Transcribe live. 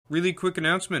Really quick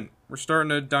announcement. We're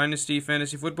starting a Dynasty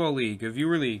Fantasy Football League, a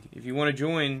viewer league. If you want to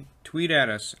join, tweet at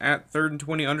us at 3rd and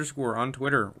 20_ on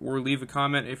Twitter, or leave a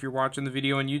comment if you're watching the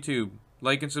video on YouTube.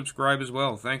 Like and subscribe as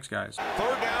well. Thanks, guys.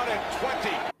 3rd down and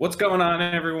 20. What's going on,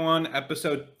 everyone?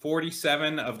 Episode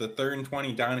 47 of the 3rd and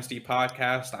 20 Dynasty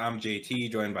Podcast. I'm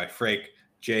JT, joined by Frake,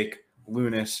 Jake,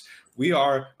 Lunas. We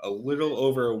are a little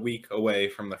over a week away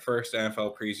from the first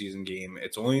NFL preseason game.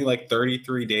 It's only like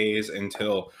 33 days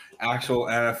until actual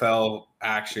NFL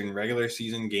action, regular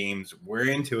season games. We're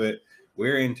into it.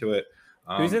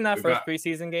 Who's in that first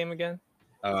preseason game again?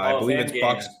 I believe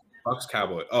it's Bucks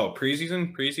Cowboys. Oh,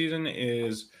 preseason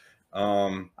is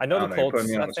I know the Colts. You're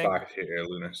putting me on the spot here,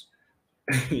 Lunas.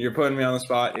 You're putting me on the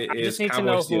spot. It is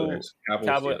Cowboys Steelers.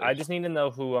 Cowboys. I just need to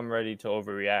know who I'm ready to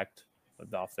overreact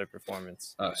off their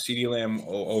performance. CeeDee Lamb,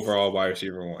 overall wide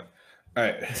receiver 1. All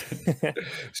right.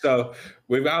 So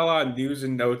we've got a lot of news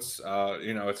and notes.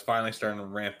 It's finally starting to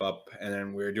ramp up. And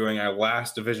then we're doing our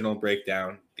last divisional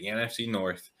breakdown, the NFC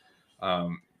North.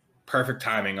 Perfect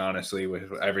timing, honestly,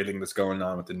 with everything that's going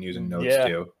on with the news and notes,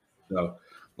 too. So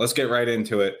let's get right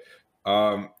into it.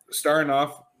 Starting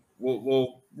off,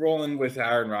 we'll roll in with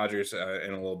Aaron Rodgers in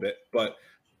a little bit. But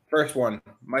first one,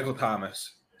 Michael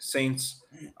Thomas, Saints.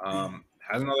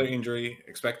 Has another injury,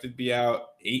 expected to be out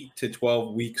 8 to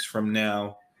 12 weeks from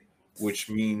now, which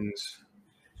means,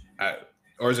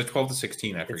 or is it 12 to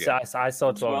 16? I forget. I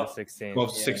saw 12 to 16.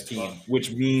 12 to 16,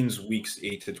 which means weeks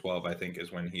 8 to 12, I think,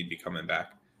 is when he'd be coming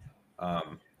back.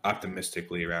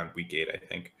 Optimistically around week 8, I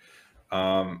think.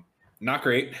 Not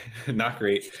great. Not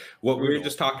great. What we were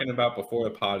just talking about before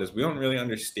the pod is we don't really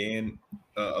understand.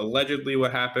 Allegedly,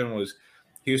 what happened was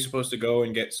he was supposed to go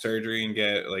and get surgery and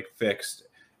get fixed.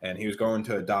 And he was going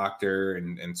to a doctor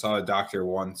and saw a doctor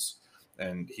once.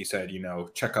 And he said,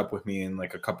 check up with me in a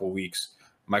couple weeks.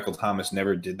 Michael Thomas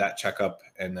never did that checkup.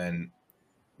 And then,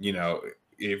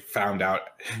 he found out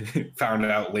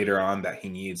later on that he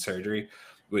needed surgery,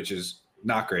 which is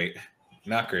not great.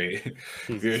 Not great.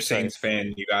 If you're a Saints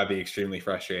fan, you got to be extremely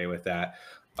frustrated with that.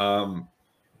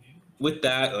 With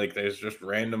that, there's just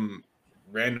random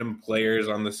players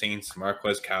on the Saints.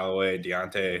 Marquez Callaway,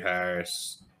 Deontay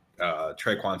Harris,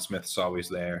 Tre'Quan Smith's always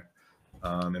there.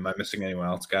 Am I missing anyone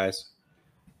else, guys?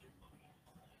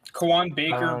 Kawan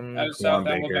Baker out of South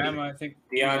Alabama, I think.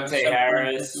 Deontay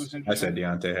Harris. I said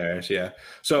Deontay Harris, yeah.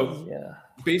 So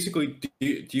basically,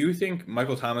 do you think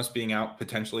Michael Thomas being out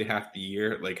potentially half the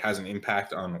year has an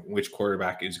impact on which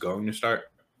quarterback is going to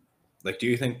start? Do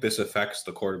you think this affects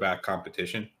the quarterback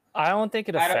competition? I don't think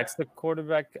it affects the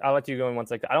quarterback. I'll let you go in 1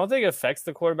 second. I don't think it affects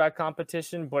the quarterback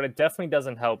competition, but it definitely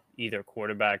doesn't help either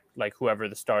quarterback, whoever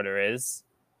the starter is,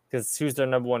 because who's their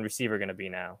number one receiver going to be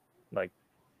now?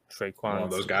 Tre'Quan. Well,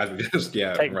 those guys we just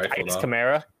rifled off.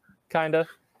 Kamara, kind of.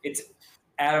 It's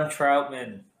Adam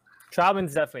Troutman.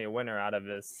 Troutman's definitely a winner out of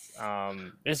this.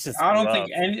 It's just I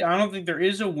don't think there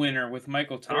is a winner with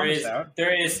Michael Thomas out.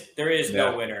 There is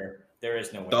no winner. There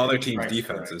is no winner. The other team's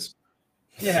defenses.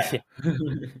 Yeah.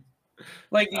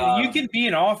 You can be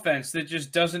an offense that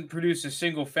just doesn't produce a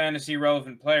single fantasy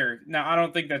relevant player. Now, I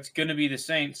don't think that's going to be the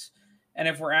Saints. And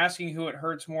if we're asking who it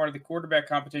hurts more of the quarterback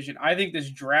competition, I think this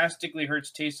drastically hurts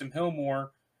Taysom Hill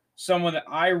more, someone that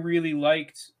I really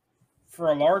liked for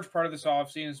a large part of this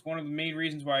offseason. It's one of the main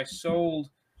reasons why I sold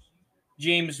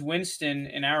Jameis Winston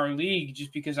in our league,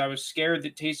 just because I was scared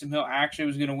that Taysom Hill actually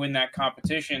was going to win that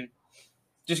competition,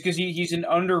 just because he's an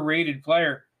underrated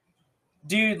player.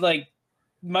 Dude,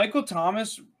 Michael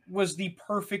Thomas was the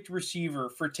perfect receiver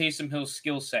for Taysom Hill's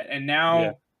skill set, and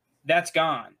now that's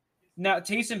gone. Now,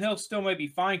 Taysom Hill still might be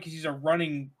fine because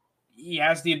he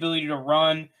has the ability to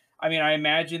run. I mean, I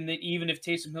imagine that even if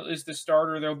Taysom Hill is the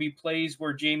starter, there'll be plays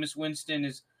where Jameis Winston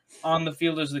is on the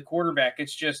field as the quarterback.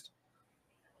 It's just,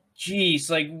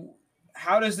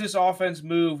 how does this offense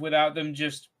move without them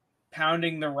just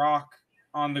pounding the rock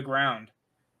on the ground?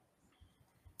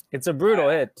 It's a brutal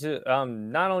hit, too,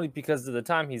 not only because of the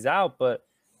time he's out, but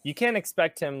you can't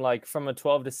expect him from a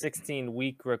 12 to 16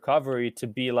 week recovery to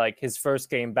be his first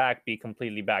game back, be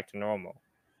completely back to normal.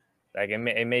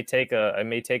 It may take a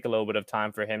little bit of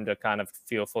time for him to kind of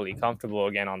feel fully comfortable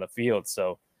again on the field.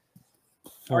 So,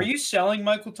 are you selling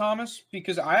Michael Thomas?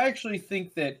 Because I actually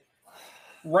think that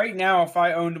right now, if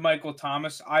I owned Michael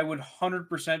Thomas, I would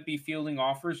 100% be fielding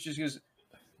offers just because.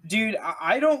 Dude,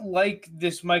 I don't like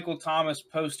this Michael Thomas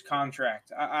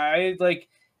post-contract. I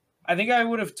think I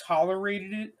would have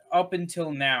tolerated it up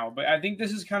until now, but I think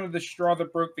this is kind of the straw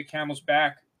that broke the camel's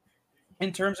back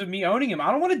in terms of me owning him.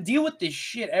 I don't want to deal with this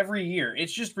shit every year.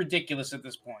 It's just ridiculous at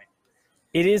this point.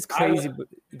 It is crazy.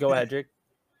 Go ahead, Jake.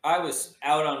 I was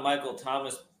out on Michael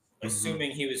Thomas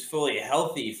assuming he was fully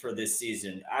healthy for this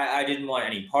season. I didn't want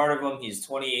any part of him. He's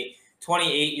 28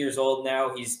 years old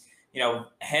now. He's,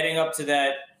 heading up to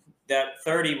that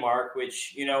 30 mark,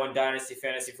 which, in Dynasty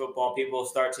Fantasy Football, people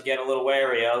start to get a little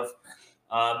wary of.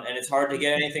 And it's hard to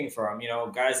get anything for him.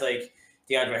 Guys like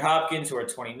DeAndre Hopkins, who are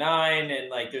 29,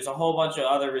 and there's a whole bunch of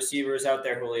other receivers out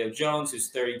there, Julio Jones, who's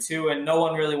 32, and no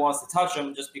one really wants to touch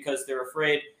him just because they're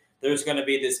afraid there's going to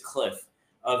be this cliff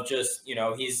of just,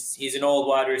 he's an old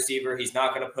wide receiver. He's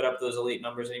not going to put up those elite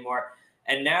numbers anymore.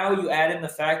 And now you add in the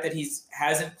fact that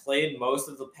hasn't played most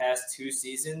of the past 2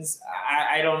 seasons.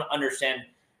 I don't understand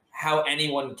how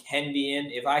anyone can be in.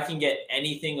 If I can get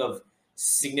anything of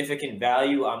significant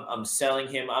value, I'm selling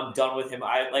him. I'm done with him.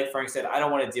 Like Frank said, I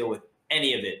don't want to deal with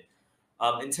any of it.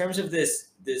 In terms of this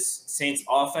Saints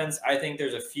offense, I think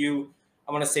there's a few,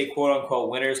 I want to say quote unquote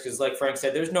winners, because like Frank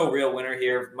said, there's no real winner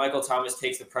here. Michael Thomas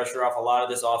takes the pressure off a lot of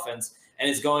this offense and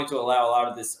is going to allow a lot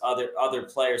of this other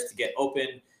players to get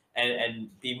open and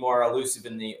be more elusive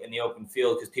in the open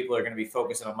field, because people are going to be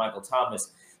focusing on Michael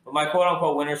Thomas. But my quote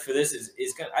unquote winners for this is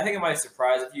I think it might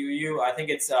surprise a few of you. I think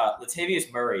it's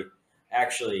Latavius Murray.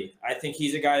 Actually, I think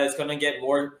he's a guy that's going to get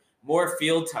more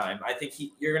field time. I think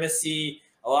you're going to see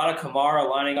a lot of Kamara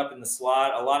lining up in the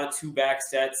slot, a lot of 2-back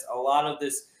sets, a lot of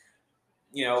this.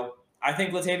 I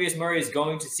think Latavius Murray is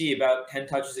going to see about 10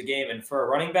 touches a game, and for a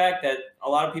running back that a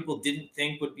lot of people didn't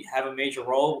think would have a major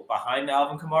role behind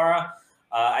Alvin Kamara,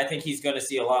 I think he's going to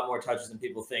see a lot more touches than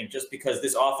people think, just because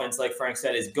this offense, like Frank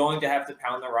said, is going to have to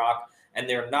pound the rock, and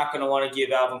they're not going to want to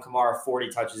give Alvin Kamara 40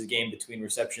 touches a game between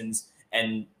receptions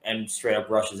and straight up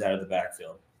rushes out of the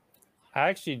backfield. I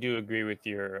actually do agree with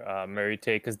your Murray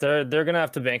take, because they're going to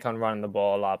have to bank on running the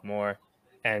ball a lot more.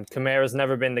 And Kamara's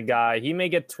never been the guy. He may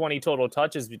get 20 total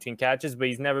touches between catches, but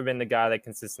he's never been the guy that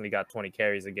consistently got 20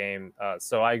 carries a game.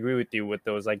 So I agree with you with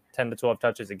those 10 to 12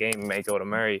 touches a game may go to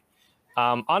Murray.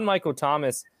 On Michael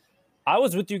Thomas, I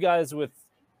was with you guys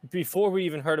before we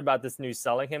even heard about this news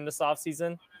selling him this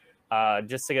offseason,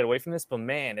 just to get away from this. But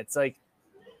man, it's if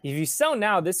you sell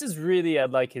now, this is really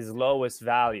at his lowest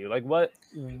value.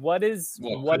 What is his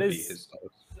lowest.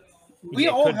 We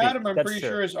all had him, I'm pretty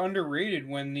sure, is underrated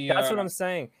when the. That's what I'm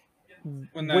saying.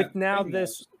 With now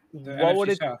this, what would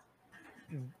it?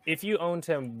 If you owned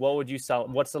him, what would you sell?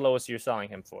 What's the lowest you're selling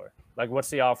him for? What's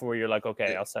the offer where you're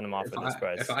okay, I'll send him off for this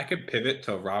price? If I could pivot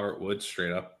to Robert Woods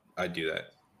straight up, I'd do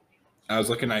that. I was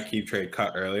looking at Keep Trade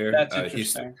Cut earlier. That's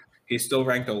interesting. He's still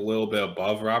ranked a little bit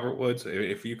above Robert Woods.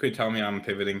 If you could tell me I'm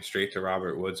pivoting straight to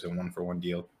Robert Woods in 1-for-1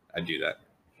 deal, I'd do that.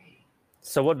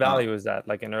 So what value is that?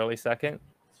 An early second?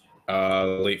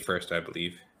 Late first, I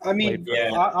believe. I mean,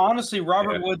 honestly,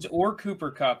 Robert Woods or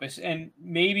Cooper Kupp, and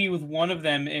maybe with one of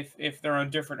them, if they're on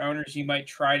different owners, you might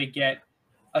try to get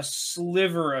a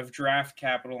sliver of draft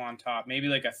capital on top,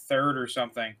 maybe a third or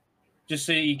something, just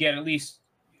so you get at least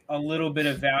a little bit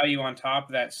of value on top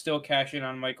of that. Still cash in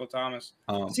on Michael Thomas.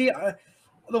 The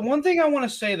one thing I want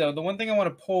to say, though, the one thing I want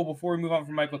to pull before we move on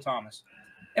from Michael Thomas,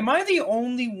 am I the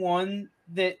only one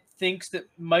that thinks that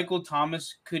Michael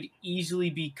Thomas could easily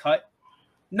be cut?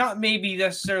 Not maybe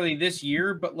necessarily this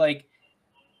year, but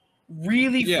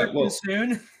really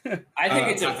soon. I think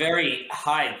it's a very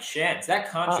high chance. That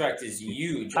contract is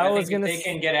huge. I think if they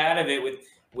can get out of it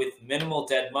with minimal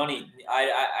dead money,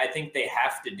 I think they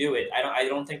have to do it. I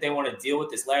don't think they want to deal with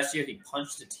this. Last year he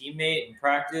punched a teammate in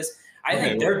practice. I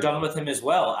think they're done with him as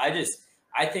well. I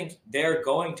think they're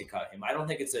going to cut him. I don't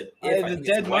think it's the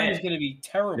dead money is going to be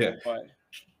terrible, but.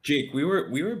 Jake, we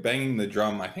were banging the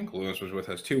drum. I think Lewis was with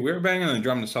us too. We were banging the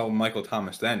drum to sell Michael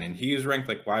Thomas then, and he was ranked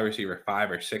wide receiver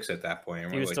 5 or 6 at that point.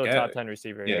 And he was still top 10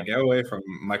 receiver. Yeah, get away from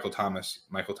Michael Thomas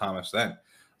then.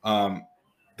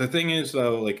 The thing is,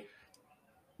 though,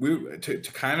 to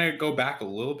kind of go back a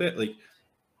little bit,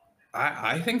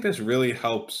 I think this really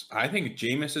helps. I think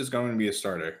Jameis is going to be a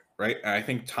starter, right? And I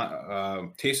think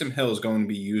Taysom Hill is going to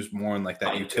be used more in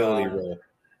that utility role.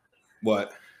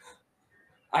 What?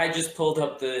 I just pulled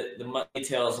up the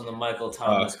details on the Michael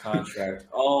Thomas contract.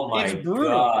 Oh my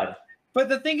God! But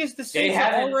the thing is, the Saints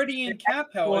are already in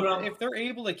cap hell. If they're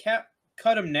able to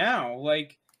cut him now,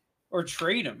 or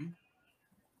trade him,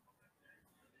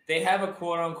 they have a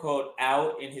quote unquote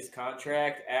out in his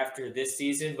contract after this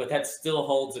season, but that still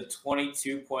holds a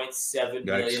 $22.7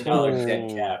 million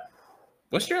dead cap.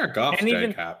 What's Jared Goff's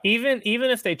dead cap? Even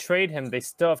if they trade him, they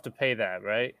still have to pay that,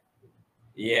 right?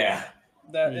 Yeah.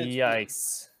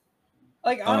 Yikes.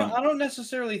 I don't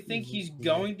necessarily think he's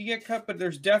going to get cut, but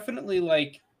there's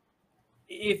definitely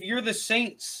if you're the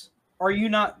Saints, are you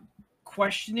not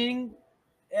questioning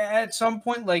at some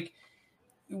point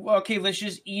okay, let's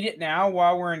just eat it now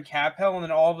while we're in cap hell, and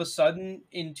then all of a sudden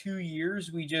in 2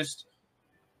 years we just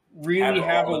really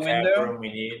have a all the cap window? room we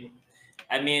need.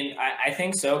 I mean, I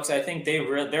think so, because I think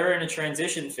they're in a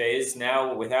transition phase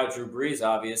now without Drew Brees,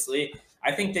 obviously.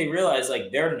 I think they realize,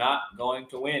 like, they're not going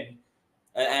to win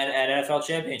an NFL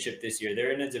championship this year.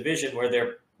 They're in a division where they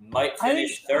might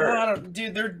finish third.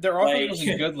 Dude, their offense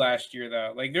wasn't good last year,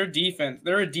 though. Like, their defense,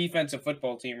 they're a defensive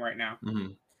football team right now.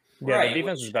 Mhm. Yeah, Right, the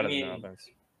defense which, is better I than mean, the offense.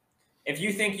 If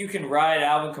you think you can ride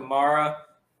Alvin Kamara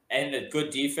and a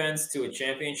good defense to a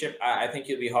championship, I think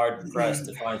you'll be hard pressed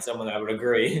to find someone that would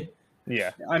agree.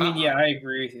 Yeah. I mean, yeah, I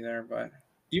agree with you there, but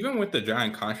Even with the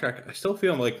giant contract, I still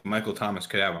feel like Michael Thomas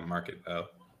could have a market though.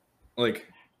 Like,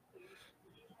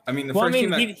 I mean,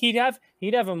 he'd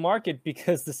have a market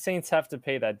because the Saints have to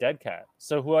pay that dead cap.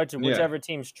 So whichever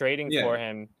team's trading for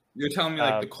him. You're telling me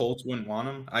like the Colts wouldn't want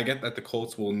him? I get that the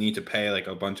Colts will need to pay like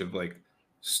a bunch of like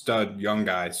stud young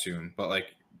guys soon, but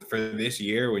like for this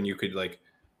year when you could like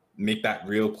make that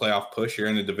real playoff push, you're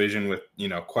in the division with, you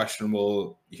know,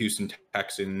 questionable Houston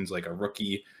Texans, like a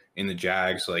rookie in the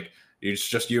Jags, like it's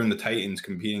just you and the Titans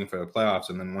competing for the playoffs.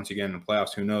 And then once you get in the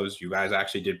playoffs, who knows? You guys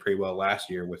actually did pretty well last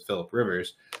year with Phillip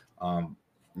Rivers. Now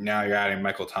you're adding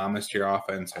Michael Thomas to your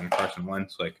offense and Carson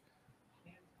Wentz. Like,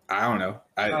 I don't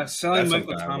know. Selling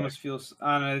Michael Thomas feels,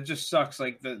 I don't know, it just sucks.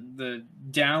 Like the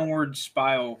downward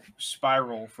spiral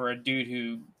for a dude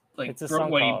who like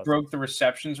broke the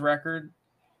receptions record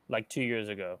like 2 years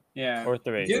ago. Yeah, or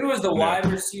 3. Dude was the wide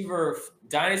receiver,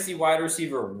 dynasty wide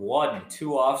receiver 1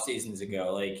 2 off seasons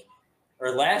ago. Like,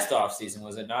 or last off season,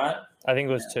 was it not? I think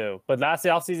it was 2. But last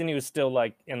off season he was still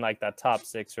like in like that top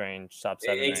 6 range, top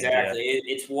 7 exactly. range.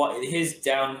 It's what his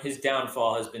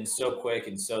downfall has been so quick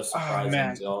and so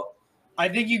surprising. I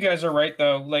think you guys are right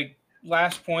though. Like,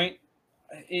 last point,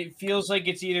 it feels like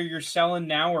it's either you're selling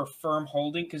now or firm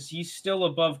holding, because he's still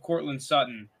above Cortland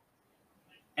Sutton.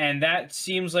 And that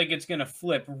seems like it's going to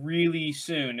flip really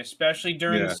soon, especially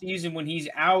during the season when he's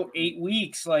out 8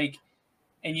 weeks. Like,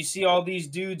 and you see all these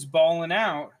dudes balling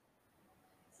out.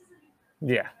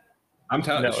 Yeah. I'm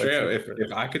telling you straight up,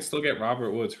 if I could still get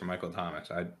Robert Woods for Michael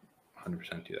Thomas, I'd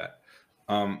 100% do that.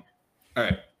 All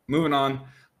right, moving on.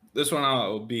 This one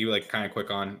I'll be like kind of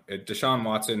quick on. Deshaun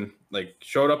Watson like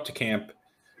showed up to camp.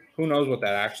 Who knows what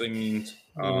that actually means?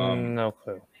 No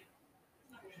clue.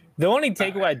 The only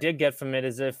takeaway I did get from it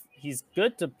is if he's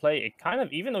good to play, it kind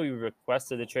of, even though he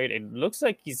requested the trade, it looks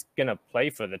like he's going to play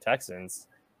for the Texans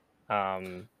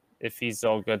if he's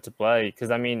all good to play. Because,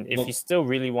 I mean, if he still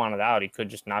really wanted out, he could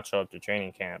just not show up to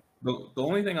training camp. The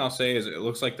only thing I'll say is it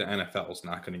looks like the NFL is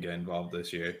not going to get involved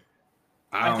this year.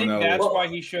 I think that's why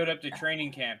he showed up to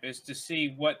training camp, is to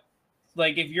see what,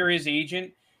 like, if you're his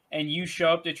agent and you show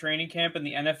up to training camp and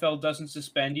the NFL doesn't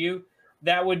suspend you,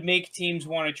 that would make teams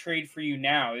want to trade for you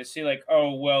now. To say like,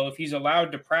 oh, well, if he's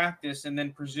allowed to practice and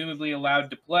then presumably allowed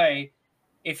to play,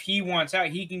 if he wants out,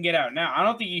 he can get out now. I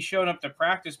don't think he's showing up to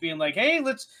practice being like, hey,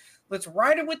 let's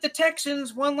ride it with the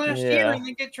Texans one last year and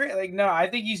then get traded. Like, no, I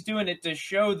think he's doing it to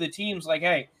show the teams like,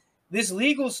 hey, this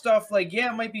legal stuff, like,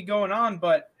 yeah, it might be going on,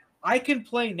 but I can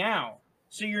play now.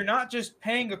 So you're not just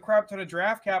paying a crap ton of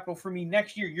draft capital for me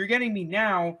next year. You're getting me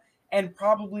now and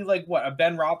probably like what, a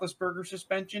Ben Roethlisberger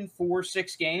suspension,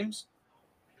 4-6 games?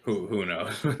 Who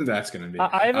knows? That's going to be.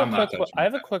 I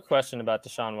have a quick question about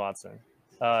Deshaun Watson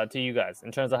to you guys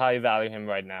in terms of how you value him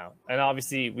right now. And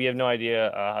obviously we have no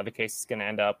idea how the case is going to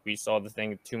end up. We saw the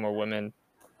thing, 2 more women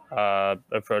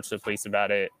approach the police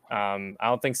about it. I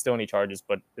don't think still any charges,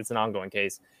 but it's an ongoing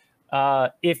case.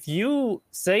 If you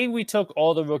say we took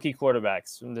all the rookie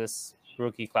quarterbacks from this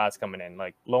rookie class coming in,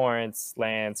 like Lawrence,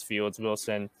 Lance, Fields,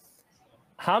 Wilson,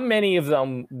 how many of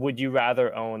them would you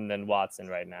rather own than Watson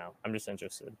right now? I'm just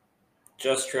interested.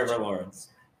 Just Trevor Lawrence.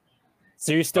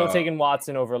 So you're still taking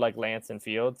Watson over like Lance and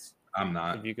Fields? I'm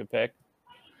not. If you could pick?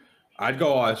 I'd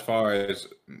go as far as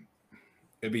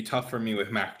it'd be tough for me with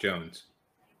Mac Jones,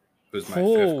 who's my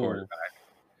 5th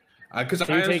quarterback.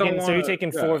 So you're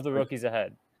taking 4 of the rookies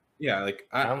ahead. Yeah, like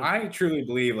I truly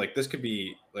believe like this could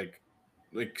be like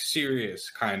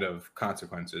serious kind of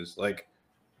consequences. Like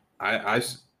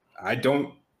I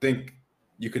don't think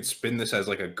you could spin this as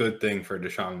like a good thing for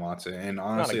Deshaun Watson. And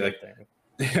honestly, like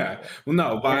yeah, well,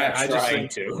 no, but I just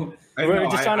think we're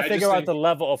just trying to figure out the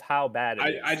level of how bad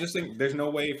it is. I just think there's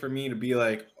no way for me to be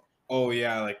like, oh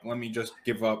yeah, like let me just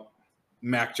give up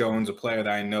Mac Jones, a player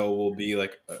that I know will be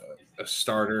like a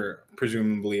starter,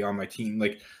 presumably on my team.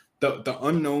 Like the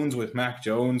unknowns with Mac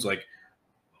Jones, like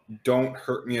don't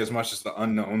hurt me as much as the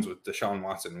unknowns with Deshaun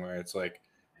Watson, where it's like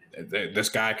this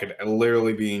guy could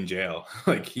literally be in jail.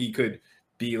 Like he could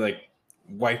be like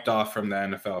wiped off from the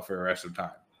NFL for the rest of the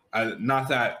time. Not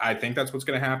that I think that's what's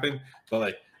going to happen, but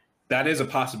like that is a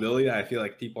possibility that I feel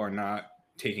like people are not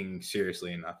taking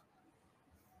seriously enough.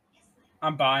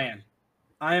 I'm buying.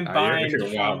 I am buying. you're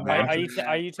Deshaun wild, man. Watson.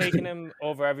 Are you taking him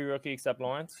over every rookie except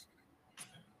Lawrence?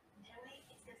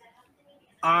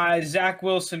 Zach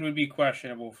Wilson would be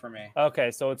questionable for me.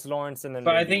 Okay, so it's Lawrence and then.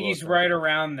 But I maybe think he's Wilson. right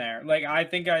around there. Like, I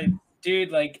think that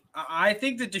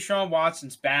Deshaun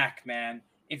Watson's back, man.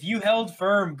 If you held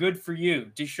firm, good for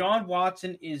you. Deshaun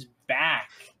Watson is back.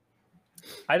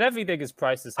 I definitely think his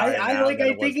price is higher. I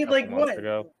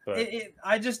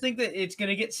just think that it's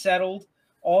gonna get settled.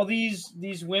 All these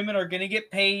women are gonna get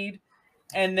paid,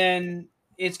 and then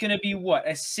it's gonna be what,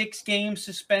 a 6-game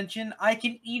suspension? I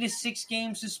can eat a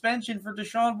 6-game suspension for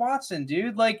Deshaun Watson,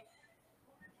 dude. Like,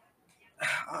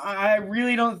 I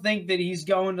really don't think that he's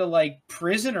going to like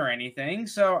prison or anything.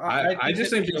 So I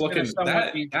just think you're looking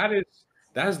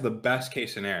that is the best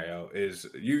case scenario. Is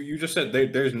you just said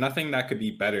there's nothing that could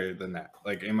be better than that.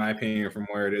 Like, in my opinion, from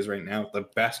where it is right now, the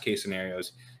best case scenario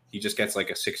is he just gets like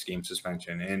a 6-game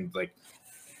suspension and like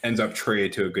ends up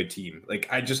traded to a good team. Like,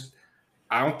 I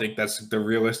don't think that's the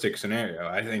realistic scenario.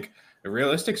 I think the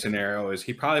realistic scenario is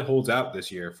he probably holds out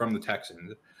this year from the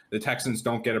Texans. The Texans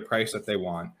don't get a price that they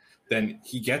want. Then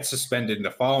he gets suspended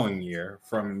the following year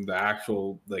from the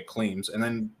actual like claims, and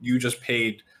then you just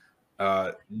paid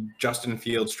Justin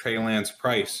Fields, Trey Lance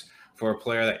price for a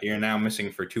player that you're now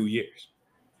missing for 2 years.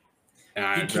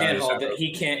 And he can't hold it.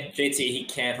 He can't, JT. He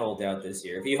can't hold out this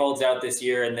year. If he holds out this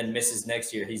year and then misses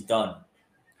next year, he's done.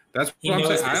 That's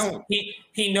what I'm saying.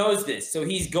 He knows this, so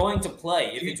he's going to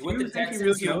play. If it's with the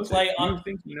Texans, he'll play on.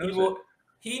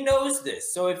 He knows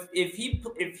this. So if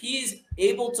he's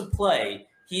able to play,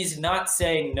 he's not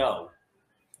saying no.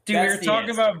 Dude, we were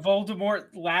talking about Voldemort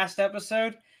last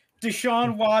episode.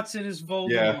 Deshaun Watson is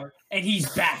Voldemort, and he's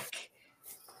back.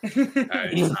 He's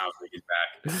back.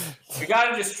 We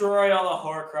got to destroy all the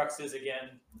Horcruxes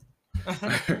again.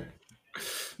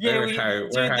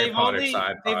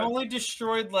 They've only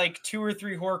destroyed like 2 or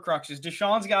 3 Horcruxes.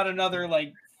 Deshaun's got another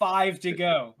like 5 to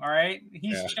go. All right,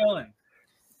 he's chilling.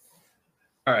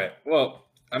 All right. Well,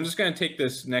 I'm just gonna take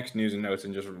this next news and notes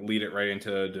and just lead it right into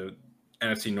the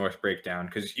NFC North breakdown,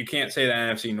 because you can't say the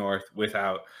NFC North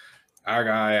without our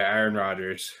guy Aaron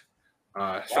Rodgers.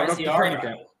 Why is he our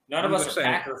guy? None of us are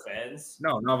Packer fans.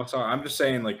 No, none of us are. I'm just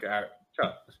saying, like,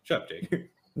 shut up, Jake.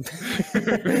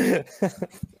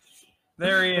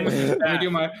 There he is. Let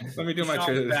me do my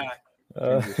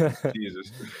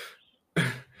Jesus.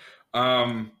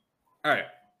 All right.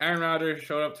 Aaron Rodgers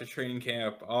showed up to training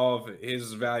camp. All of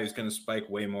his value is going to spike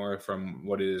way more from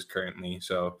what it is currently.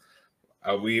 So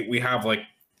we have like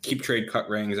keep trade cut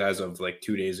rings as of like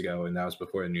 2 days ago, and that was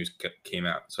before the news came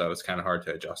out. So it's kind of hard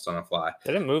to adjust on the fly.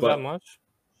 Did it move that much?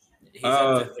 He's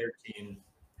up to 13.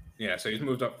 Yeah, so he's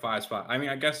moved up 5 spots. I mean,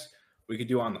 I guess we could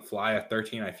do on the fly at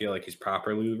 13. I feel like he's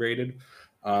properly rated.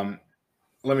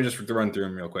 Let me just run through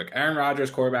him real quick. Aaron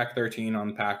Rodgers, quarterback 13 on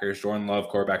the Packers. Jordan Love,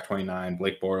 quarterback 29.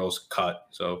 Blake Bortles, cut.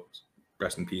 So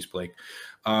rest in peace, Blake.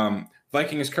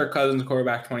 Vikings, Kirk Cousins,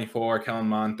 quarterback 24. Kellen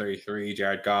Mond, 33.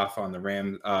 Jared Goff on the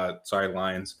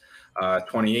Lions,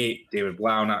 28. David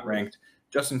Blau, not ranked.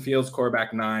 Justin Fields,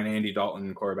 quarterback 9. Andy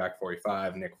Dalton, quarterback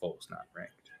 45. Nick Foles, not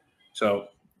ranked. So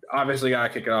obviously got to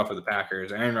kick it off with the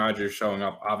Packers. Aaron Rodgers showing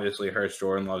up obviously hurts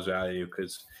Jordan Love's value,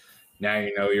 because now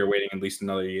you know you're waiting at least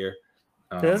another year.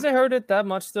 Does it hurt it that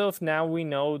much, though, if now we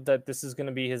know that this is going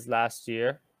to be his last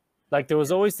year? Like, there was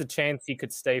always the chance he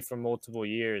could stay for multiple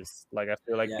years. Like, I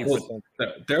feel like people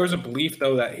there was a belief,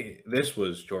 though, that this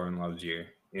was Jordan Love's year,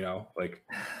 you know? Like,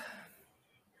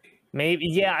 maybe,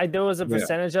 yeah, there was a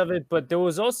percentage of it, but there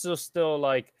was also still,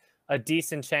 like, a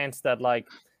decent chance that, like,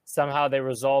 somehow they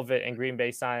resolve it and Green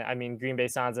Bay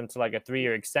signs him to, like, a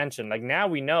 3-year extension. Like, now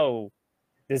we know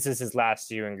this is his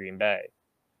last year in Green Bay.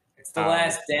 It's the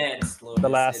last dance, Louis. The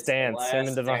last dance, him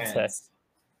and Devontae.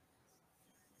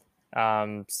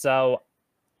 So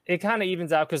it kind of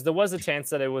evens out, because there was a chance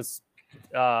that it was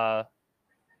that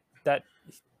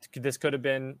this could have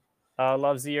been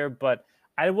Love's year, but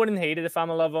I wouldn't hate it if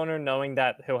I'm a Love owner, knowing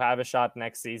that he'll have a shot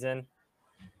next season.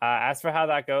 As for how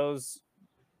that goes,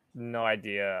 no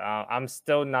idea. I'm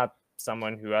still not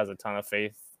someone who has a ton of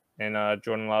faith in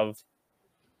Jordan Love.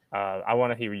 I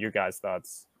want to hear your guys'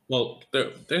 thoughts. Well,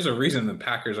 there's a reason the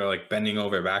Packers are like bending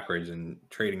over backwards and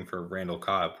trading for Randall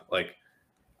Cobb. Like,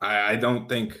 I don't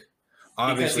think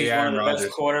obviously he's Aaron one of the Rodgers.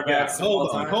 best quarterbacks.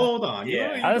 Yeah, hold on.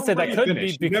 Yeah, I would say that could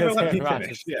be because Aaron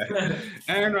Rodgers. Yeah,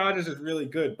 Aaron Rodgers is really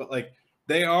good, but like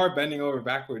they are bending over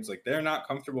backwards. Like, they're not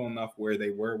comfortable enough where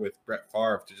they were with Brett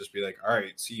Favre to just be like, all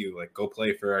right, see you. Like, go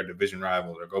play for our division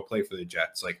rivals or go play for the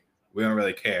Jets. Like, we don't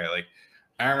really care. Like,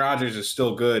 Aaron Rodgers is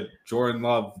still good. Jordan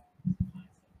Love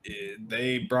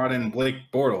they brought in Blake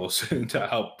Bortles to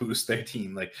help boost their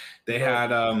team. Like they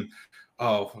had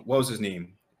what was his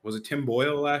name? Was it Tim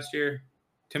Boyle last year?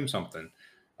 Tim something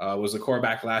was the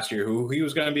quarterback last year who he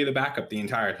was going to be the backup the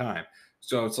entire time.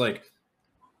 So it's like,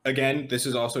 again, this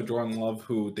is also Jordan Love,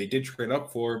 who they did trade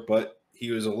up for, but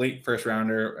he was a late first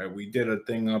rounder. We did a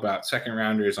thing about second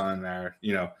rounders on our,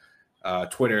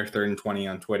 Twitter, 3rd and 20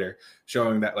 on Twitter,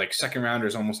 showing that like second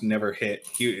rounders almost never hit.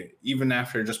 Even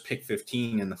after just pick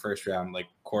 15 in the first round, like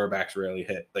quarterbacks rarely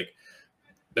hit. Like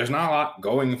there's not a lot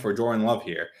going for Jordan Love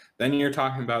here. Then you're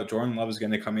talking about Jordan Love is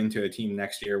going to come into a team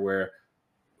next year where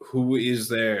who is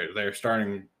their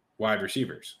starting wide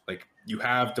receivers? Like you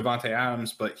have Devontae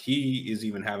Adams, but he is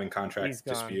even having contract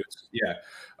disputes. Yeah.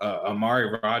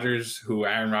 Amari Rodgers, who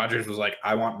Aaron Rodgers was like,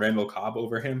 I want Randall Cobb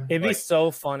over him. It'd be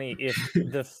so funny if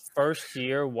the first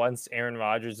year, once Aaron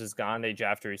Rodgers is gone, they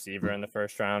draft a receiver in the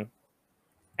first round.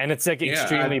 And it's like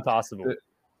extremely possible.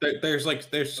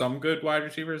 There's some good wide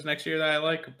receivers next year that I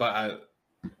like, but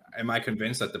am I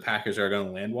convinced that the Packers are going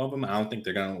to land one of them? I don't think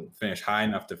they're going to finish high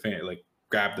enough to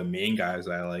grab the main guys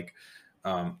that I like.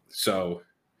 So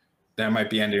that might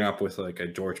be ending up with like a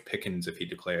George Pickens if he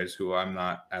declares, who I'm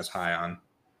not as high on.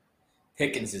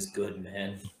 Pickens is good,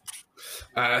 man.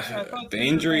 The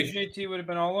injury, JT would have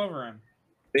been all over him.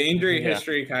 The injury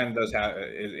history kind of does have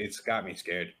it's got me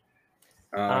scared.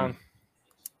 The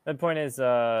point is,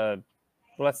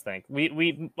 let's think.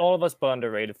 We all of us put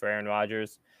underrated for Aaron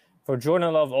Rodgers. For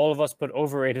Jordan Love, all of us put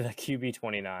overrated at QB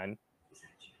 29.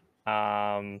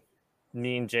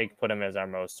 Me and Jake put him as our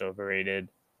most overrated.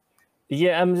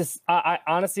 Yeah, I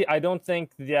honestly, I don't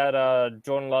think that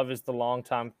Jordan Love is the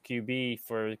long-time QB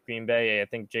for Green Bay. I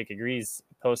think Jake agrees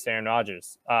post Aaron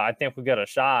Rodgers. I think we got a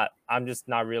shot. I'm just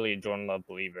not really a Jordan Love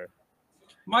believer.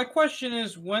 My question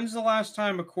is, when's the last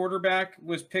time a quarterback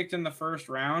was picked in the first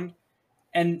round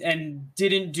and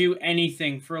didn't do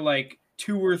anything for like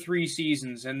 2 or 3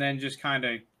 seasons and then just kind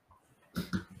of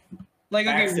like,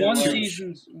 okay,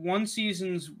 one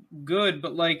season's good,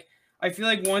 but like, I feel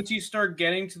like once you start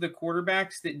getting to the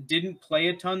quarterbacks that didn't play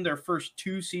a ton their first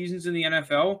 2 seasons in the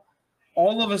NFL,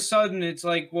 all of a sudden it's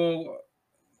like, well,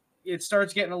 it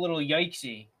starts getting a little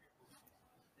yikesy.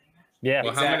 Yeah,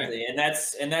 well, exactly. And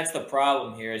that's the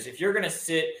problem here is if you're going to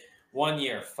sit 1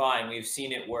 year, fine, we've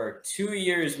seen it work. 2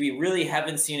 years, we really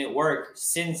haven't seen it work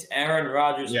since Aaron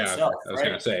Rodgers himself. I was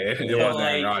going to say, it wasn't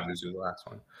Aaron Rodgers who was the last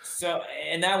one. So,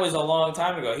 and that was a long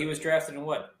time ago. He was drafted in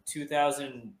what,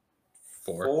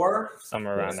 2004?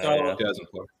 Somewhere around there.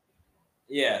 2004.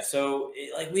 Yeah, so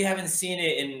like we haven't seen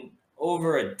it in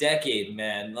over a decade,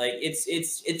 man. Like it's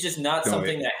just not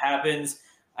something that happens.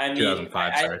 I mean,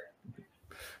 2005, sorry.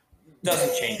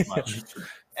 Doesn't change much.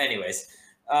 Anyways,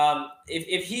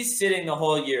 if he's sitting the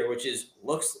whole year, which is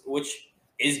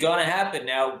going to happen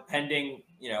now, pending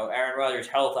Aaron Rodgers'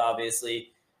 health,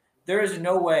 obviously, there is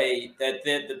no way that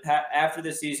after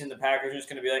the season the Packers are just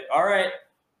going to be like, all right,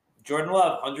 Jordan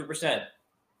Love, 100%.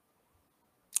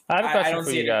 I have a question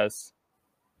for you guys.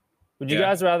 Would you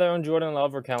guys rather own Jordan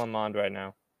Love or Kellen Mond right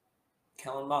now?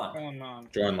 Kellen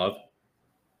Mond. Jordan Love.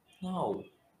 No.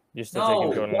 You're still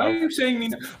taking Jordan Love? Why are you saying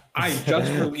me? I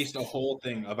just released a whole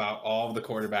thing about all of the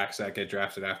quarterbacks that get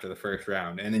drafted after the first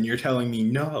round, and then you're telling me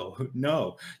no.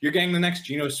 You're getting the next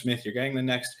Geno Smith. You're getting the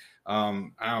next, I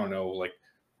don't know, like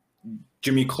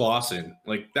Jimmy Clausen.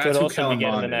 Like that's who Kellen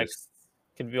Mond is.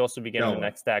 Could we also be getting the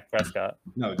next Dak Prescott?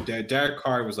 No, Derek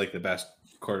Carr was like the best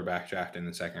quarterback draft in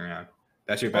the second round.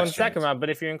 That's your best. In the second round, but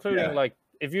if you're including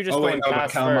if you're just going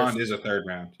past Kellen Mond is a third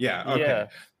round. Yeah, okay. Yeah.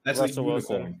 That's Russell like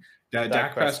unicorn. Wilson.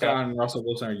 Dak Prescott and Russell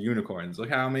Wilson are unicorns. Look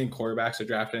how many quarterbacks are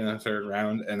drafted in the third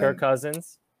round, and Kirk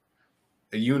Cousins,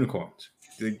 unicorns.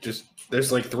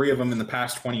 There's like 3 of them in the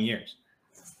past 20 years.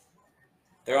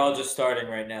 They're all just starting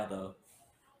right now, though.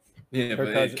 Yeah,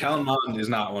 but Kellen Mond is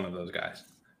not one of those guys.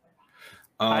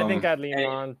 I think I'd lean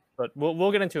on, but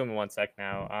we'll get into him in 1 sec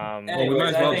now. Well, we might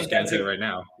as well just get into it right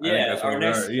now. Yeah, our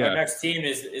next team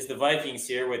is the Vikings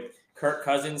here with Kirk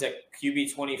Cousins at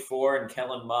QB 24 and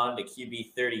Kellen Mond at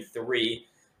QB 33.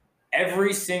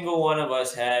 Every single one of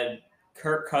us had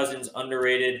Kirk Cousins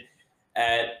underrated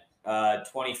at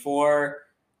 24.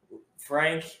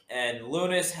 Frank and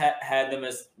Lunas had them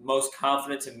as most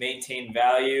confident to maintain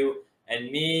value. And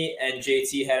me and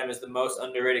JT had him as the most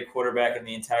underrated quarterback in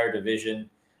the entire division.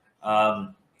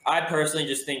 I personally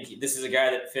just think this is a guy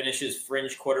that finishes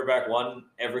fringe quarterback 1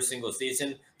 every single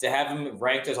season. To have him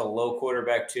ranked as a low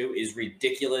quarterback 2 is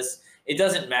ridiculous. It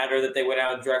doesn't matter that they went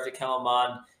out and drafted Kellen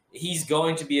Mond. He's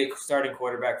going to be a starting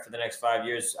quarterback for the next 5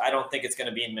 years. I don't think it's going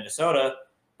to be in Minnesota,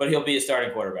 but he'll be a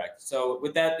starting quarterback. So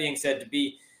with that being said, to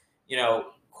be,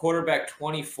 quarterback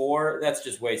 24, that's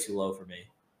just way too low for me.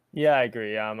 Yeah, I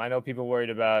agree. I know people worried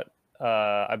about.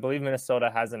 I believe Minnesota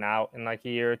has an out in like a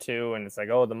year or two, and it's like,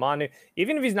 oh, the Manu.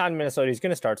 Even if he's not in Minnesota, he's going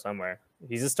to start somewhere.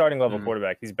 He's a starting level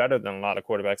quarterback. He's better than a lot of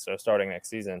quarterbacks that are starting next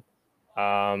season.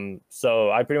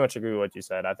 So I pretty much agree with what you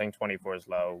said. I think 24 is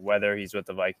low, whether he's with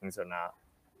the Vikings or not.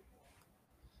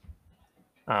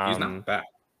 He's not bad.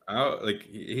 Like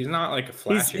he's not like a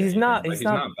flashy. He's not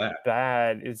bad.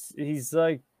 bad. He's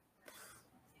like.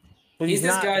 He's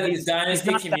this guy that the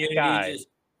dynasty community just.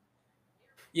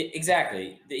 Yeah,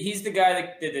 exactly. He's the guy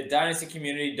that the dynasty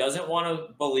community doesn't want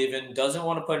to believe in, doesn't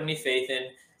want to put any faith in,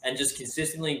 and just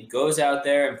consistently goes out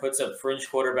there and puts up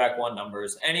fringe quarterback 1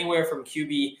 numbers, anywhere from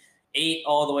QB 8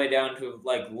 all the way down to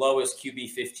like lowest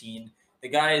QB 15. The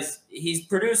guy he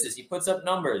produces, he puts up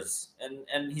numbers,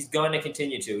 and he's going to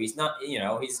continue to. He's not,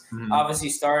 he's obviously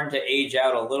starting to age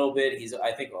out a little bit.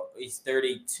 I think he's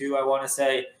 32, I want to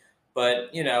say, but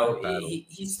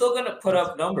he's still going to put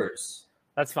up numbers.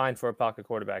 That's fine for a pocket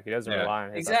quarterback. He doesn't rely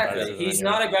on his exactly. He's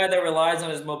not a guy that relies on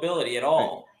his mobility at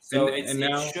all. So it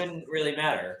shouldn't really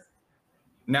matter.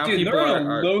 Now dude, people they're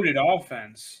are a loaded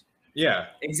offense. Yeah.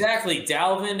 Exactly.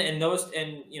 Dalvin and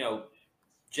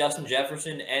Justin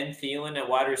Jefferson and Thielen at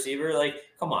wide receiver. Like,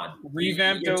 come on.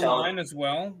 Revamped O-line as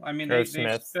well. I mean, they've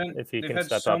had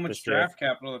so much draft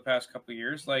capital the past couple of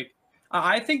years. Like,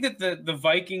 I think that the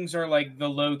Vikings are like the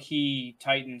low-key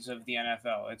Titans of the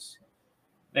NFL.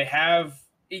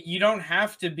 You don't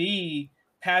have to be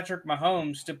Patrick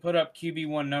Mahomes to put up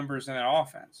QB1 numbers in that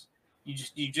offense.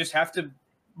 You just have to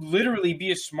literally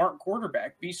be a smart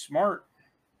quarterback, be smart,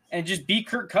 and just be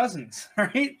Kirk Cousins,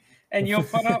 right? And you'll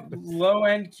put up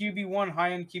low-end QB1,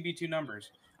 high-end QB2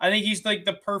 numbers. I think he's like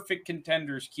the perfect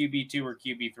contenders QB2 or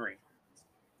QB3.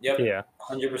 Yep. Yeah.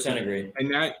 100% agree.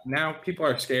 And now people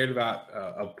are scared about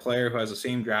a player who has the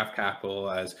same draft capital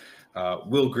as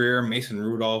Will Grier, Mason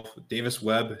Rudolph, Davis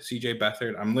Webb, CJ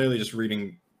Beathard. I'm literally just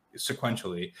reading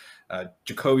sequentially.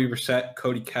 Jacoby Brissett,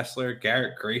 Cody Kessler,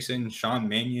 Garrett Grayson, Sean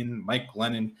Mannion, Mike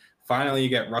Glennon. Finally, you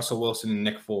get Russell Wilson and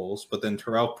Nick Foles, but then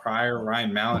Terrell Pryor,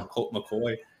 Ryan Mallett, Colt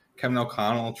McCoy, Kevin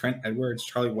O'Connell, Trent Edwards,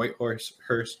 Charlie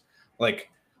Whitehurst. Like,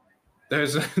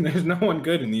 there's no one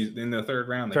good in the third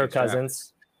round. Kirk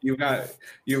Cousins. You've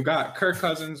got Kirk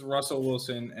Cousins, Russell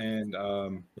Wilson, and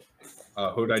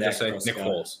who did I just say? Prescott. Nick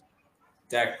Foles.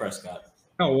 Dak Prescott.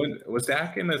 No, was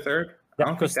Dak in the third?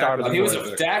 Dak was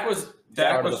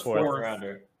Dak was fourth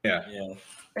rounder. Yeah.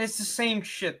 It's the same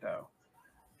shit though.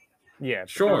 Yeah,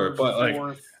 sure, but like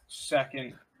fourth,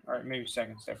 second, all right, maybe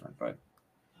second's different, but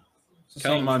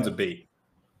Kellen Mond's a beat.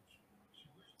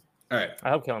 All right, I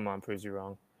hope Kellen Mond proves you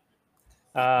wrong.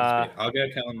 I'll get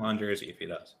a Kellen Mond jersey if he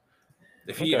does.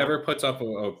 If he ever puts up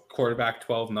a quarterback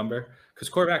 12 number, because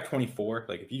quarterback 24,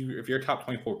 like if you're a top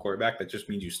 24 quarterback, that just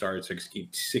means you started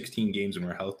 16 games and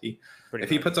we're healthy.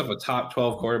 If he puts up a top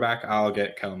 12 quarterback, I'll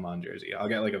get Kellen Mond jersey. I'll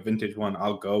get like a vintage one.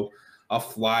 I'll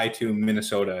fly to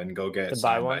Minnesota and go get it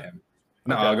signed by him.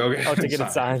 No, okay. I'll go get to get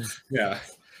it signed. Yeah.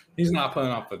 He's not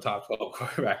putting up the top 12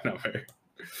 quarterback number. Okay.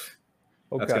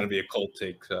 That's going to be a cold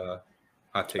take.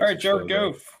 Hot take. All right, Jared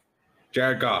Goff.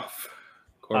 Jared Goff.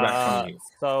 Quarterback 28.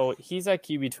 So he's at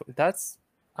QB.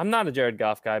 I'm not a Jared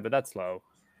Goff guy, but that's low.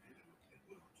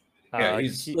 Yeah,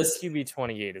 QB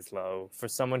 28 is low for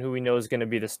someone who we know is going to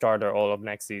be the starter all of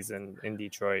next season in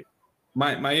Detroit.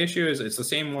 My issue is it's the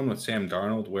same one with Sam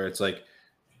Darnold, where it's like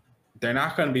they're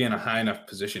not going to be in a high enough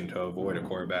position to avoid a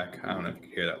quarterback. I don't know if you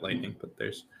hear that lightning, but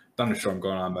there's thunderstorm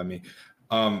going on by me.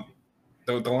 The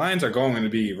Lions are going to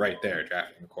be right there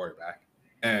drafting a quarterback,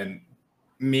 and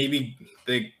maybe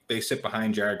they sit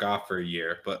behind Jared Goff for a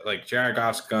year, but like Jared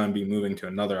Goff's going to be moving to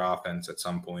another offense at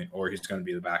some point, or he's going to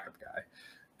be the backup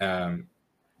guy.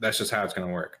 That's just how it's going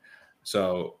to work.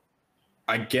 So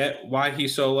I get why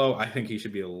he's so low. I think he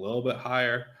should be a little bit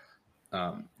higher,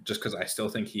 just because I still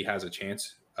think he has a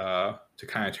chance to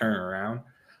kind of turn around.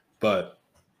 But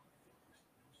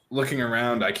looking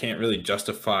around, I can't really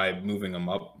justify moving him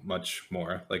up much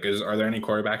more. Like, are there any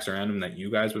quarterbacks around him that you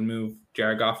guys would move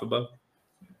Jared Goff above?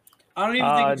 I don't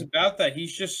even think it's about that.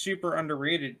 He's just super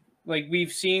underrated. Like,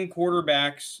 we've seen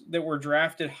quarterbacks that were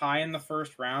drafted high in the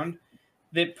first round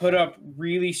that put up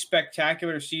really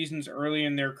spectacular seasons early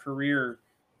in their career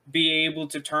be able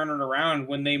to turn it around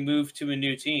when they move to a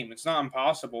new team. It's not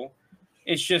impossible.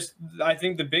 It's just, I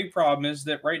think the big problem is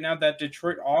that right now that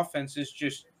Detroit offense is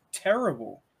just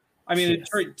terrible. I mean, the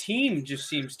Detroit team just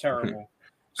seems terrible.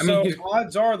 So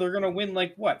odds are they're going to win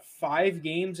 5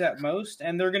 games at most,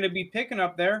 and they're going to be picking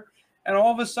up there. And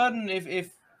all of a sudden,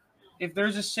 if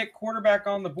there's a sick quarterback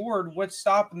on the board, what's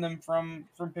stopping them from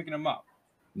picking him up?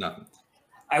 Nothing.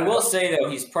 I will say, though,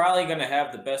 he's probably going to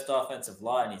have the best offensive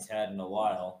line he's had in a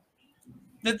while.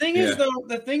 The thing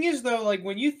is though, like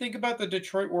when you think about the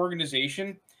Detroit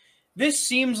organization, this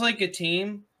seems like a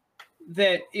team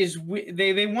that is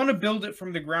they want to build it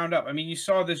from the ground up. I mean, you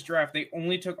saw this draft; they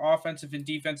only took offensive and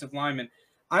defensive linemen.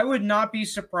 I would not be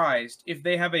surprised if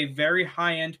they have a very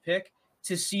high end pick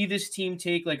to see this team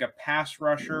take like a pass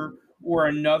rusher or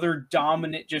another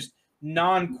dominant, just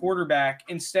non quarterback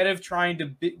instead of trying to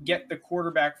get the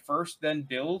quarterback first, then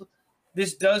build.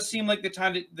 This does seem like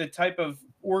the type of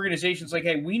organizations like,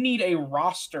 hey, we need a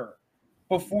roster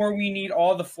before we need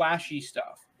all the flashy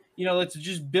stuff. Let's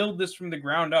just build this from the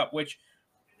ground up, which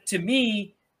to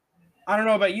me, I don't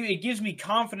know about you, it gives me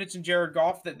confidence in Jared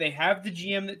Goff that they have the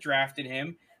GM that drafted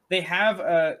him. They have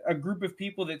a group of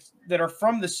people that are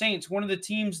from the Saints, one of the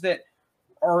teams that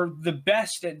are the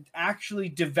best at actually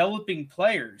developing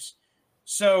players.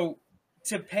 So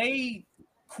to pay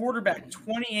quarterback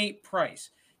 28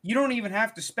 price, you don't even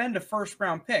have to spend a first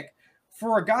round pick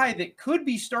for a guy that could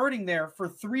be starting there for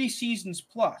 3 seasons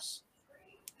plus.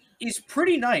 Is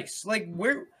pretty nice. Like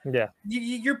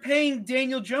you're paying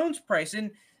Daniel Jones price, and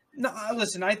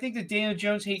listen, I think that Daniel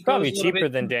Jones hate probably cheaper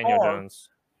than Daniel Jones,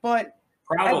 but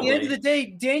probably. At the end of the day,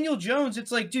 Daniel Jones,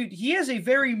 it's like, dude, he has a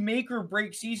very make or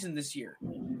break season this year.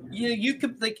 You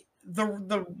could like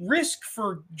the risk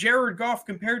for Jared Goff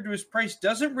compared to his price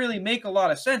doesn't really make a lot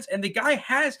of sense, and the guy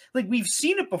has like we've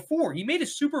seen it before. He made a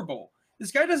Super Bowl. This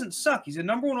guy doesn't suck. He's a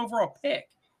number 1 overall pick.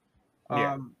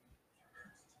 Yeah.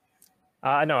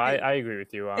 No, I agree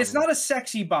with you. It's not a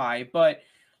sexy buy, but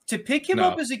to pick him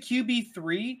up as a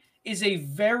QB3 is a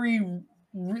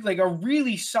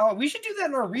really solid. We should do that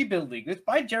in our rebuild league. Let's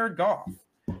buy Jared Goff.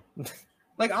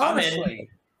 Like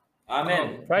honestly, I'm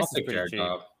in. Price is pretty cheap.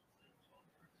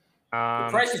 The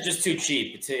price is just too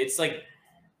cheap. It's like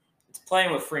it's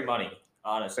playing with free money.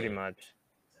 Honestly, pretty much.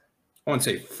 I wouldn't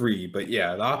say free, but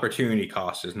yeah, the opportunity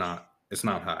cost is not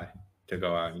high to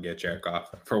go out and get Jared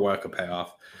Goff for what it could pay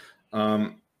off. All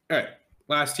right,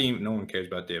 last team. No one cares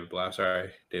about David Blau. Sorry,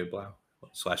 David Blau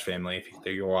 / family if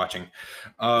you're watching.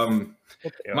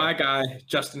 My guy,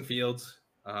 Justin Fields,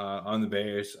 on the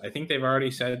Bears. I think they've already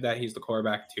said that he's the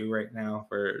quarterback 2 right now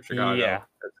for Chicago. Yeah,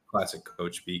 that's classic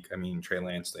coach speak. I mean, Trey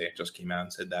Lance, they just came out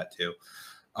and said that too.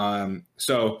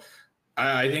 So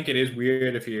I think it is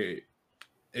weird if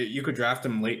you could draft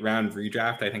him late round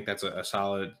redraft. I think that's a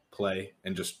solid play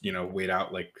and just, wait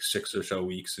out like 6 or so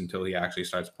weeks until he actually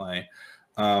starts playing.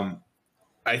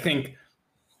 I think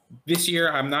this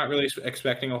year I'm not really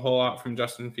expecting a whole lot from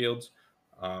Justin Fields.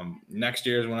 Next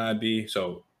year is when I'd be.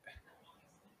 So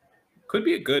could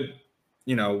be a good,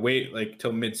 wait like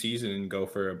till midseason and go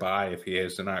for a bye if he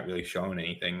is not really showing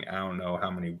anything. I don't know how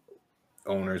many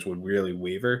owners would really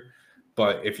waver,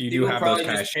 but if you do have those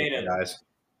kind of shit guys.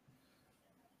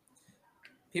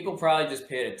 People probably just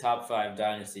paid a top 5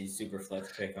 dynasty super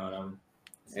flex pick on him.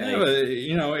 Yeah, but,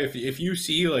 if you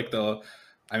see like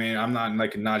I'm not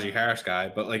like a Najee Harris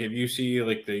guy, but like if you see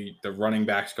like the running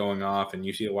backs going off and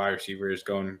you see the wide receivers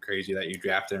going crazy that you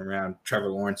drafted around, Trevor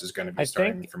Lawrence is going to be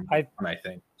starting from I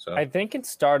think. So I think in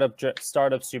startup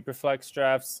super flex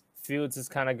drafts, Fields is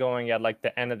kind of going at like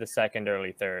the end of the second,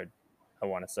 early third. I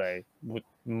want to say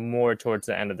more towards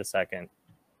the end of the second.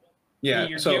 Yeah,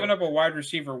 you're giving up a wide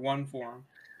receiver 1 for him.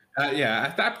 Yeah,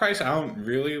 at that price, I don't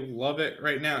really love it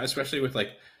right now, especially with like,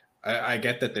 I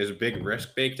get that there's a big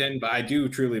risk baked in, but I do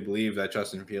truly believe that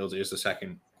Justin Fields is the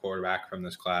second quarterback from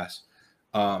this class.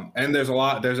 And there's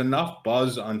enough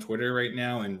buzz on Twitter right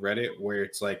now and Reddit where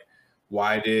it's like,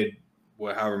 why did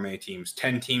however many teams,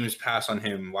 10 teams pass on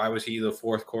him? Why was he the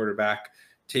 4th quarterback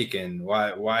taken?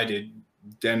 Why did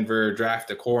Denver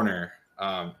draft a corner?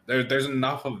 There's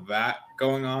enough of that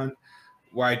going on.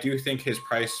 Where I do think his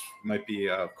price might be,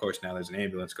 of course, now there's an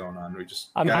ambulance going on.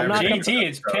 I'm not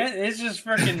JT, it's just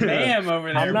freaking mayhem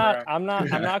over there. I'm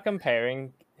not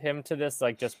comparing him to this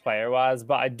like just player wise,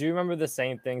 but I do remember the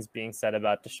same things being said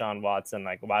about Deshaun Watson.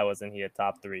 Like, why wasn't he a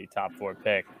top 3, top 4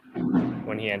 pick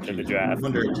when he entered the draft? I'm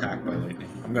under attack by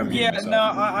lightning.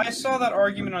 I saw that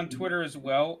argument on Twitter as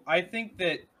well. I think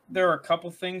that there are a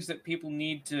couple things that people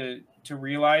need to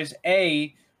realize.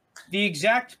 The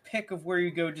exact pick of where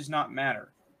you go does not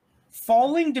matter.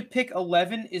 Falling to pick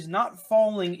 11 is not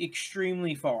falling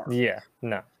extremely far. Yeah,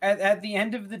 no. At the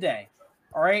end of the day.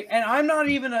 All right? And I'm not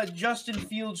even a Justin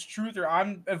Fields truther.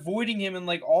 I'm avoiding him in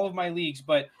like all of my leagues.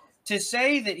 But to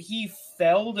say that he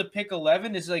fell to pick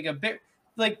 11 is like a bit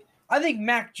like I think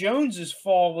Mac Jones's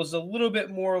fall was a little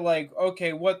bit more like,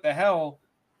 okay, what the hell,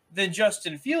 than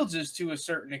Justin Fields is to a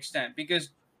certain extent. Because,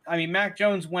 I mean, Mac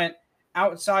Jones went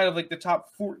outside of like the top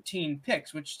 14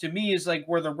 picks, which to me is like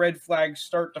where the red flags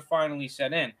start to finally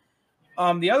set in.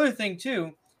 The other thing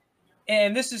too,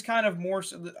 and this is kind of more,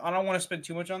 I don't want to spend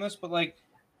too much on this, but like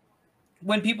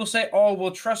when people say, oh,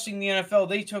 well, trusting the NFL,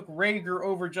 they took Rager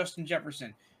over Justin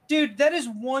Jefferson. Dude, that is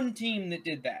one team that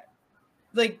did that.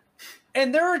 Like,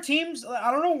 and there are teams,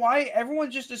 I don't know why everyone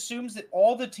just assumes that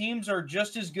all the teams are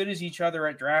just as good as each other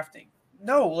at drafting.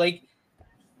 No, like,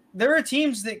 there are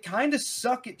teams that kind of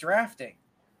suck at drafting.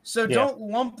 So don't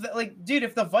lump that. Like, dude,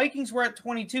 if the Vikings were at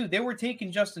 22, they were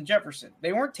taking Justin Jefferson.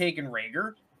 They weren't taking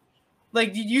Rager.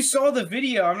 Like, you saw the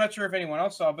video. I'm not sure if anyone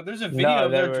else saw, but there's a video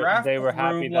of their draft room. They were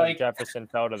happy that Jefferson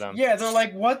fell to them. Yeah, they're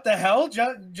like, what the hell?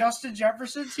 Justin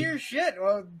Jefferson's here? Shit.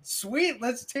 Well, sweet.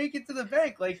 Let's take it to the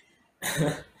bank. Like,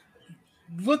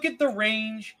 look at the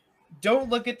range. Don't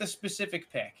look at the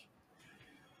specific pick.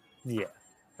 Yeah.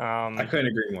 I couldn't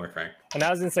agree more, Frank. And I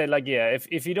was gonna say, like, yeah,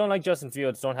 if you don't like Justin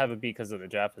Fields, don't have a B because of the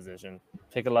draft position.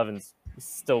 Pick 11's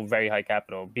still very high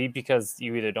capital. B because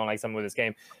you either don't like someone with this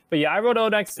game. But yeah, I wrote O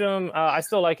next to him. I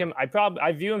still like him.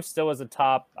 I view him still as a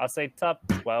top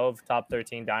 12, top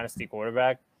 13 dynasty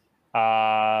quarterback.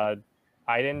 I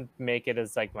didn't make it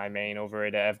as like my main over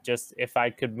it. If I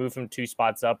could move him 2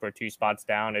 spots up or 2 spots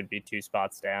down, it'd be 2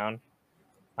 spots down.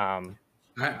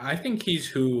 I think he's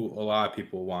who a lot of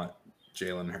people want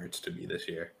Jalen Hurts to be this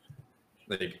year.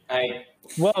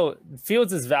 Well,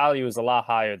 Fields' value is a lot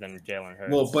higher than Jalen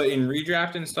Hurts. Well, but in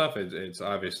redraft and stuff, it's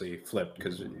obviously flipped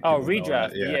because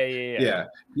redraft, yeah.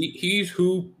 He's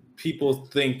who people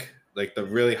think like the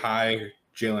really high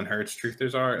Jalen Hurts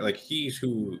truthers are. Like he's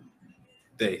who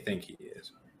they think he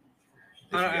is.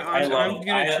 I'm going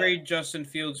to trade Justin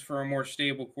Fields for a more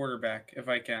stable quarterback if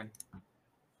I can.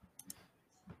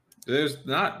 There's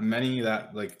not many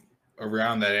that like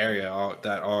around that area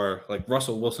that are like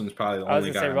Russell Wilson's probably the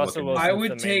only guy. I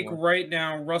would take right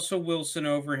now Russell Wilson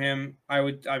over him. I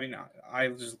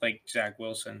just like Zach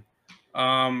Wilson.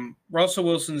 Russell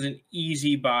Wilson's an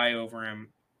easy buy over him.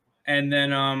 And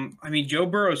then Joe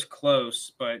Burrow's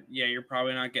close, but yeah, you're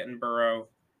probably not getting Burrow.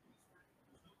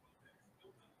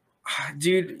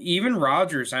 Dude, even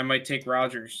Rodgers, I might take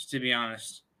Rodgers, to be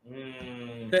honest.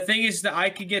 The thing is that I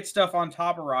could get stuff on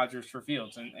top of Rodgers for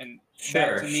Fields, and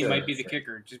that to me might be the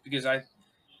kicker, just because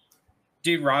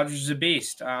Rodgers is a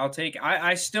beast.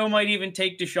 I still might even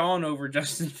take Deshaun over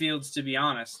Justin Fields, to be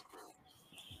honest.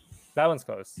 That one's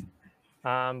close.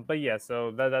 But yeah,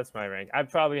 so that's my rank. I'd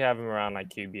probably have him around like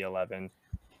QB 11.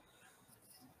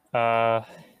 And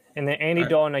then Andy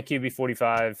Dalton at QB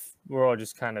 45. We're all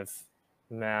just kind of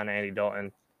on Andy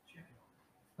Dalton.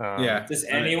 Does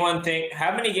anyone think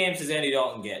how many games does Andy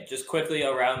Dalton get? Just quickly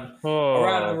around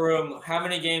the room, how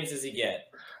many games does he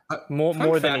get?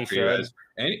 More than he should.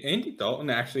 Andy Dalton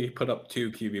actually put up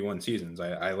 2 QB1 seasons.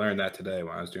 I learned that today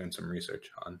when I was doing some research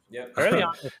on. Yep. Early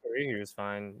on in his career, he was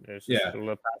fine.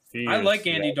 I like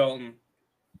Andy Dalton.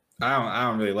 I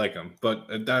don't really like him, but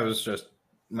that was just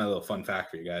my little fun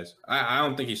fact for you guys. I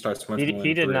don't think he starts much.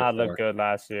 He did not look good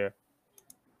last year.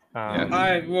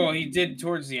 He did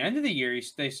towards the end of the year.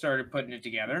 They started putting it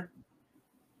together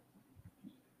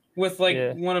with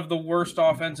one of the worst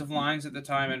offensive lines at the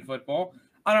time in football.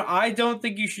 I don't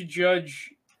think you should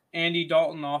judge Andy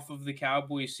Dalton off of the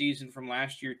Cowboys season from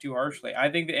last year too harshly.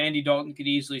 I think that Andy Dalton could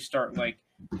easily start like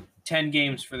 10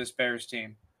 games for this Bears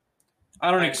team.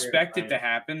 I don't expect it to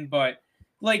happen, but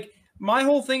like my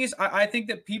whole thing is I think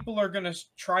that people are going to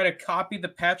try to copy the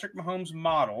Patrick Mahomes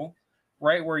model.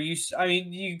 Right, where you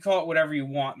can call it whatever you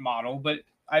want model, but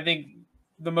I think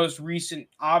the most recent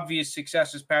obvious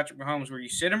success is Patrick Mahomes, where you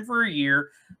sit him for a year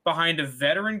behind a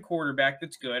veteran quarterback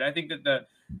that's good. I think that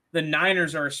the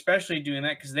Niners are especially doing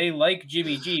that because they like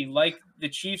Jimmy G, like the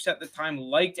Chiefs at the time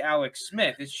liked Alex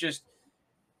Smith. It's just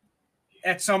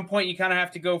at some point you kind of have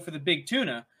to go for the big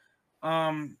tuna.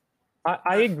 I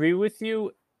agree with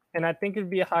you, and I think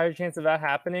it'd be a higher chance of that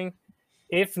happening.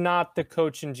 If not the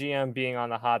coach and GM being on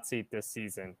the hot seat this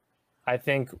season. I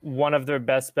think one of their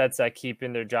best bets at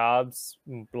keeping their jobs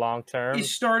long term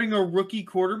is starting a rookie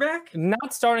quarterback.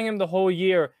 Not starting him the whole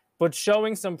year, but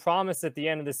showing some promise at the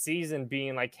end of the season,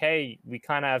 being like, hey, we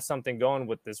kind of have something going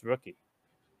with this rookie.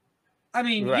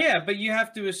 Yeah, but you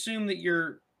have to assume that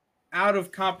you're out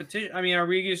of competition. Are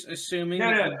we just assuming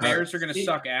that the Bears are going to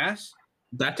suck ass?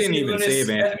 That didn't even save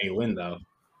Anthony Lynn, though.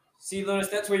 See, Lunas,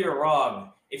 that's where you're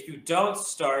wrong. If you don't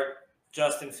start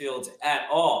Justin Fields at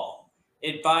all,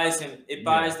 it buys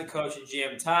the coach and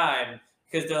GM time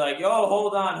because they're like, "Oh,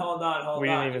 hold on.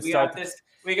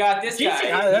 We got this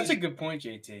guy." That's a good point,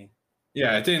 JT.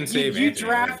 Yeah, it didn't save you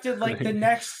drafted like the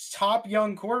next top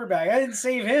young quarterback. I didn't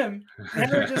save him. And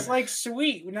they're just like,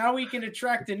 sweet. Now we can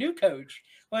attract a new coach.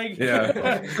 Like,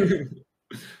 yeah.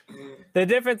 The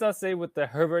difference I'll say with the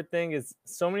Herbert thing is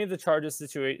so many of the Chargers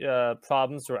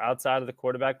problems were outside of the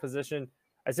quarterback position.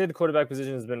 I say the quarterback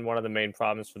position has been one of the main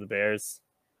problems for the Bears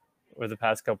over the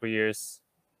past couple of years.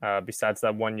 Besides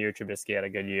that 1 year, Trubisky had a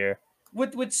good year.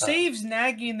 What saves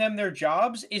Nagy and them their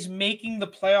jobs is making the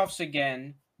playoffs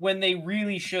again when they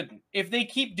really shouldn't. If they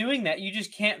keep doing that, you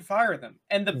just can't fire them.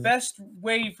 And the best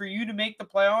way for you to make the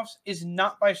playoffs is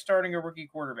not by starting a rookie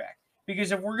quarterback.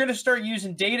 Because if we're going to start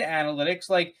using data analytics,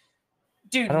 like,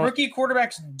 dude, rookie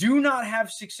quarterbacks do not have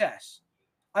success.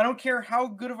 I don't care how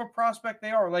good of a prospect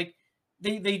they are. Like,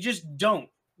 they just don't.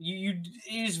 It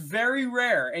is very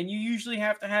rare, and you usually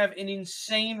have to have an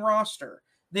insane roster.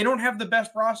 They don't have the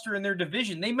best roster in their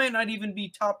division. They might not even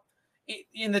be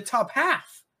in the top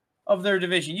half of their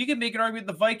division. You can make an argument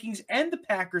the Vikings and the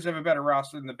Packers have a better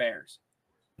roster than the Bears.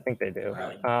 I think they do.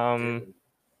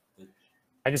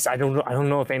 I don't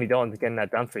know if Andy Dalton's getting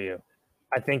that done for you.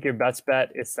 I think your best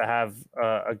bet is to have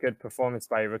a good performance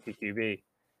by a rookie QB.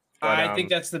 But, I think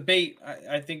that's the bait.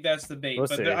 I think that's the bait.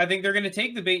 But I think they're going to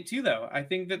take the bait too, though. I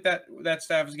think that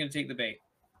staff is going to take the bait.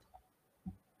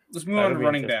 Let's move on to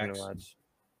running backs.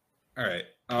 All right.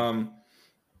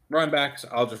 Running backs,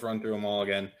 I'll just run through them all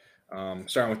again.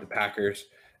 Starting with the Packers.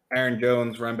 Aaron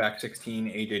Jones, running back 16.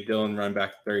 A.J. Dillon, running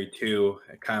back 32.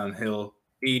 Kylan Hill,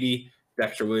 80.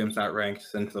 Dexter Williams not ranked.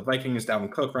 Then to the Vikings,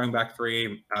 Dalvin Cook, running back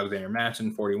 3. Alexander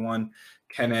Mattison, 41.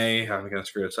 Kene, I'm going to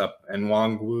screw this up. And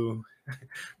Wong Wu,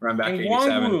 running back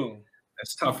 87.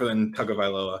 It's tougher than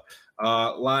Tagovailoa.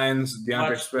 Lions,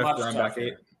 DeAndre Swift, running back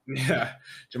 8. Yeah.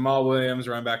 Jamal Williams,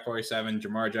 running back 47.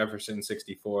 Jamar Jefferson,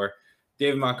 64.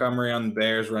 David Montgomery on the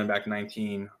Bears, running back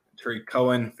 19. Tariq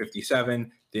Cohen,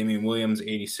 57. Damian Williams,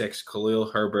 86.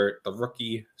 Khalil Herbert, the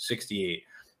rookie, 68.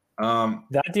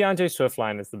 That DeAndre Swift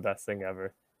line is the best thing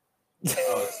ever.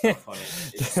 Oh, it's so funny.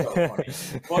 It's so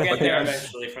funny. We'll get there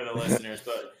eventually for the listeners,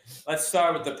 but let's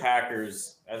start with the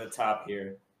Packers at the top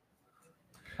here.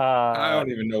 I don't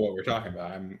even know what we're talking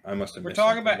about. I must have. We're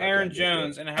talking about Aaron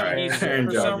Jones and how he's for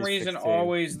some reason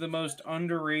always the most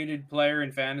underrated player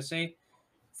in fantasy.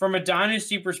 From a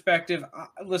dynasty perspective,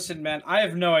 listen, man, I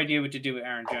have no idea what to do with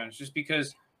Aaron Jones just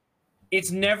because it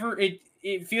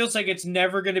feels like it's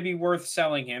never going to be worth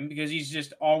selling him because he's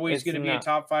just always going to be a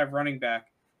top 5 running back.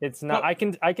 It's not. I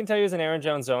can tell you as an Aaron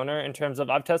Jones owner in terms of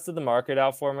I've tested the market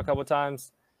out for him a couple of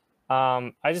times.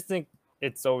 I just think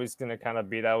it's always going to kind of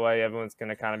be that way. Everyone's going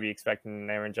to kind of be expecting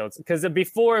Aaron Jones because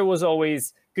before it was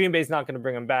always Green Bay's not going to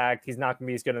bring him back. He's not going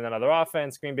to be as good in another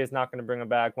offense. Green Bay's not going to bring him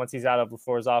back. Once he's out of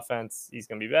LaFleur's offense, he's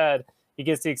going to be bad. He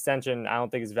gets the extension. I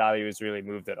don't think his value is really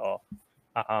moved at all.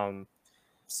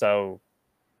 So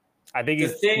I think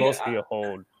he's supposed to be a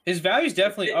hold. His value is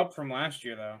definitely up from last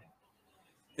year, though.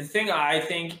 The thing I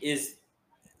think is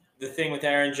the thing with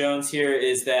Aaron Jones here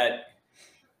is that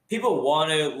people want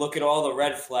to look at all the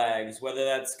red flags, whether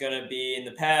that's going to be in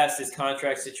the past, his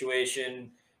contract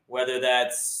situation, whether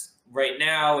that's right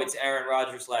now, it's Aaron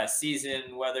Rodgers last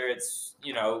season, whether it's,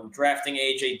 drafting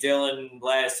A.J. Dillon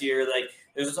last year. Like,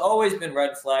 there's always been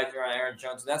red flags around Aaron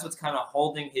Jones, and that's what's kind of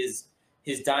holding his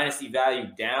dynasty value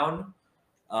down.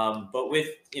 But with,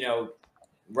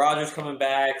 Rodgers coming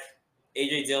back,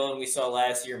 A.J. Dillon we saw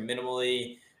last year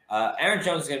minimally, Aaron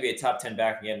Jones is going to be a top 10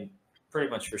 back again, pretty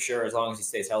much for sure, as long as he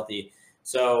stays healthy.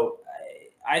 So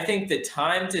I think the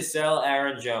time to sell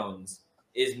Aaron Jones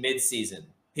is midseason.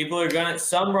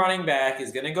 Some running back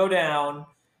is going to go down,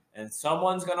 and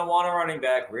someone's going to want a running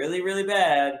back really, really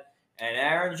bad. And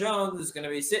Aaron Jones is going to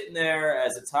be sitting there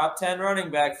as a top 10 running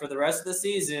back for the rest of the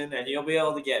season, and you'll be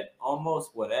able to get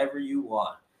almost whatever you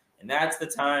want. And that's the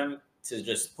time to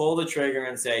just pull the trigger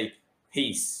and say,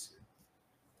 peace.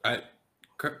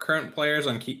 Current players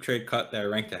on Keep Trade Cut that are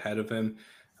ranked ahead of him,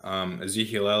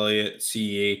 Ezekiel Elliott,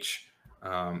 CEH,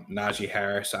 Najee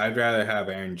Harris. I'd rather have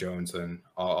Aaron Jones than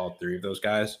all 3 of those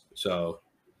guys. So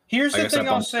here's the thing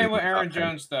I'll say with Aaron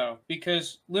Jones, though,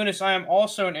 because, Lunas, I am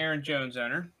also an Aaron Jones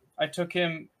owner. I took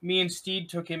him, me and Steed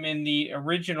took him in the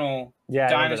original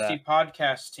Dynasty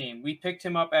podcast team. We picked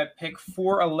him up at pick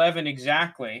 411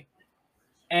 exactly.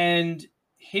 And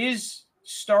his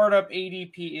startup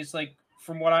ADP is like,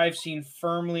 from what I've seen,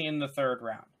 firmly in the 3rd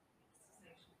round.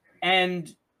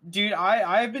 And, dude,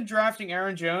 I've been drafting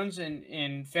Aaron Jones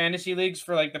in fantasy leagues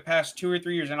for like the past 2 or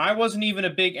 3 years. And I wasn't even a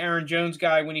big Aaron Jones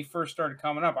guy when he first started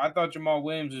coming up. I thought Jamal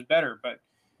Williams was better. But,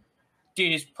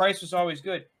 dude, his price was always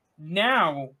good.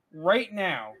 Now, right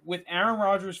now, with Aaron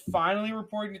Rodgers finally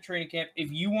reporting to training camp,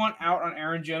 if you want out on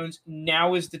Aaron Jones,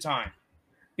 now is the time.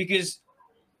 Because,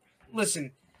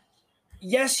 listen,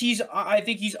 yes, I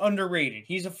think he's underrated.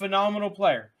 He's a phenomenal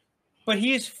player. but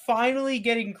he is finally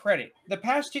getting credit. The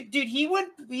past two, dude, he went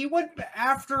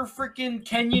after freaking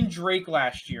Kenyon Drake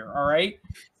last year. All right,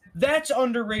 that's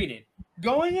underrated.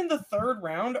 Going in the third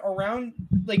round, around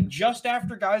like just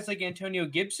after guys like Antonio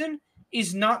Gibson,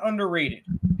 is not underrated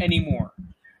anymore.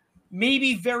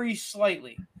 Maybe very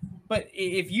slightly, but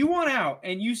if you want out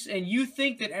and you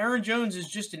think that Aaron Jones is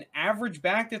just an average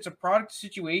back that's a product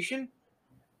situation,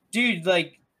 dude,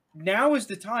 like. Now is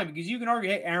the time because you can argue,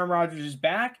 hey, Aaron Rodgers is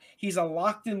back. He's a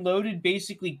locked and loaded,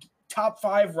 basically top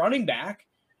 5 running back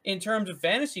in terms of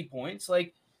fantasy points.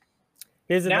 Like,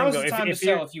 here's the now is thing, the time to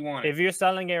sell if you want. If you're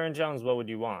selling Aaron Jones, what would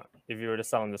you want if you were to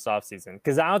sell him this offseason?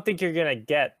 Because I don't think you're gonna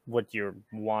get what you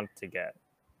want to get.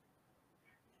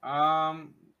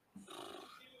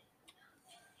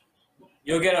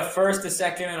 You'll get a first, a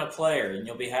second, and a player, and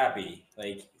you'll be happy.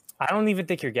 Like, I don't even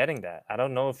think you're getting that. I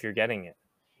don't know if you're getting it.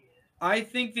 I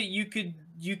think that you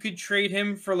could trade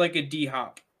him for like a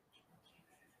D-Hop.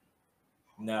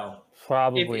 no.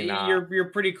 Probably not. You're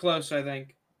pretty close, I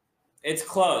think. It's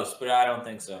close, but I don't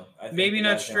think so. I think Maybe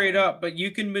not that's straight him. up, but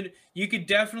you could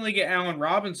definitely get Allen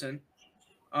Robinson.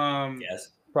 Yes.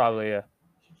 Probably, yeah.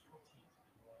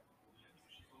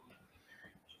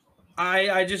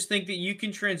 I just think that you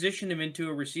can transition him into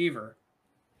a receiver.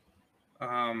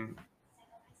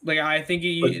 Like I think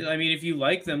I mean, if you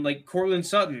like them, like Cortland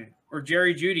Sutton or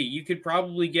Jerry Jeudy, you could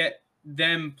probably get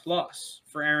them plus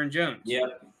for Aaron Jones.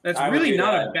 Yep. That's I would really do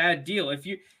not that. a bad deal. If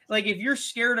you're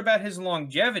scared about his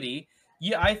longevity,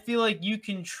 I feel like you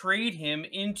can trade him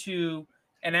into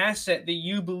an asset that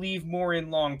you believe more in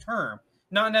long term.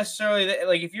 Not necessarily that,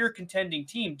 like if you're a contending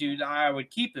team, dude, I would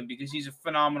keep him because he's a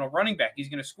phenomenal running back. He's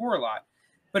going to score a lot.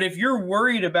 But if you're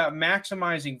worried about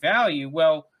maximizing value,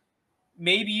 well,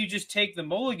 maybe you just take the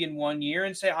mulligan 1 year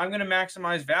and say, I'm going to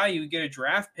maximize value, get a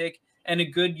draft pick and a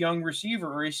good young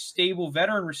receiver or a stable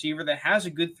veteran receiver that has a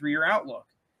good 3-year outlook.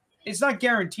 It's not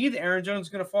guaranteed that Aaron Jones is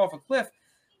going to fall off a cliff,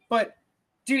 but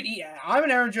dude, I'm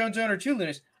an Aaron Jones owner too,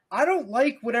 Linus. I don't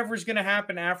like whatever's going to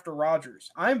happen after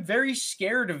Rodgers. I'm very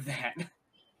scared of that.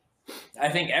 I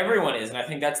think everyone is, and I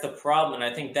think that's the problem. And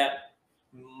I think that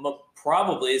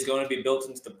probably is going to be built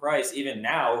into the price even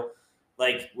now,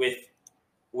 like with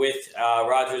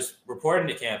Rodgers reporting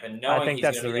to camp and knowing I think he's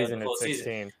that's going the to be reason there the full it's 16.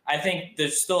 season. I think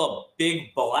there's still a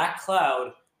big black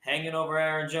cloud hanging over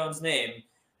Aaron Jones' name,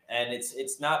 and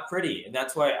it's not pretty. And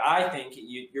that's why I think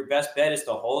your best bet is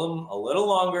to hold him a little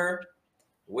longer,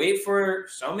 wait for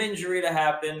some injury to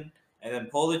happen, and then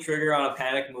pull the trigger on a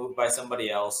panic move by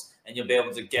somebody else, and you'll be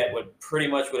able to get pretty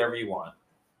much whatever you want.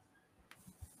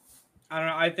 I don't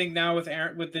know. I think now with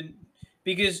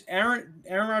because Aaron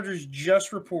Rodgers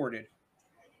just reported.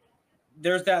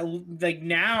 There's that, like,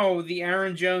 now the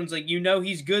Aaron Jones, like,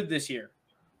 he's good this year.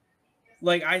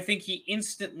 Like, I think he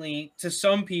instantly, to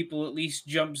some people at least,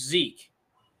 jumps Zeke.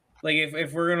 Like,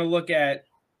 if we're going to look at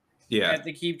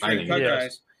the keep trade cut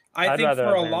guys, I think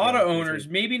for a lot of owners,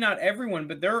 maybe not everyone,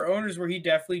 but there are owners where he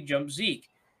definitely jumps Zeke.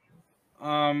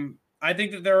 I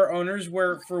think that there are owners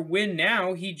where for win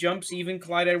now, he jumps even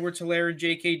Clyde Edwards-Helaire and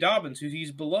J.K. Dobbins, who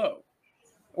he's below.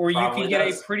 Or you can get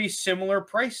a pretty similar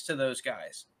price to those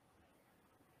guys.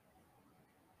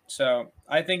 So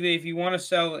I think that if you want to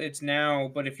sell, it's now.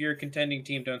 But if you're a contending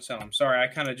team, don't sell them. Sorry, I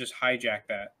kind of just hijacked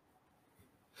that.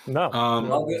 No,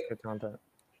 Well, good content.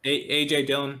 AJ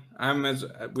Dillon,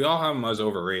 we all have him as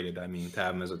overrated. I mean, to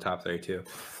have him as a top 32.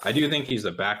 I do think he's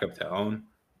a backup to own,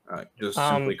 just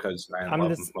simply because I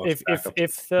love him most.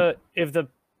 If the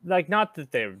like not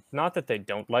that they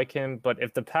don't like him, but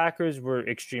if the Packers were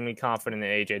extremely confident in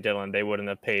AJ Dillon, they wouldn't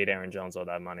have paid Aaron Jones all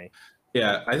that money.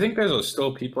 Yeah, I think there's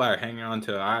still people that are hanging on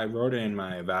to. I wrote it in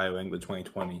my evaluating the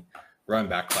 2020 run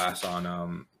back class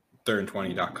on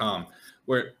 3rd20.com,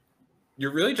 where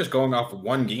you're really just going off of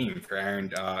one game for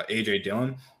AJ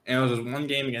Dillon, and it was just one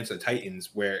game against the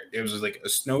Titans where it was like a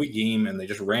snowy game, and they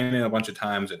just ran in a bunch of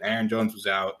times, and Aaron Jones was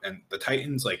out, and the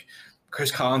Titans, like Chris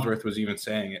Collinsworth was even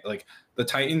saying it, like the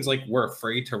Titans like were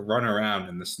afraid to run around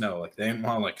in the snow, like they didn't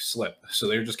want to like slip, so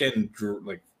they were just getting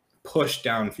like pushed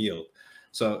downfield.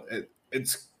 So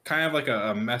it's kind of like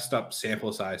a messed up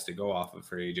sample size to go off of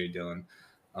for AJ Dillon.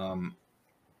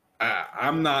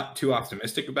 I'm not too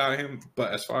optimistic about him,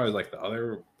 but as far as like the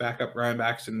other backup running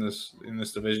backs in this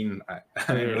division, I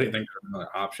didn't really think there's another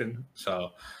option.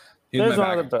 So there's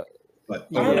one of the. But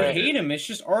I don't hate him. It's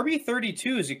just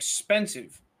RB32 is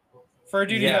expensive for a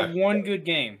dude to have one good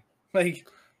game. Like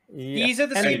he's at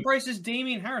the same price as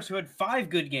Damian Harris, who had 5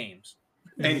 good games.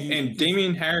 And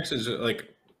Damian Harris is like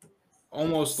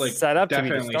almost like set up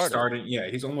definitely starting. Yeah,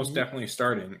 he's almost definitely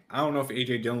starting. I don't know if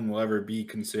AJ Dillon will ever be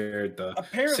considered the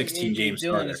apparently 16 game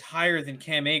Dillon starter. is higher than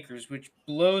Cam Akers, which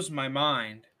blows my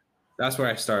mind. That's where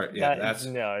I start. Yeah, At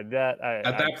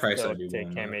at that price still I'd be take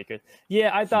willing Cam to. Akers.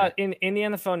 Yeah, I thought in the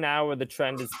NFL now, where the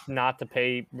trend is not to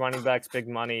pay running backs big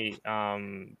money,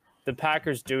 the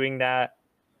Packers doing that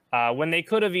when they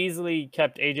could have easily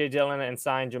kept AJ Dillon and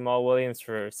signed Jamal Williams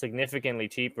for significantly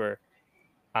cheaper.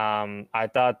 I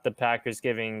thought the Packers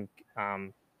giving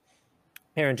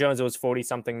Aaron Jones, it was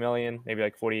 40-something million, maybe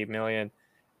like 48 million,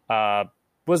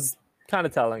 was kind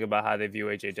of telling about how they view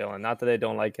AJ Dillon. Not that they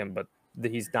don't like him, but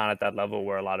he's not at that level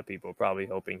where a lot of people are probably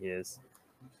hoping he is.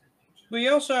 But you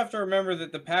also have to remember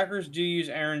that the Packers do use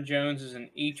Aaron Jones as an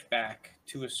H-back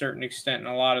to a certain extent in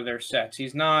a lot of their sets.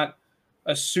 He's not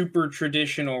a super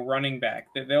traditional running back.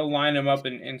 They'll line him up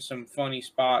in some funny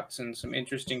spots and some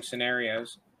interesting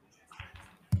scenarios.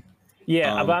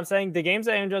 Yeah, but I'm saying the games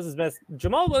that Aaron Jones has missed,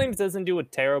 Jamal Williams doesn't do a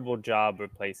terrible job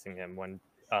replacing him when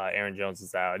Aaron Jones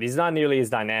is out. He's not nearly as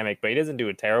dynamic, but he doesn't do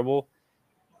it terrible.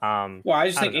 Well, I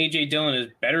just think AJ Dillon is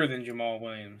better than Jamal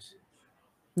Williams.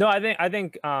 No, I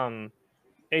think AJ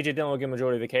Dillon will get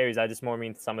majority of the carries. I just more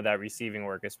mean some of that receiving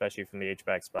work, especially from the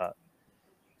H-back spot.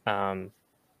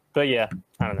 But yeah,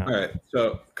 I don't know. All right,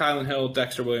 so Kylan Hill,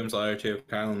 Dexter Williams, other two.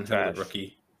 Kylan Hill,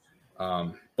 rookie.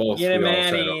 Both Get him we all outta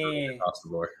said here. across the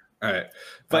board. All right,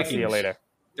 I'll see you later.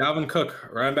 Dalvin Cook,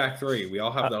 running back 3. We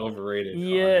all have the overrated.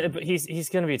 Yeah, but he's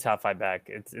gonna be a top 5 back.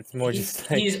 It's more just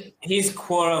like he's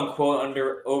quote unquote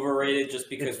overrated just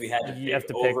because we had to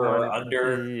pick over or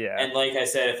under. Yeah. And like I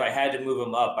said, if I had to move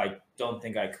him up, I don't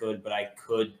think I could, but I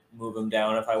could move him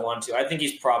down if I want to. I think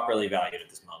he's properly valued at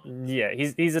this moment. Yeah,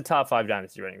 he's a top 5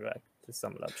 dynasty running back. To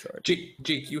sum it up short.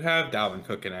 Jake, you have Dalvin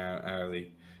Cook in our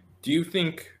league. Do you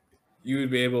think you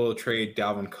would be able to trade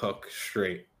Dalvin Cook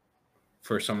straight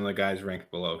for some of the guys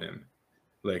ranked below him?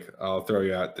 Like, I'll throw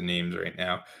you out the names right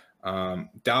now.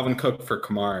 Dalvin Cook for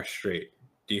Kamara straight.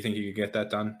 Do you think you could get that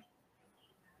done?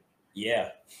 Yeah,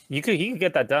 he could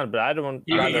get that done, but I don't.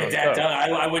 You can get that done.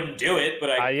 I wouldn't do it, but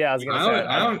I was gonna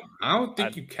say I don't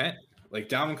think you can. Like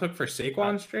Dalvin Cook for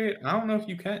Saquon straight. I don't know if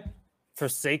you can. For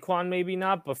Saquon, maybe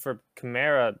not, but for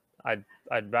Kamara, I'd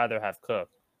rather have Cook.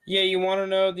 Yeah, you want to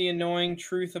know the annoying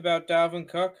truth about Dalvin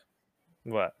Cook?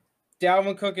 What?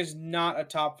 Dalvin Cook is not a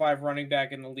top 5 running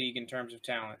back in the league in terms of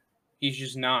talent. He's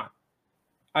just not.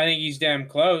 I think he's damn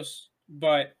close,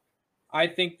 but I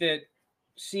think that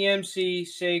CMC,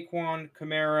 Saquon,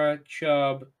 Kamara,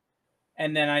 Chubb,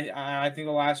 and then I think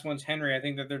the last one's Henry. I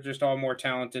think that they're just all more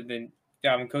talented than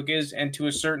Dalvin Cook is, and to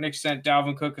a certain extent,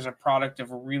 Dalvin Cook is a product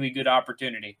of a really good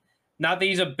opportunity. Not that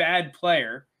he's a bad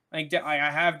player. I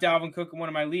have Dalvin Cook in one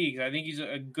of my leagues. I think he's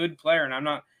a good player, and I'm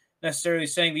not necessarily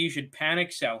saying that you should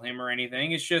panic sell him or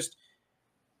anything. It's just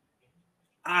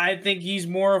I think he's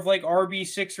more of like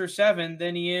RB6 or 7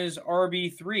 than he is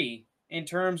RB3 in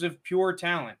terms of pure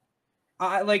talent.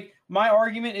 My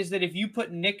argument is that if you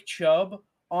put Nick Chubb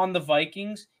on the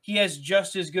Vikings, he has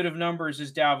just as good of numbers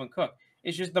as Dalvin Cook.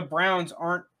 It's just the Browns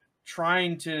aren't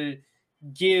trying to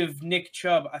give Nick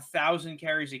Chubb 1,000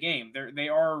 carries a game. They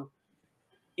are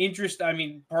interested. I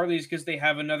mean, partly is because they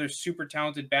have another super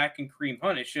talented back in Kareem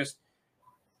Hunt. It's just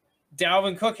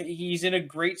Dalvin Cook, he's in a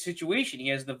great situation. He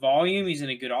has the volume. He's in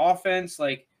a good offense.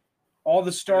 Like, all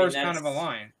the stars kind of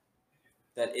align.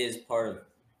 That is part of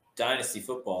dynasty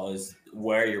football, is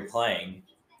where you're playing.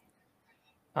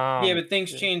 Yeah, but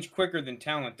things change quicker than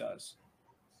talent does.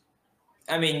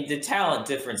 I mean, the talent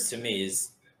difference to me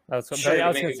is sure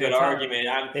you make a good argument.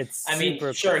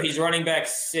 Sure, quick. He's running back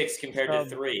 6 compared to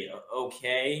 3.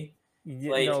 Okay.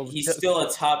 Yeah, he's still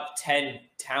a top 10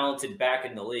 talented back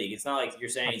in the league. It's not like you're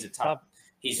saying he's a top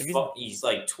he's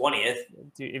like 20th.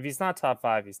 Dude, if he's not top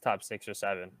 5, he's top 6 or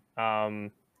 7.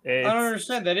 I don't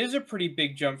understand. That is a pretty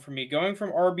big jump for me. Going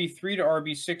from RB3 to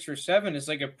RB6 or 7 is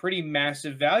like a pretty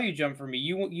massive value jump for me.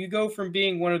 You go from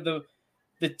being one of the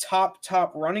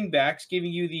top running backs,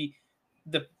 giving you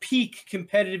the peak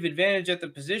competitive advantage at the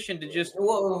position, to just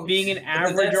being an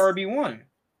average RB1.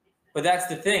 But that's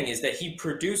the thing, is that he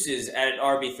produces at an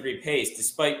RB3 pace,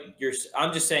 despite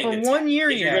I'm just saying for 1 year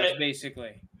he has,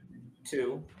 basically.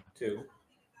 Two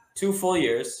full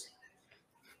years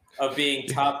of being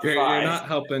top 5.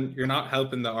 You're not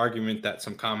helping the argument that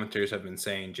some commenters have been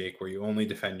saying, Jake, where you only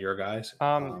defend your guys.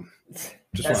 I'm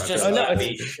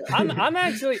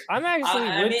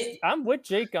with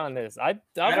Jake on this. I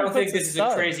don't think this is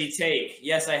a crazy take.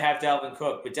 Yes, I have Dalvin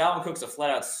Cook, but Dalvin Cook's a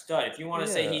flat out stud. If you want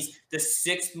to say he's the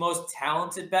 6th most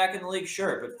talented back in the league,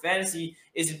 sure, but fantasy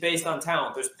isn't based on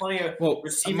talent. There's plenty of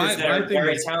receivers that are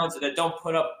very talented that don't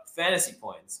put up fantasy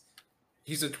points.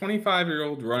 He's a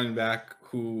 25-year-old running back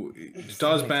who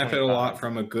does benefit a lot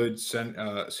from a good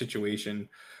situation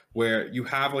where you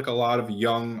have like a lot of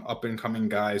young up-and-coming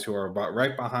guys who are about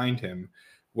right behind him,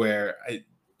 where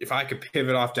if I could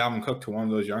pivot off Dalvin Cook to one of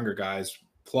those younger guys,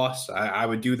 plus I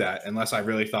would do that unless I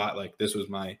really thought like this was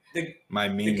my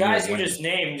main. The guys you just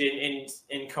named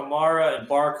in Kamara and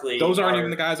Barkley. Those aren't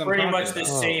even the guys I'm pretty talking much the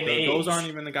about. same age. Those aren't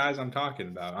even the guys I'm talking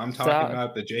about. I'm talking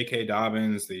about the J.K.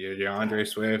 Dobbins, the DeAndre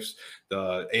Swifts,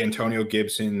 the Antonio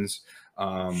Gibsons.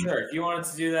 Sure, if you wanted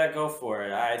to do that, go for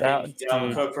it. I think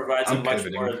Dalvin Cook provides a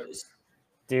much more.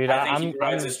 Dude, I think he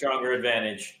provides a stronger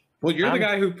advantage. Well, you're the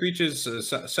guy who preaches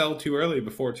sell too early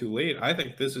before too late. I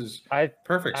think this is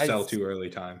perfect sell too early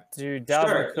time. Dude,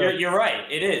 sure, you're right.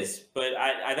 It is, but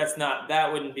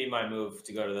that wouldn't be my move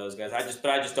to go to those guys. I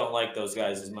just don't like those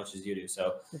guys as much as you do.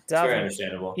 So it's very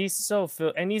understandable. He's so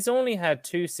and he's only had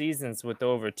 2 seasons with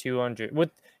over 200.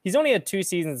 He's only had 2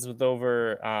 seasons with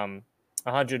over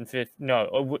 150.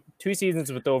 No, 2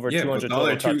 seasons with over 200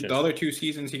 total touches. The other 2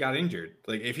 seasons he got injured.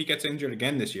 Like if he gets injured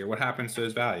again this year, what happens to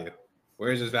his value?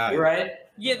 Where's his value? You're right.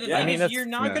 Yeah, the thing is, you're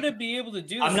not going to be able to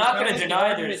do this. I'm not going to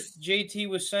deny this. JT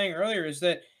was saying earlier is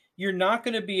that you're not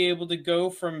going to be able to go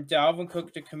from Dalvin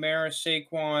Cook to Kamara,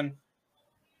 Saquon.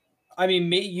 I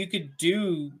mean, you could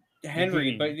do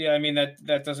Henry, but yeah, I mean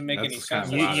that doesn't make any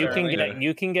sense. You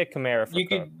can get Kamara for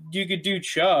Cook. You could do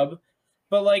Chubb,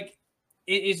 but like,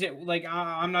 is it like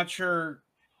I'm not sure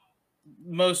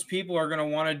most people are going to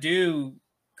want to do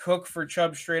Cook for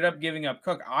Chubb straight up, giving up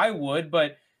Cook. I would,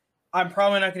 but I'm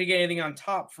probably not going to get anything on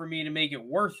top for me to make it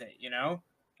worth it,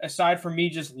 aside from me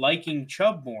just liking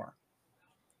Chubb more.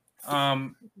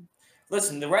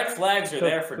 Listen, the red flags are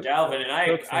there for Dalvin,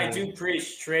 and I do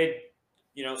preach trade,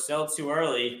 sell too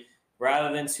early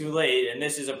rather than too late. And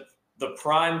this is the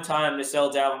prime time to sell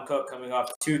Dalvin Cook coming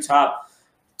off 2 top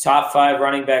 5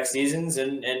 running back seasons,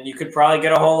 and you could probably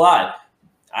get a whole lot.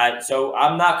 So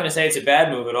I'm not going to say it's a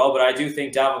bad move at all, but I do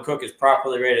think Dalvin Cook is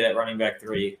properly rated at running back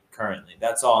 3 currently.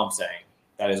 That's all I'm saying.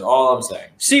 That is all I'm saying.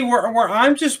 See, where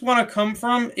I just want to come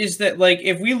from is that, like,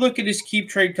 if we look at his keep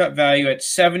trade cut value at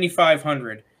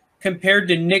 7,500 compared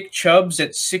to Nick Chubb's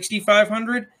at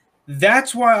 6,500,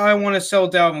 that's why I want to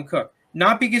sell Dalvin Cook.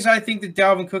 Not because I think that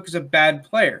Dalvin Cook is a bad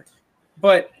player,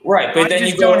 but right. But I then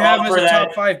just you don't have him as a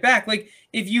top 5 back. Like,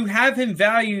 if you have him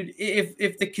valued,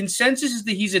 if the consensus is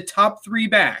that he's a top 3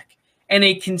 back and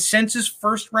a consensus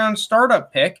first round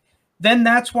startup pick, then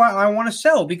that's why I want to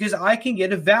sell, because I can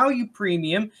get a value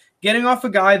premium getting off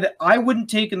a guy that I wouldn't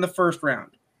take in the first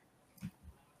round.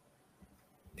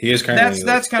 He is currently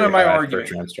that's kind of my argument.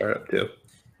 First round startup too.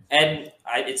 And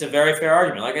it's a very fair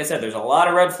argument. Like I said, there's a lot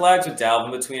of red flags with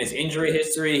Dalvin between his injury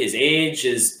history, his age,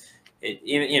 just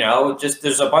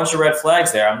there's a bunch of red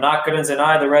flags there. I'm not going to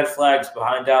deny the red flags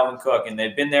behind Dalvin Cook, and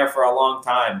they've been there for a long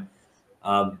time.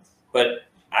 But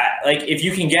if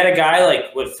you can get a guy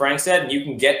like what Frank said, and you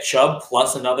can get Chubb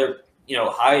plus another,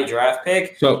 high draft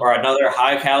pick or another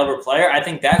high caliber player, I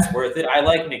think that's worth it. I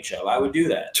like Nick Chubb. I would do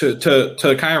that.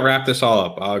 To kind of wrap this all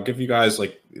up, I'll give you guys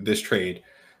like this trade,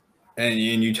 and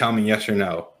you tell me yes or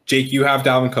no. Jake, you have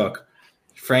Dalvin Cook.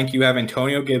 Frank, you have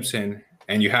Antonio Gibson.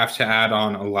 And you have to add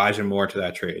on Elijah Moore to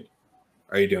that trade.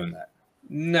 Are you doing that?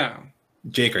 No.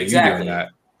 Jake, are you doing that?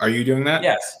 Are you doing that?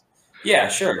 Yes. Yeah,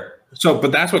 sure. So,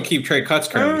 but that's what Keep Trade Cuts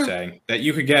currently saying, that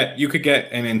you could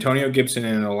get an Antonio Gibson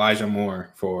and an Elijah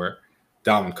Moore for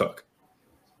Dalvin Cook.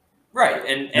 Right,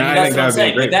 and that's what I'm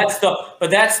saying.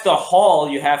 But that's the haul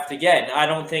you have to get.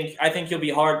 And I think you'll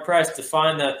be hard pressed to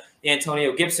find the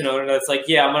Antonio Gibson owner that's like,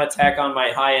 yeah, I'm going to tack on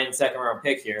my high end second round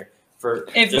pick here.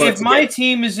 If my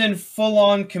team is in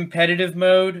full-on competitive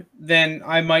mode, then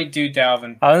I might do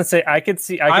Dalvin. I was gonna say I could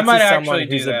see someone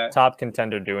who's a top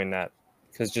contender doing that,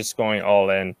 because just going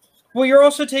all in. Well, you're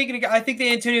also taking a guy. I think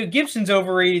the Antonio Gibson's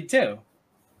overrated too.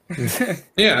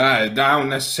 Yeah, I don't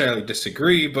necessarily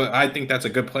disagree, but I think that's a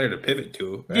good player to pivot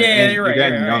to. Yeah, you're right.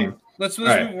 You're young. Right. Let's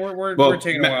we're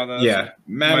taking a while though. Yeah,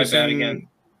 Madison again.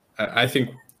 I think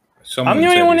I'm the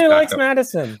only one who likes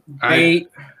Madison.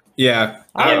 Yeah,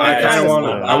 I kind of want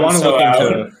to. I want to look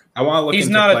into. I want to look. He's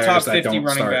into not a top players 50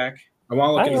 running back. I want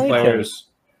to look into players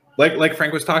like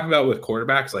Frank was talking about with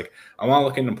quarterbacks. Like I want to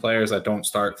look into players that don't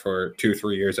start for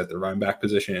 2-3 years at the running back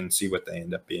position and see what they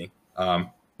end up being.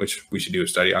 Which we should do a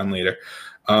study on later.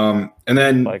 And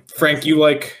then Frank,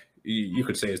 you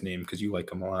could say his name because you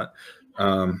like him a lot.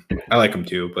 I like him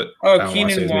too, but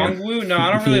Keenan Nwangwu. No,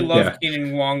 I don't really love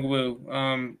Keenan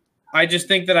Nwangwu. I just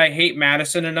think that I hate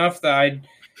Madison enough that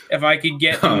if I could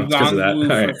get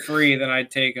Nwangwu for free, then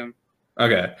I'd take him.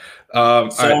 Okay.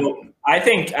 I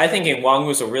think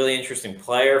Nwangwu's a really interesting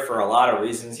player for a lot of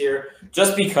reasons here.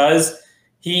 Just because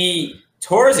he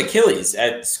tore his Achilles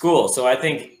at school, so I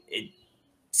think it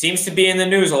seems to be in the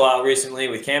news a lot recently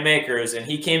with Cam Akers, and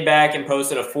he came back and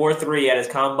posted a 4.3 at his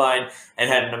combine and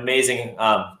had an amazing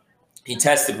He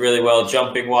tested really well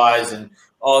jumping wise and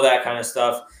all that kind of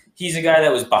stuff. He's a guy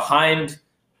that was behind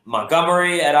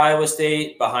Montgomery at Iowa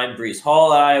State, behind Breece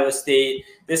Hall at Iowa State.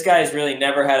 This guy has really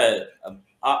never had a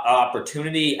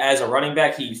opportunity as a running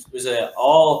back. He was an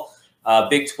all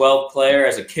Big 12 player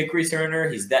as a kick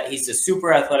returner. He's a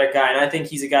super athletic guy, and I think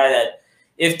he's a guy that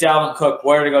if Dalvin Cook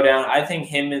were to go down, I think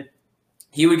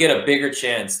he would get a bigger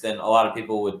chance than a lot of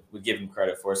people would give him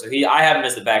credit for. So I have him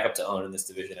as the backup to own in this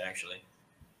division, actually.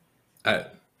 I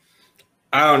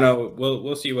don't know.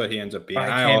 We'll see what he ends up being.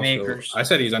 I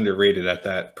said he's underrated at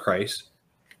that price,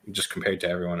 just compared to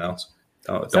everyone else.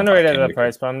 It's underrated at that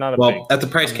price, but I'm not at the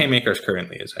price Cam Akers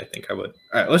currently is. I think I would.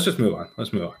 All right, let's just move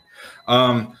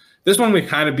on. This one we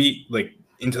kind of beat like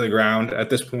into the ground at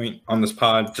this point on this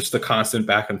pod. Just the constant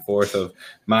back and forth of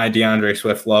my DeAndre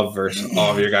Swift love versus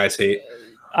all of your guys' hate.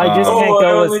 I just can't go.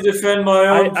 I only defend my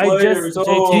own players.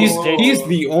 He's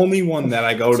the only one that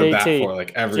I go to bat for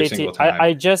like every single time.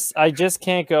 I just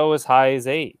can't go as high as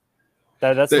 8.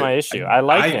 That's my issue. I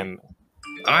like him.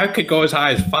 I could go as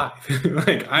high as 5.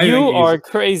 You are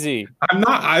crazy. I'm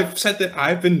not. I've said that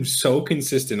I've been so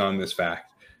consistent on this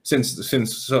fact since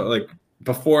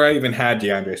before I even had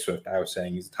DeAndre Swift. I was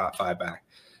saying he's a top 5 back.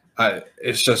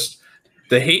 It's just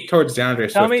the hate towards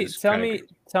DeAndre Swift.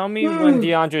 Tell me when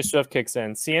DeAndre Swift kicks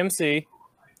in. CMC,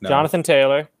 no. Jonathan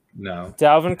Taylor, no.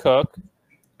 Dalvin Cook,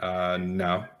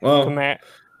 no. Well,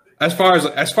 as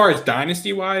far as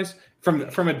dynasty wise,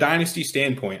 from a dynasty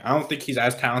standpoint, I don't think he's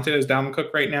as talented as Dalvin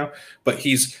Cook right now. But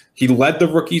he led the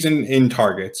rookies in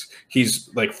targets. He's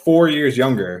like 4 years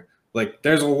younger. Like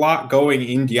there's a lot going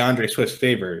in DeAndre Swift's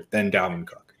favor than Dalvin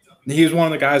Cook. He was one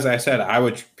of the guys I said I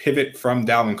would pivot from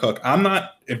Dalvin Cook. I'm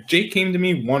not. If Jake came to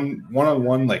me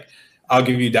one-on-one like, I'll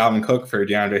give you Dalvin Cook for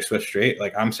DeAndre Swift straight.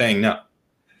 Like I'm saying no.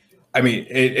 I mean,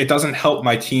 it doesn't help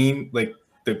my team, like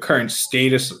the current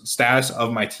status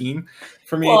of my team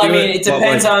for me. Well, it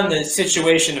depends on the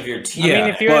situation of your team. Yeah, I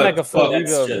mean, if you're in like a full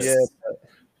rebuild,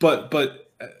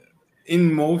 but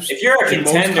in most, if you're a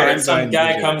contender and some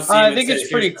guy comes to you, I think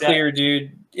it's pretty clear,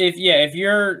 dude. If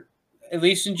you're at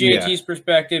least in JT's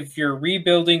perspective, if you're a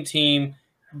rebuilding team,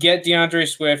 get DeAndre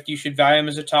Swift. You should value him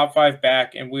as a top 5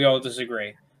 back, and we all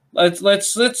disagree.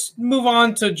 Let's move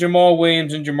on to Jamal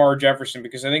Williams and Jamar Jefferson,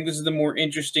 because I think this is the more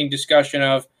interesting discussion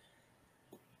of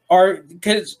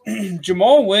because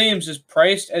Jamal Williams is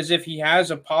priced as if he has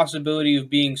a possibility of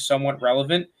being somewhat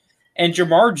relevant, and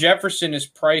Jamar Jefferson is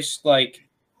priced like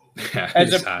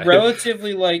as a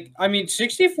relatively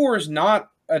 64 is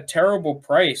not a terrible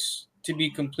price, to be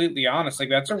completely honest. Like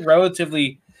that's a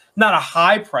relatively not a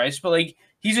high price, but like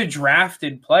he's a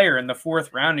drafted player in the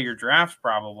 4th round of your draft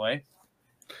probably.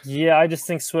 Yeah, I just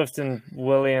think Swift and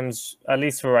Williams, at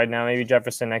least for right now, maybe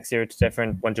Jefferson next year, it's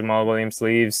different when Jamal Williams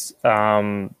leaves.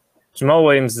 Jamal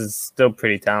Williams is still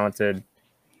pretty talented.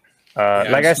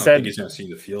 I said, he's going to see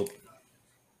the field.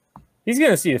 He's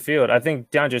going to see the field. I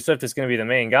think DeAndre Swift is going to be the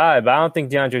main guy, but I don't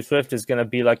think DeAndre Swift is going to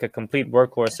be like a complete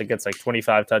workhorse that gets like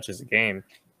 25 touches a game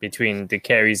between the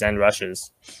carries and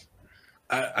rushes.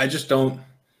 I just don't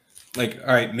like.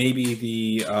 All right, maybe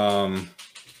the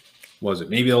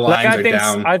maybe the lines are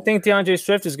down. I think DeAndre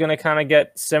Swift is going to kind of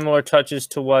get similar touches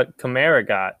to what Kamara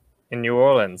got in New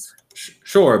Orleans.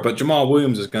 Sure, but Jamal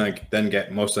Williams is going to then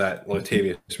get most of that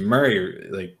Latavius Murray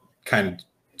like kind of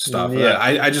stuff. Yeah.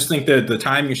 I just think that the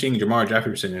time you're seeing Jamar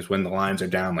Jefferson is when the lines are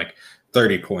down like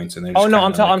 30 points and they're just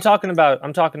I'm talking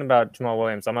about Jamal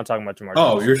Williams. I'm not talking about Jamar.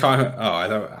 Oh, Jefferson. You're talking. Oh, I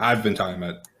thought I've been talking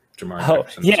about Jamar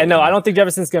Jefferson. Yeah, no, I don't think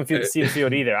Jefferson's going to see the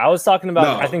field either. I was talking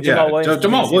about. I think Jamal Williams.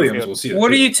 Jamal Williams will see the field.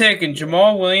 What are you taking,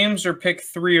 Jamal Williams or pick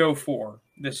 304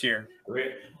 this year?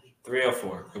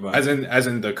 304. Goodbye. As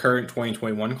in the current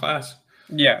 2021 class.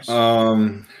 Yes.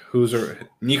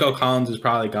 Nico Collins is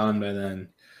probably gone by then.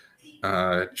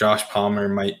 Josh Palmer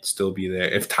might still be there.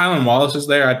 If Tylan Wallace is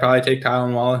there, I'd probably take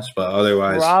Tylan Wallace, but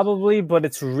otherwise probably. But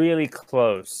it's really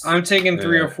close. I'm taking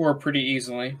 304 pretty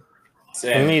easily. For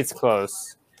me, it's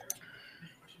close.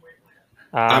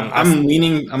 I'm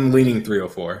leaning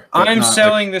 304. I'm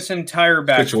selling this entire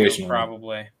backfield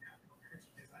probably.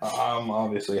 I'm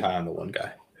obviously high on the one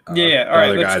guy. All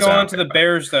right. Let's go on to the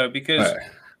Bears though, because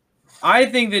I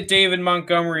think that David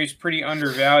Montgomery is pretty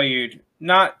undervalued.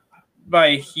 Not by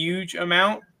a huge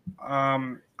amount.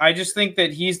 I just think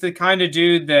that he's the kind of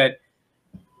dude that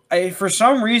for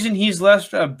some reason he's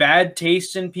left a bad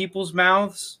taste in people's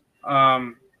mouths.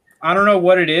 I don't know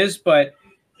what it is, but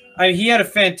he had a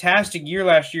fantastic year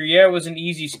last year. Yeah, it was an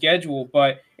easy schedule,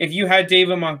 but if you had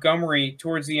David Montgomery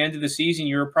towards the end of the season,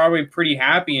 you were probably pretty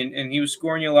happy, and he was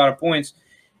scoring you a lot of points.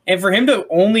 And for him to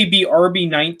only be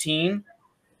RB19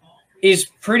 is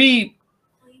pretty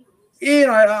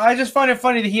I just find it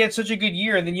funny that he had such a good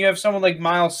year, and then you have someone like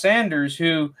Miles Sanders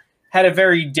who had a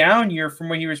very down year from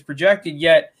what he was projected,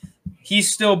 yet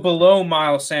he's still below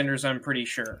Miles Sanders, I'm pretty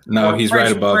sure. No, he's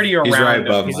right above. He's right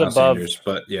above He's Miles above. Sanders,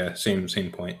 but yeah, same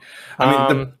point.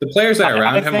 I mean, the players that are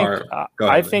around him are. Go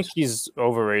ahead, I think he's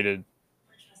overrated.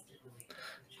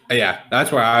 Yeah,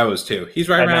 that's where I was too. He's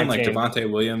right At around 19. like Javonte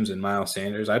Williams and Miles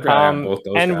Sanders. I'd rather have both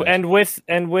those guys.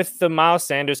 And with the Miles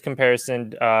Sanders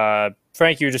comparison,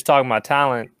 Frank, you were just talking about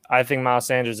talent. I think Miles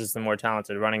Sanders is the more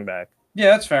talented running back.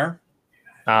 Yeah, that's fair.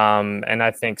 And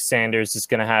I think Sanders is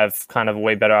going to have kind of a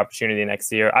way better opportunity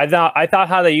next year. I thought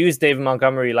how they used David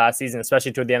Montgomery last season,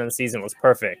 especially toward the end of the season, was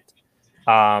perfect.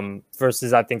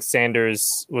 Versus I think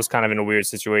Sanders was kind of in a weird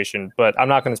situation, but I'm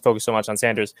not going to focus so much on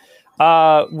Sanders.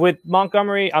 With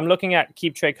Montgomery, I'm looking at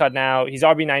keep trade cut now. He's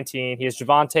RB19. He has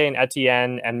Javonte and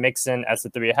Etienne and Mixon as the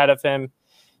 3 ahead of him.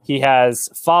 He has,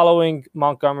 following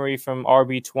Montgomery from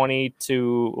RB20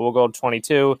 to, we'll go to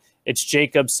 22, it's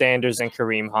Jacob, Sanders, and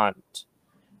Kareem Hunt.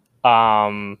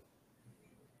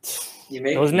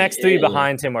 Those next 3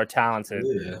 behind him are talented.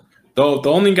 Yeah. The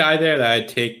only guy there that I'd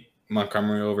take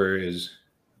Montgomery over is,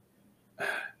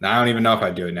 I don't even know if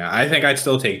I'd do it now. I think I'd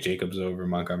still take Jacobs over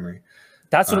Montgomery.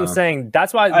 That's what I'm saying.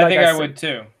 That's why I think I would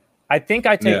too. I think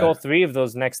I take all 3 of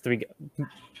those next 3.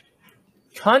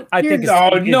 Hunt, I think,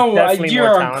 you're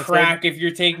more on crack if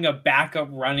you're taking a backup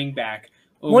running back.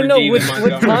 Well, no, with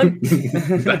Hunt,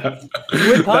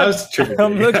 that's true.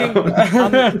 I'm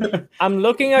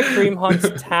looking at Kareem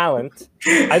Hunt's talent.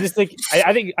 I just think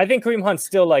I think Kareem Hunt's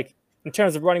still, like, in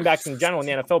terms of running backs in general in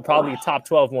the NFL, probably top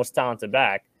 12 most talented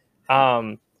back.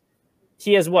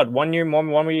 He has what, 1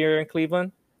 more year in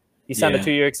Cleveland? He signed a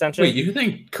 2-year extension. Wait, you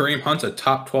think Kareem Hunt's a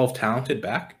top 12 talented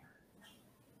back?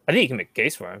 I think you can make a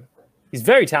case for him. He's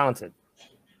very talented.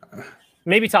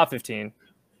 Maybe top 15.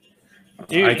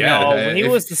 Dude, I get it. When he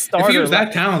was the starter, if he was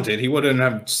that talented, he wouldn't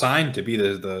have signed to be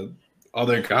the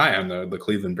other guy on the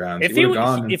Cleveland Browns. If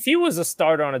he was a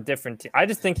starter on a different team, I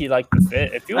just think he liked the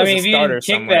fit. If he was if he didn't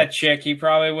kick that chick, he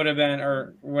probably would have been,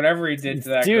 or whatever he did to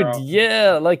that girl.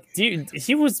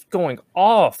 He was going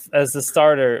off as the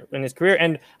starter in his career.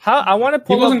 And how I want to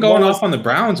pull. He wasn't going off on the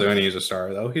Browns when he was a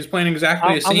starter, though. He's playing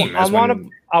exactly the same.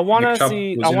 I want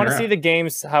to see the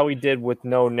games how he did with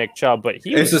no Nick Chubb, but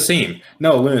it's the same.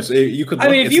 No, Linus, you could.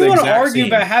 If you want to argue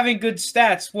about having good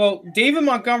stats, well, David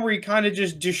Montgomery kind of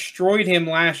just destroyed him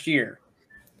last year.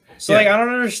 So I don't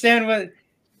understand what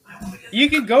you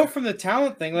could go from the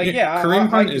talent thing. Kareem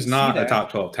Hunt is not a top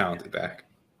 12 talented back,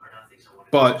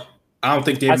 but I don't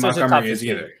think David Montgomery is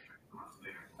either.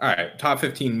 All right, top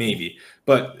 15 maybe,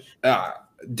 but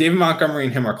David Montgomery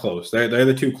and him are close. They're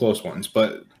the 2 close ones,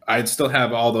 but I'd still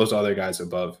have all those other guys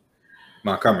above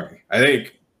Montgomery. I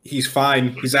think he's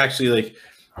fine. He's actually, like,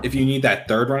 if you need that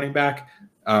third running back,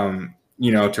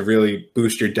 to really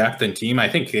boost your depth and team, I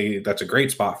think that's a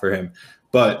great spot for him.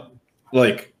 But,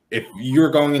 like, if you're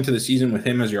going into the season with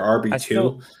him as your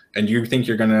RB2 and you think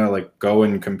you're gonna, like, go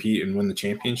and compete and win the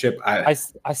championship, I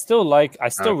still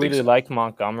really like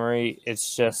Montgomery.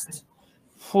 It's just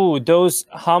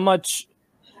how much.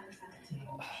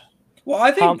 Well,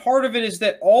 I think part of it is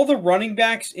that all the running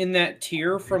backs in that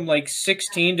tier from like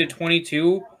 16 to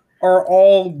 22 are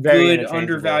all good,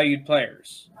 undervalued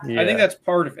players. Yeah. I think that's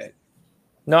part of it.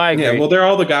 No, I agree. Yeah, well, they're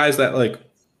all the guys that, like,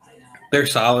 they're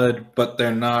solid, but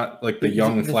they're not like the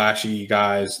young, flashy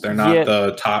guys. They're not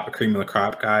the top cream of the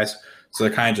crop guys. So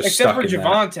they're kind of just except for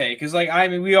Javonte, because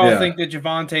we all think that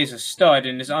Javonte's a stud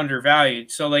and is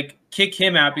undervalued. So kick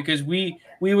him out, because we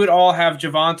would all have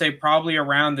Javonte probably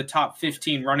around the top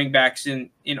 15 running backs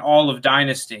in all of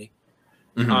Dynasty,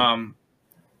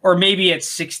 or maybe at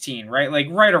 16, right? Like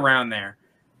right around there.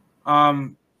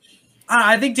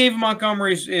 I think David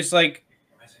Montgomery is like,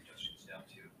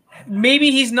 maybe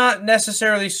he's not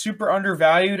necessarily super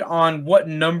undervalued on what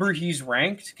number he's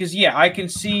ranked. Because, I can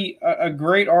see a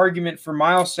great argument for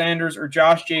Miles Sanders or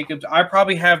Josh Jacobs. I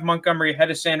probably have Montgomery ahead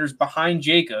of Sanders behind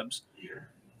Jacobs.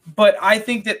 But I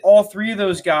think that all 3 of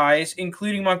those guys,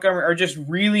 including Montgomery, are just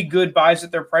really good buys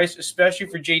at their price, especially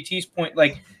for JT's point.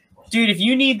 Like, dude, if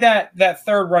you need that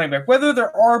third running back, whether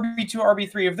they're RB2,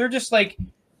 RB3, if they're just like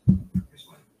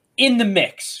in the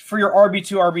mix for your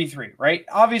RB2, RB3, right?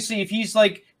 Obviously, if he's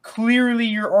like clearly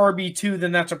your RB2,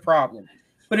 then that's a problem.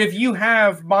 But if you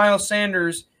have Miles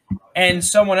Sanders and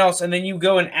someone else, and then you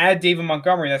go and add David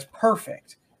Montgomery, that's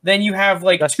perfect. Then you have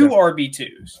like that's 2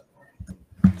 RB2s.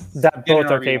 That both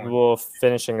are capable of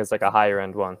finishing as like a higher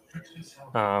end one.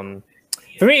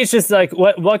 For me, it's just like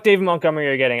what David Montgomery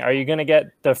are getting. Are you going to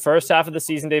get the first half of the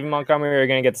season David Montgomery, or are you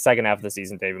going to get the second half of the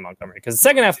season David Montgomery? Because the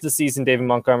second half of the season David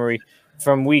Montgomery,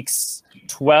 from weeks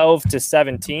 12 to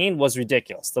 17 was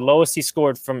ridiculous. The lowest he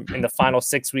scored in the final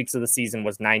 6 weeks of the season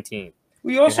was 19.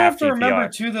 We also have to PPR. remember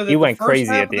too that He went the first crazy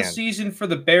half at the of the end. season for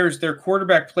the Bears, their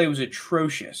quarterback play was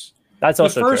atrocious. That's The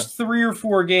also first true. 3 or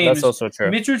 4 games, That's also true.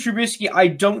 Mitchell Trubisky, I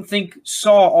don't think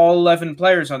saw all 11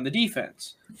 players on the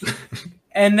defense.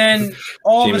 And then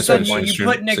all of a Jameis sudden you Winston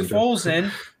put Nick syndrome. Foles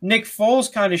in. Nick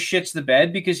Foles kind of shits the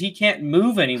bed because he can't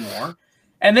move anymore.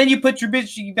 And then you put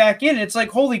Trubisky back in. It's like,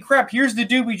 holy crap, here's the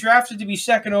dude we drafted to be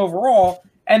second overall.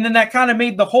 And then that kind of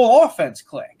made the whole offense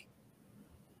click.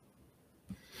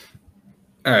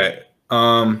 All right.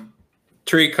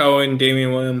 Tariq Cohen,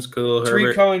 Damian Williams, Khalil Tariq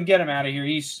Herbert. Cohen, get him out of here.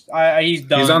 He's done.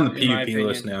 He's on the in my PUP opinion.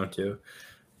 list now too.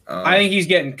 I think he's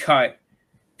getting cut.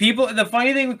 The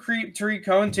funny thing with Tariq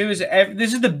Cohen too is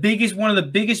this is one of the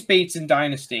biggest baits in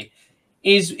Dynasty.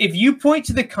 Is if you point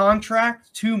to the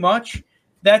contract too much,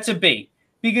 that's a bait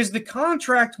because the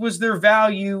contract was their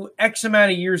value X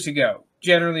amount of years ago,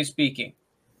 generally speaking.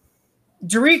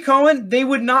 Tariq Cohen, they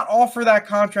would not offer that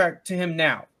contract to him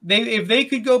now. If they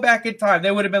could go back in time,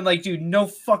 they would have been like, dude, no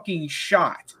fucking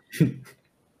shot. Yeah,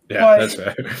 but- that's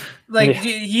fair. Like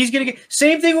he's gonna get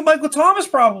same thing with Michael Thomas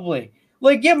probably.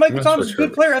 Like yeah, Michael That's Thomas is a for good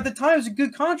sure. player at the time. It was a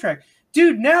good contract,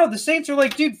 dude. Now the Saints are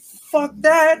like, dude, fuck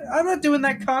that. I'm not doing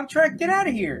that contract. Get out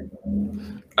of here.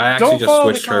 I actually Don't just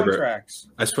follow switched the Herbert. contracts.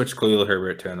 I switched Khalil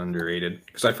Herbert to an underrated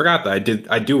because I forgot that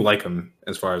I do like him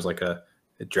as far as like a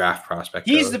draft prospect.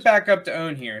 He's goes. the backup to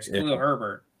own here. It's Yeah. Khalil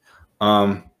Herbert.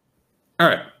 All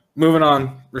right, moving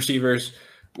on. Receivers,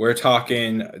 we're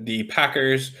talking the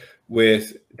Packers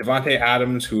with Devontae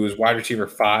Adams, who is wide receiver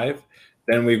 5.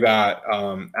 Then we've got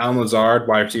Alan Lazard,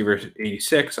 wide receiver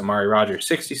 86, Amari Rogers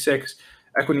 66,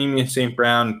 Equinemius St.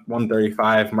 Brown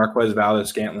 135, Marquez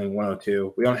Valdes-Scantling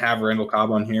 102. We don't have Randall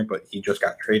Cobb on here, but he just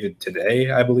got traded today,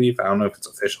 I believe. I don't know if it's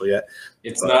official yet.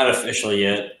 It's not official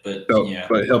yet, but So, yeah.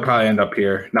 but he'll probably end up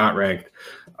here, not ranked.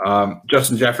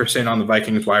 Justin Jefferson on the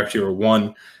Vikings, wide receiver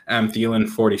 1. Adam Thielen,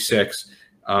 46.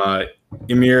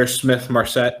 Emir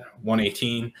Smith-Marset,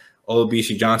 118.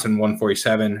 Olabisi Johnson,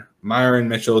 147. Myron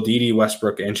Mitchell, Dede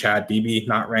Westbrook, and Chad Beebe,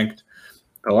 not ranked.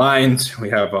 The Lions, we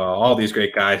have all these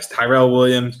great guys. Tyrell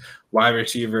Williams, wide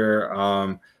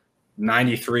receiver,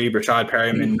 93. Brashad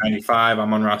Perryman, 95.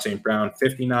 Amon-Ra St. Brown,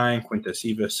 59. Quintus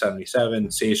Cephas,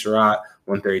 77. Say Surratt,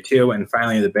 132. And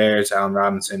finally, the Bears, Allen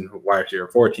Robinson, wide receiver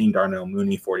 14. Darnell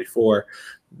Mooney, 44.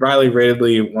 Riley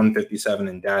Ridley, 157.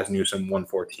 And Daz Newsome,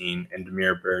 114. And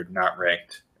Demir Bird, not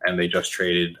ranked. And they just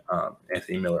traded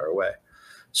Anthony Miller away.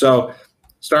 So,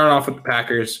 starting off with the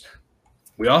Packers,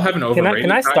 we all have an overrated.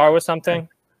 Can I start with something?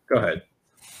 Go ahead.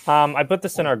 I put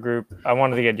this in our group. I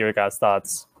wanted to get your guys'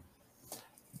 thoughts.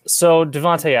 So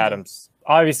Devontae Adams,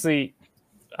 obviously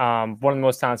one of the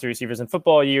most talented receivers in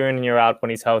football, year in and year out. When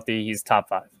he's healthy, he's top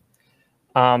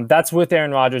 5. That's with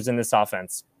Aaron Rodgers in this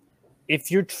offense. If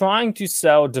you're trying to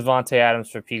sell Devontae Adams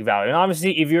for peak value, and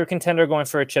obviously if you're a contender going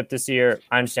for a chip this year,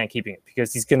 I understand keeping it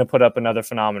because he's going to put up another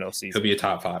phenomenal season. He'll be a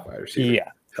top 5 wide receiver. Yeah.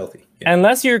 Healthy. Yeah.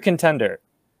 Unless you're a contender.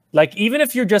 Like, even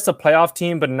if you're just a playoff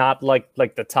team, but not like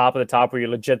the top of the top where you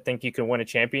legit think you can win a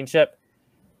championship,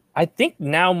 I think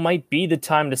now might be the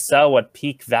time to sell at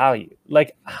peak value.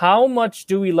 Like, how much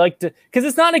do we like to... Because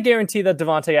it's not a guarantee that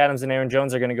Devontae Adams and Aaron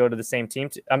Jones are going to go to the same team.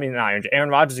 Aaron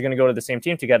Rodgers are going to go to the same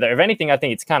team together. If anything, I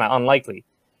think it's kind of unlikely.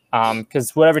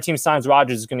 Because whatever team signs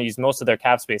Rodgers is going to use most of their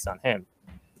cap space on him.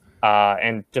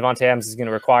 And Devontae Adams is going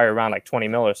to require around like $20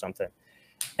 million or something.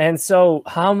 And so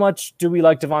how much do we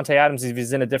like Devontae Adams if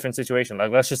he's in a different situation?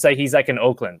 Like, let's just say he's like in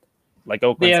Oakland. Like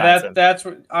Oakland. Yeah, that's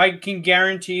what I can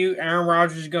guarantee you. Aaron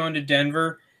Rodgers is going to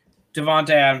Denver. Devontae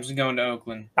Adams is going to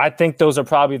Oakland. I think those are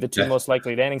probably the two most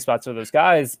likely landing spots for those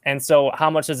guys. And so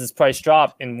how much does his price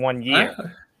drop in 1 year?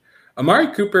 Amari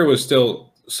Cooper was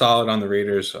still solid on the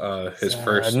Raiders his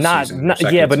first season. But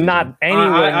season. not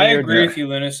anywhere I near. agree with you,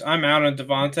 Linus. I'm out on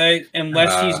Devontae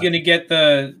unless he's going to get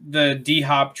the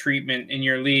D-Hop treatment in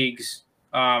your leagues.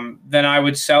 Then I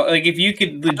would sell. Like if you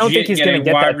could legit get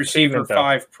a wide receiver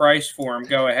 5 price for him,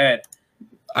 go ahead.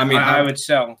 I mean, I would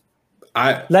sell.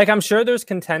 I'm sure there's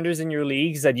contenders in your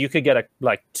leagues that you could get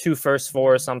 2 first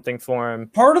 4 or something for him.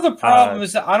 Part of the problem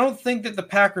is that I don't think that the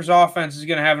Packers offense is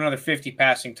going to have another 50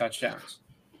 passing touchdowns.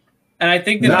 And I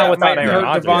think that might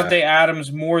hurt Devontae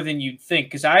Adams more than you'd think.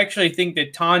 Because I actually think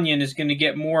that Tanyan is going to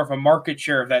get more of a market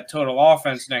share of that total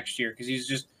offense next year. Because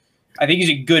I think he's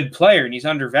a good player and he's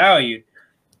undervalued.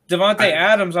 Devontae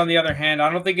Adams, on the other hand, I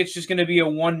don't think it's just going to be a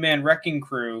one-man wrecking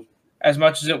crew as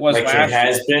much as it was last year. It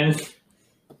has been.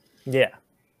 Yeah.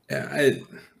 Yeah,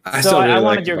 I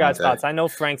wanted your guys' thoughts. I know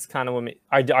Frank's kind of with me.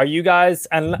 Are you guys?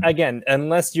 And again,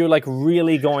 unless you're like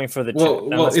really going for the chip,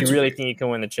 unless you really think you can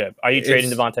win the chip, are you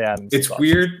trading Davante Adams? It's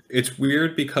weird. It's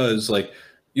weird because like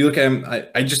you look at him.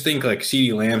 I just think like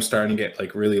CeeDee Lamb's starting to get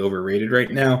like really overrated right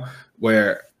now.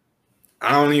 Where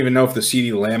I don't even know if the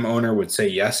CeeDee Lamb owner would say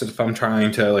yes if I'm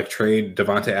trying to like trade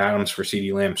Davante Adams for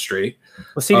CeeDee Lamb straight.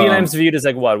 Well, CeeDee Lamb's viewed as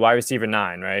like what, wide receiver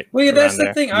 9, right? Well, yeah, that's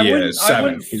the thing. I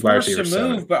wouldn't He's force a move,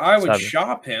 7. But I would 7.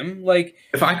 shop him. Like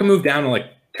if I can move down to like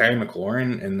Terry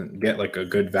McLaurin and get like a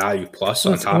good value plus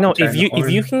on top. No, of Terry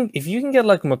McLaurin. if you can get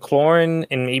like McLaurin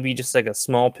and maybe just like a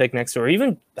small pick next to, or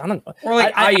even I don't know, or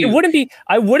like I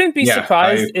wouldn't be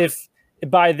surprised if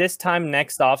by this time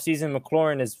next offseason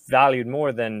McLaurin is valued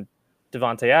more than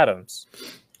Davante Adams.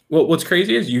 Well, what's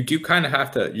crazy is you do kind of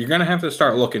have to. You're gonna have to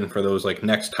start looking for those like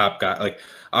next top guy. Like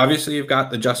obviously you've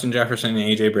got the Justin Jefferson and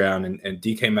AJ Brown and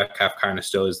DK Metcalf kind of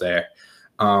still is there.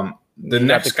 The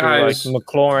next guys like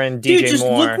McLaurin, DJ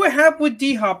Moore. Look what happened with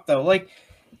D Hop though. Like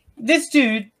this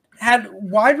dude had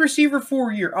wide receiver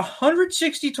 4 year,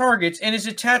 160 targets, and is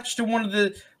attached to one of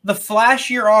the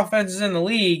flashier offenses in the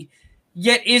league.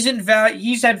 Yet isn't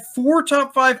he's had 4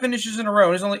 top 5 finishes in a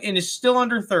row and is still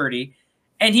under 30,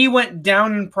 and he went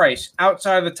down in price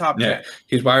outside of the top 10. Yeah,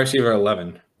 he's wide receiver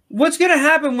 11. What's going to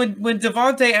happen when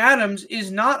Davante Adams is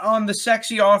not on the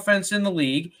sexy offense in the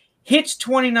league, hits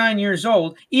 29 years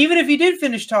old, even if he did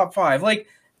finish top 5? Like,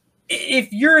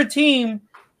 if you're a team,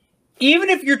 even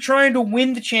if you're trying to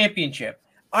win the championship,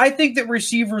 I think that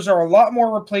receivers are a lot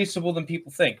more replaceable than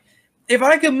people think. If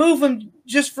I could move him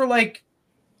just for like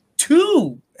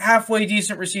 2 halfway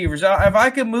decent receivers, if I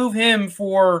could move him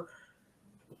for,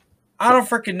 I don't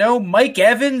freaking know, Mike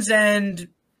Evans and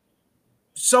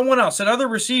someone else, another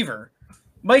receiver,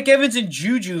 Mike Evans and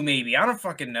Juju, maybe. I don't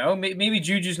fucking know. Maybe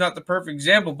Juju's not the perfect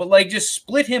example, but like just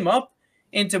split him up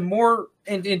into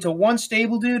one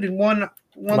stable dude and one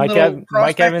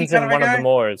Mike Evans and one of the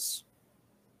Moores.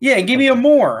 Yeah, give me a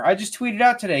Moore. I just tweeted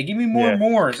out today. Give me more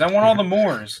Moores. I want all the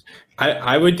Moores.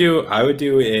 I would do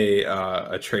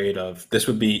a trade of, this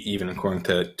would be even according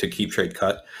to Keep Trade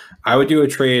Cut. I would do a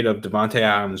trade of Davante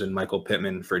Adams and Michael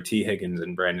Pittman for T. Higgins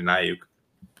and Brandon Ayuk.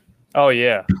 Oh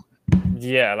yeah.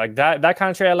 Yeah, like that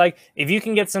kind of trade. Like if you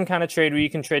can get some kind of trade where you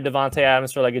can trade Davante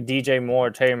Adams for like a DJ Moore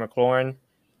or Terry McLaurin,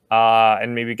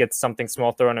 and maybe get something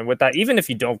small thrown in with that. Even if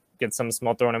you don't get some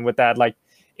small thrown in with that, like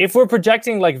if we're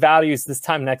projecting like values this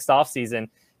time next offseason,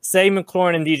 say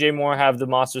McLaurin and DJ Moore have the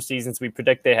monster seasons we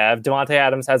predict they have, Davante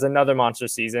Adams has another monster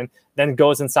season, then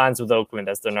goes and signs with Oakland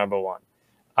as their number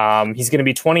 1. He's going to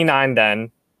be 29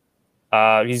 then.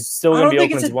 He's still going to be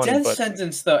Oakland's one. I don't think it's a death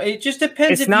sentence, though. It just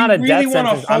depends. It's not a death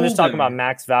sentence. I'm just talking about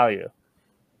max value.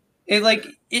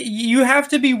 You have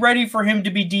to be ready for him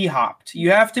to be D-hopped.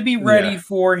 You have to be ready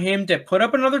for him to put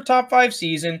up another top 5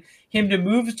 season, him to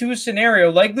move to a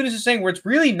scenario like Lucas is saying where it's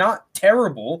really not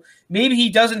terrible. Maybe he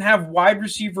doesn't have wide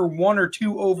receiver 1 or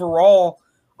 2 overall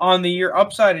on the year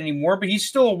upside anymore, but he's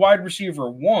still a wide receiver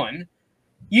 1.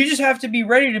 You just have to be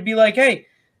ready to be like, hey,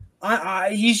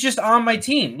 he's just on my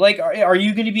team. Like, are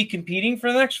you going to be competing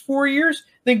for the next 4 years?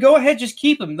 Then go ahead, just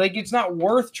keep him. Like, it's not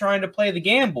worth trying to play the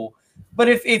gamble. But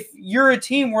if you're a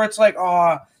team where it's like,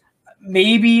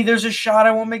 maybe there's a shot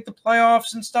I won't make the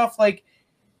playoffs and stuff, like,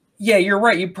 yeah, you're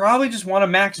right. You probably just want to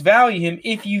max value him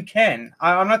if you can.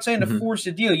 I'm not saying to force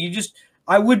a deal.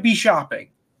 I would be shopping.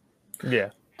 Yeah.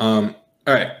 All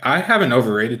right. I have an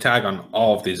overrated tag on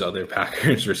all of these other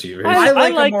Packers receivers. I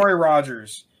like Amari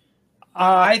Rodgers.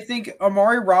 I think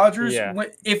Amari Rodgers,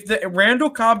 if the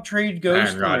Randall Cobb trade goes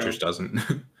Aaron Rodgers doesn't.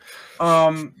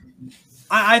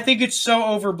 I think it's so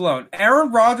overblown.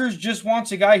 Aaron Rodgers just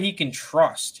wants a guy he can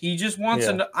trust. He just wants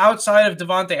an outside of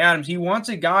Davante Adams. He wants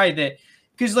a guy that,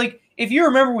 because like if you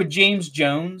remember with James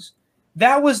Jones,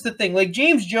 that was the thing. Like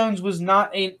James Jones was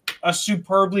not a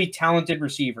superbly talented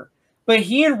receiver, but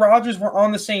he and Rodgers were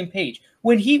on the same page.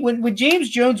 When James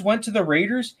Jones went to the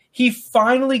Raiders, he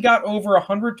finally got over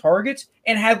 100 targets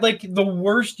and had like the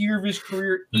worst year of his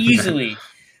career easily.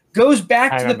 Goes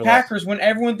back to the Packers when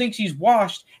everyone thinks he's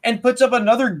washed and puts up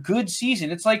another good season.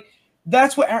 It's like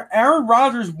that's what Aaron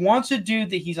Rodgers wants a dude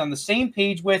that he's on the same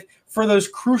page with for those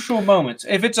crucial moments.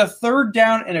 If it's a third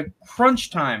down and a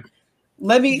crunch time,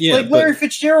 Larry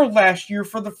Fitzgerald last year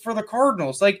for the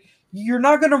Cardinals. Like you're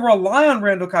not going to rely on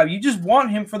Randall Cobb. You just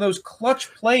want him for those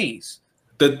clutch plays.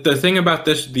 The thing about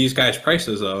these guys'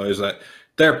 prices though is that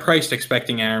they're priced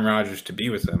expecting Aaron Rodgers to be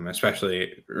with them,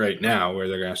 especially right now where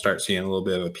they're going to start seeing a little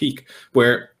bit of a peak,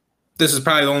 where this is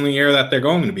probably the only year that they're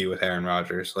going to be with Aaron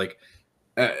Rodgers. Like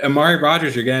Amari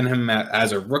Rodgers, you're getting him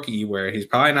as a rookie where he's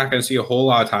probably not going to see a whole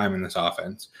lot of time in this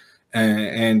offense.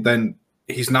 And then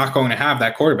he's not going to have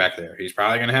that quarterback there. He's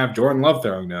probably going to have Jordan Love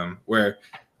throwing to him. Where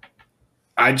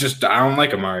I don't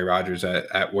like Amari Rodgers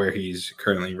at where he's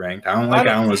currently ranked. I don't like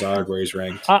Allen Lazard where he's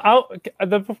ranked.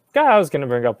 The guy I was going to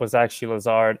bring up was actually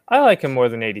Lazard. I like him more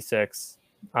than 86.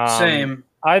 Same.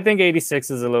 I think 86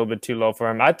 is a little bit too low for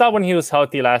him. I thought when he was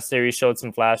healthy last year, he showed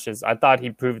some flashes. I thought he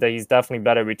proved that he's definitely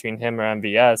better between him or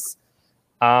MVS.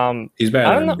 He's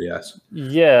better than MVS.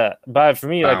 Yeah, but for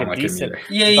me, like a like decent.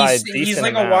 Yeah, he's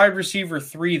like a wide receiver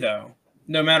 3 though.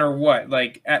 No matter what,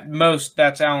 like at most,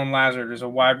 that's Allen Lazard is a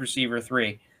wide receiver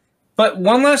 3. But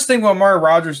one last thing about Amari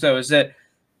Rodgers though is that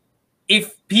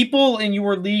if people in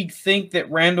your league think that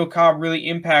Randall Cobb really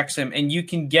impacts him and you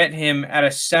can get him at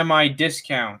a semi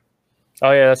discount.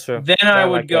 Oh yeah, that's true. Then I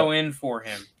would go in for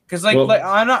him because like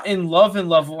I'm not in love with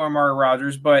Amari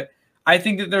Rodgers, but I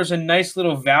think that there's a nice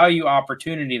little value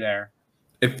opportunity there.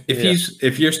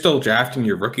 If you're still drafting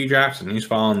your rookie drafts and he's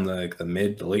falling the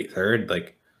mid to late third,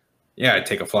 like I'd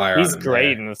take a flyer. He's on him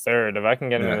great there. in the third. If I can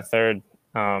get him in the third,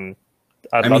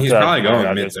 he's probably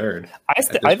going mid third.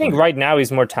 I think right now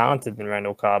he's more talented than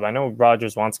Randall Cobb. I know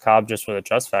Rodgers wants Cobb just for the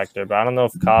trust factor, but I don't know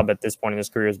if Cobb at this point in his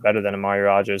career is better than Amari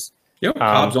Rodgers.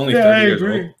 Cobb's only 30 years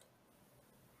old.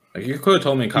 Like you could have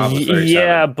told me Cobb was 37.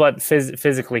 Yeah, but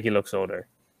physically he looks older.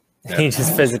 Yeah. He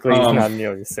just physically he's not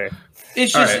nearly the same.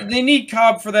 It's just they need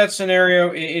Cobb for that scenario.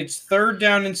 It's 3rd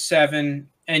down and 7,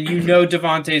 and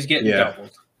Devontae's getting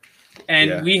doubled.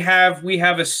 And we have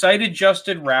a site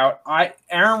adjusted route.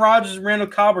 Aaron Rodgers and Randall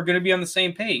Cobb are going to be on the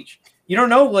same page. You don't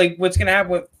know like what's going to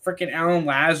happen with freaking Allen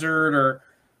Lazard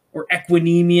or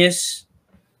Equinemius.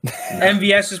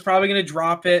 MVS is probably going to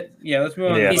drop it. Yeah, let's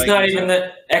move on. Yeah. He's not even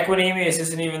the Equinemius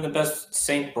isn't even the best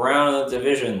St. Brown of the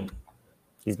division.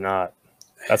 He's not.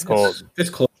 That's cold. It's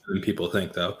closer than people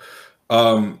think, though.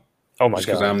 Oh my god!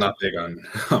 Because I'm not big on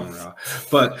Raw,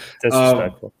 but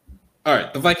disrespectful. All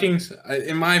right, the Vikings.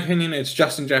 In my opinion, it's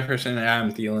Justin Jefferson and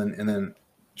Adam Thielen, and then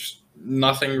just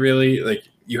nothing really. Like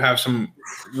you have some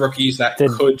rookies that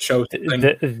could show something.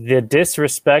 The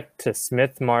disrespect to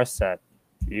Smith-Marsette.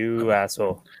 You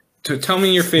asshole. Tell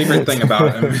me your favorite thing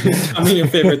about him. Tell me your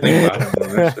favorite thing about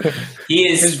him. He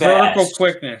is his fast. vertical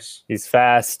quickness. He's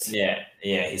fast. Yeah,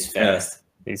 he's fast.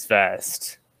 He's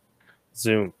fast.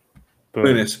 Zoom. Boom.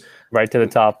 Lunas. Right to the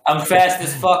top. I'm fast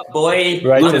as fuck, boy.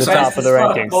 Right to the top of the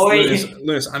rankings.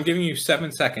 Lunas, I'm giving you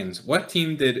 7 seconds. What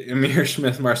team did Amir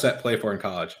Smith-Marsette play for in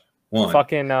college? 1.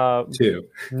 Fucking 2.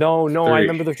 No, 3, I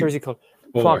remember the jersey code.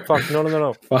 4, Fuck.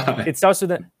 No. 5. It starts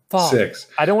with a 6.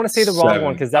 I don't want to say the wrong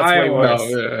one because that's way worse. No,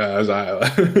 it was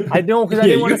Iowa. I don't because I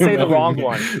didn't want to say the wrong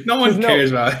one. No one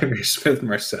cares about Amir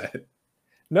Smith-Marsette.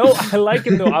 No, I like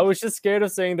him though. I was just scared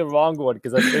of saying the wrong one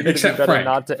because I figured it'd be better Frank.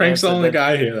 not to. Frank's the only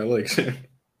guy here that likes him.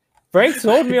 Frank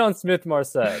sold me on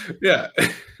Smith-Marsette. Yeah.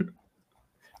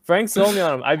 Frank sold me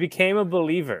on him. I became a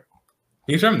believer.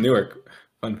 He's from Newark.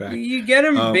 Fun fact. You get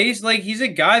him like he's a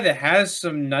guy that has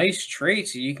some nice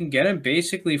traits. You can get him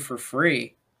basically for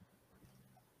free.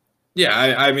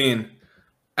 Yeah, I mean,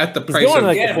 at the price of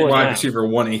wide receiver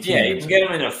 118. Yeah, you can get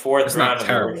him in a 4th round of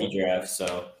the rookie draft.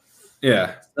 So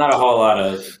yeah, it's not a whole lot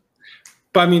of.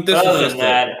 But I mean, this Other is than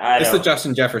that, it's the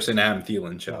Justin Jefferson Adam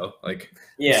Thielen show. Like,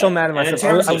 yeah, I'm so mad at myself.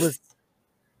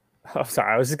 I'm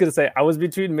sorry. I was just gonna say I was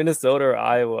between Minnesota or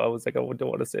Iowa. I was like, I don't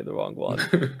want to say the wrong one.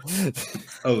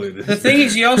 The thing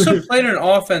is, he also played an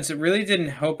offense that really didn't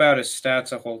help out his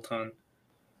stats a whole ton.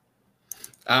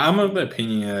 I'm of the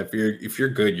opinion that if you're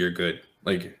good, you're good.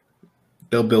 Like,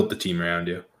 they'll build the team around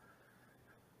you.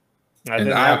 I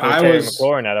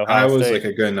was like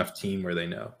a good enough team where they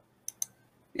know.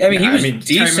 I mean, he was a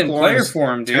decent player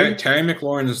for him, dude. Terry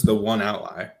McLaurin is the one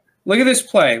outlier. Look at this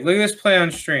play. Look at this play on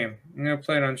stream. I'm going to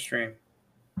play it on stream.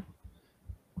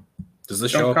 Does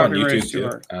this show up on YouTube too?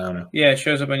 I don't know. Yeah, it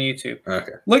shows up on YouTube.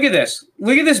 Okay. Look at this.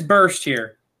 Look at this burst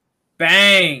here.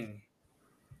 Bang.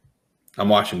 I'm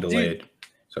watching delayed,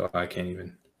 so I can't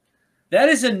even. That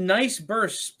is a nice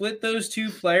burst. Split those two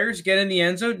players, get in the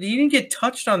end zone. He didn't get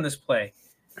touched on this play.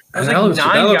 That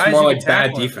looks more like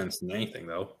bad defense than anything,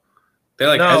 though. They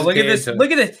like look at this.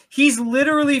 Look at this. He's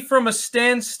literally from a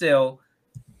standstill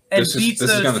and beats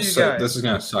those two guys. This is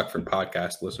gonna suck for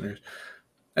podcast listeners.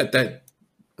 That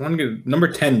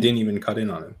number 10 didn't even cut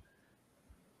in on him.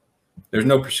 There's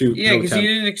no pursuit. Yeah, because he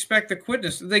didn't expect the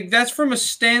quickness. Like that's from a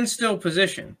standstill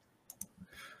position.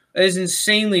 That is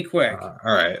insanely quick. All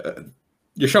right,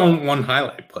 you're showing one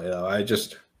highlight play though.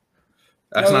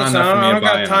 That's not enough for me. I don't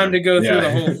got time to go through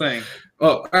the whole thing.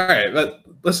 Well, all right, but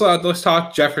let's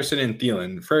talk Jefferson and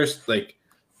Thielen first. Like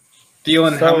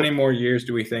Thielen, how many more years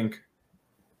do we think?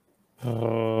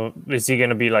 Is he going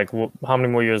to be like how many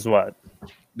more years? What?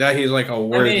 That he's like a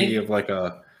worthy of like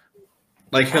a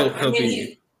Like he'll I mean,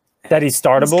 be. That he's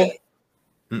startable.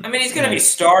 He's going to be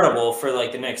startable for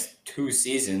like the next 2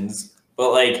 seasons,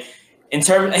 but like in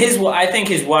terms I think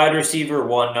his wide receiver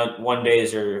one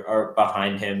days are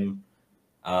behind him.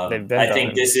 They've been I done.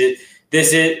 think this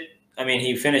is. I mean,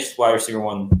 he finished wide receiver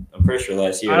 1. I'm pretty sure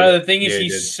last year. I know the thing is Yeah, he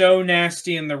he's did. so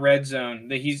nasty in the red zone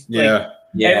that he's Yeah,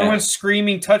 Yeah. everyone's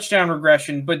screaming touchdown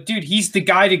regression, but dude, he's the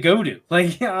guy to go to.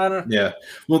 Like I don't. yeah.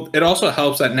 Well, it also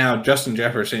helps that now Justin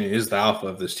Jefferson is the alpha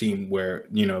of this team, where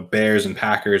Bears and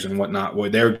Packers and whatnot, where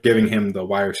they're giving him the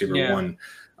wide receiver Yeah.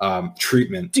 1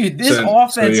 treatment. Dude, this So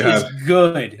offense you is have-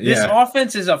 good. This Yeah.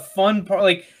 offense is a fun part.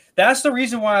 Like that's the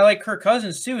reason why I like Kirk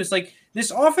Cousins too. It's like this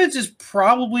offense is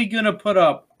probably gonna put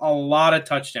up a lot of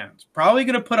touchdowns. Probably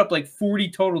gonna put up like 40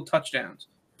 total touchdowns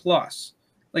plus.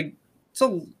 Like it's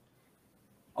a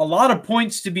lot of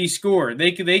points to be scored.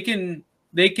 They can.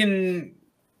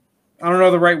 I don't know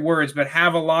the right words, but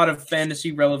have a lot of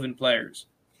fantasy relevant players.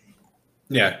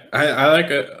 Yeah,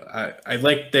 I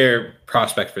like their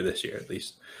prospect for this year at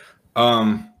least.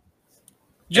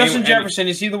 Justin And- Jefferson,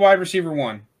 is he the wide receiver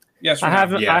 1? Yes or I no?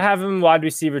 have him. Yeah. I have him wide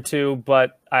receiver 2,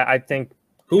 but I think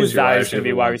Who his is your value wide is going to be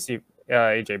receiver wide one? receiver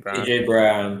AJ Brown. AJ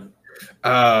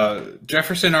Brown.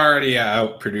 Jefferson already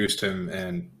outproduced him,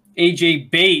 and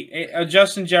AJ Bate.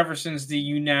 Justin Jefferson's the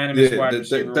unanimous wide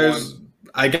receiver 1.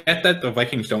 I get that the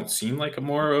Vikings don't seem like a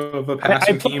more of a I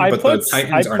passing put, team, I but put, the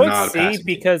Titans I are put not a C passing team.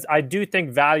 because I do think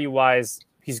value-wise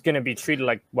he's going to be treated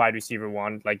like wide receiver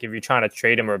 1. Like if you're trying to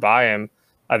trade him or buy him,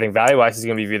 I think value-wise he's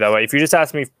going to be viewed that way. If you just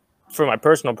ask me for my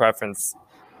personal preference,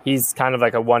 he's kind of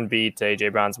like a 1B to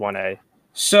AJ Brown's 1A.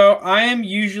 So I am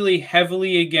usually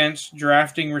heavily against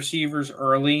drafting receivers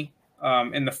early,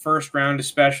 in the first round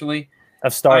especially.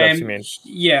 Of startups, you mean?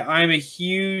 Yeah, I'm a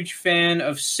huge fan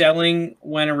of selling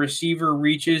when a receiver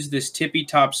reaches this tippy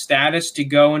top status to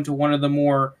go into one of the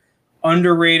more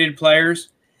underrated players.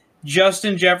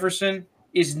 Justin Jefferson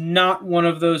is not one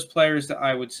of those players that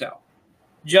I would sell.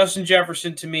 Justin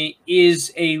Jefferson to me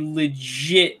is a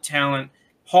legit talent,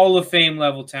 Hall of Fame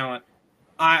level talent.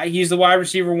 He's the wide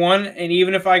receiver 1, and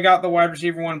even if I got the wide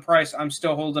receiver 1 price, I'm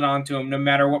still holding on to him no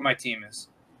matter what my team is.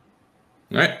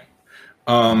 All right.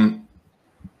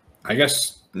 I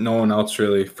guess no one else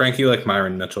really. Frank, you like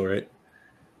Myron Mitchell, right?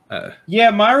 Yeah,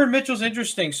 Myron Mitchell's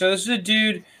interesting. So this is a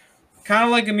dude kind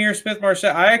of like Amir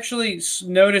Smith-Marset. I actually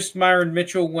noticed Myron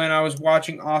Mitchell when I was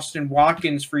watching Austin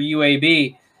Watkins for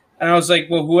UAB, and I was like,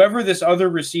 well, whoever this other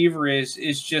receiver is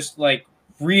just like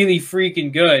really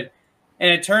freaking good.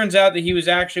 And it turns out that he was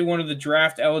actually one of the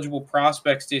draft eligible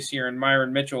prospects this year in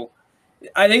Myron Mitchell.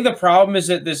 I think the problem is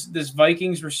that this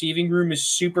Vikings receiving room is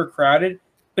super crowded,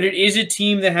 but it is a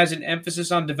team that has an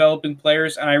emphasis on developing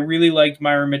players, and I really liked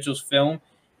Myron Mitchell's film.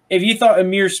 If you thought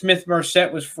Amir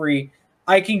Smith-Marset was free,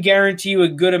 I can guarantee you a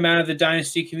good amount of the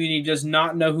Dynasty community does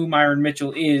not know who Myron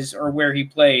Mitchell is or where he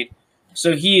played.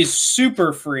 So he is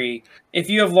super free. If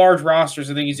you have large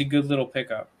rosters, I think he's a good little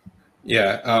pickup.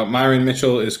 Yeah, Myron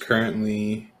Mitchell is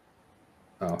currently.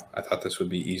 Oh, I thought this would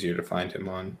be easier to find him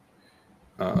on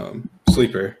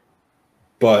Sleeper,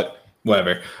 but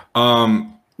whatever.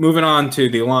 Moving on to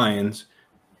the Lions.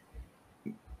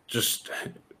 Just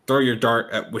throw your dart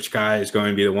at which guy is going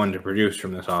to be the one to produce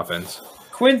from this offense.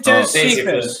 Quintez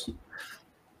basically. Cephas.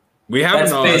 We have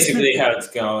That's an basically how it's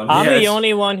going. I'm Yeah, the it's-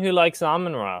 only one who likes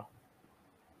Amon-Ra.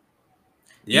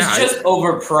 Yeah, He's just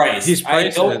overpriced. he's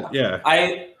priced.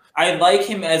 I like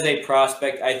him as a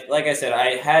prospect. Like I said,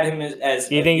 I had him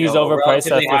as You think he's a overpriced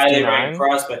at relatively highly 59? ranked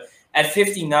prospect. At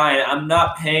 59, I'm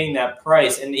not paying that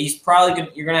price, and he's probably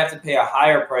you're gonna have to pay a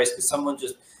higher price because someone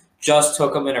just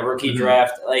took him in a rookie Mhm.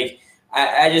 draft. Like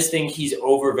I just think he's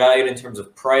overvalued in terms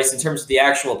of price. In terms of the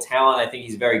actual talent, I think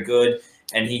he's very good,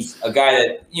 and he's a guy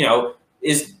that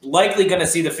is likely going to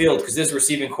see the field because this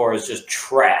receiving core is just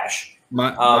trash.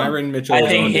 Myron Mitchell. I is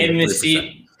think owned at him to 3%.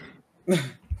 see.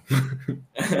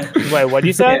 Wait, what'd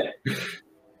you say?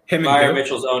 Him Myron and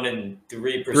Mitchell's owned in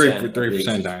 3%.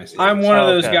 3% dynasty. I'm one of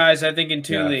those Okay. guys, I think, in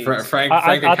two Yeah, leagues. Frank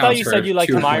I thought accounts you for said you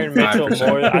liked Myron 2.5%. Mitchell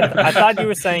more. I thought you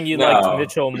were saying you No. liked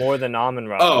Mitchell more than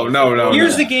Amon-Ra. Oh, no.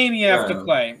 Here's no. the game you have to No.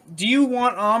 play. Do you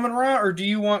want Amon-Ra or do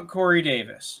you want Corey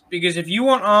Davis? Because if you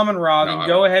want Amon-Ra, No, then I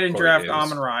go want ahead and Corey draft Davis.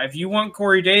 Amon-Ra. If you want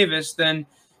Corey Davis, then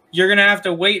you're going to have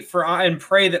to wait for and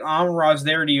pray that Amon-Ra is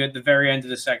there to you at the very end of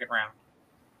the second round.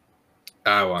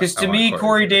 Because to me,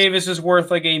 Corey Davis is worth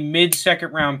like a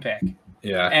mid-second round pick.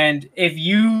 Yeah. And if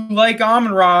you like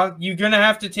Amon-Ra, you're going to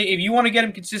have to take – if you want to get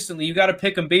him consistently, you got to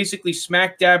pick him basically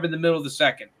smack dab in the middle of the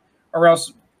second. Or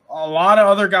else a lot of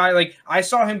other guys – like I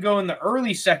saw him go in the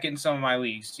early second in some of my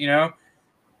leagues,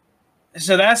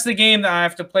 So that's the game that I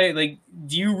have to play. Like,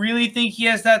 do you really think he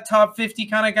has that top 50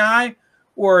 kind of guy?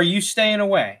 or are you staying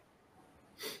away?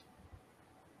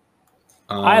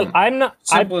 I'm not.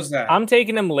 Simple as that. I'm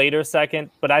taking him later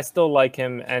second, but I still like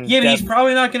him. And yeah, but he's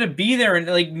probably not going to be there in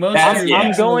like most. That's- of yeah.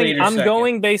 I'm going. I'm second.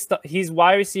 going based. He's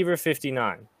wide receiver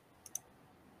 59.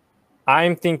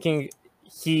 I'm thinking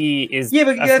he is. Yeah,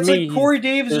 but for that's me, like Corey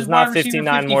Davis there's is not wide receiver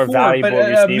 59 54, more valuable but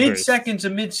receivers. mid-second's a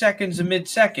mid-second's a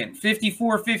mid-second.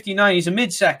 54, 59, he's a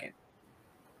mid-second.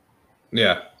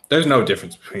 Yeah, there's no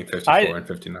difference between 54 and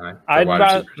 59. for I'd wide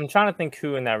rather, receivers. I'm trying to think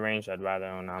who in that range I'd rather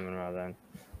own Amon-Ra than.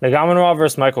 Like Amon-Ra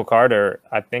versus Michael Carter,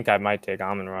 I think I might take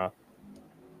Amon-Ra.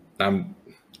 I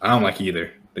don't like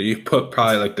either. You put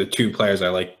probably like the two players I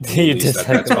like You least just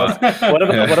at that spot. What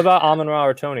about Yeah. what about Amon-Ra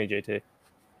or Tony, JT?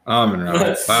 Amon-Ra.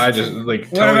 But I just like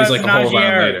What Tony's about like a whole Najee round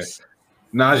later. Harris?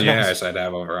 Najee Harris I'd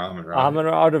have over Amon-Ra.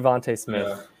 Amon-Ra or Devontae Smith?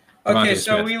 Yeah. Okay, Devontae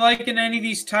so Smith. we liking any of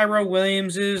these Tyrell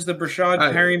Williamses, the Brashad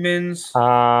I- Perrymans?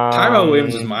 Tyrell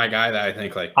Williams is my guy that I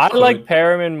think like I could- like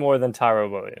Perriman more than Tyrell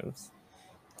Williams.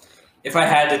 If I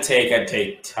had to take, I'd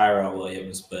take Tyrell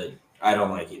Williams, but I don't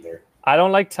like either. I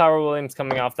don't like Tyrell Williams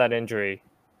coming off that injury,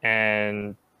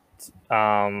 and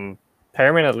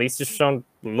Perriman at least has shown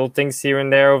little things here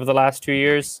and there over the last 2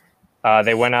 years.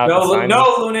 They went out. and signed him.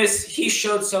 No, Lunas. He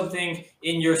showed something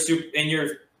in your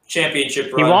championship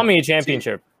He run. won me a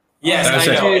championship. Yes, That's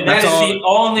I know. it. And that That's is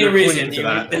all the only you're reason pointing you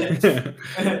to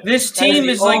that. This That is team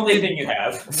the is like only the, thing you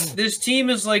have. this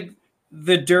team is like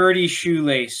the dirty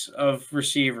shoelace of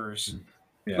receivers.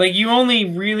 Yeah. Like you only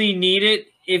really need it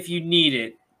if you need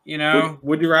it, you know?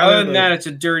 Would you rather Other than that, it's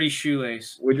a dirty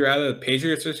shoelace. would you rather the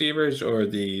Patriots receivers or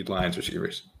the Lions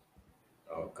receivers?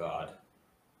 Oh God,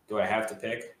 do I have to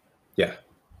pick? Yeah.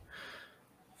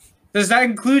 Does that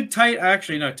include tight?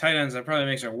 Actually, no, tight ends. That probably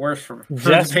makes it worse for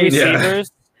Just the Patriots. Yeah.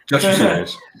 receivers. Just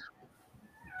receivers.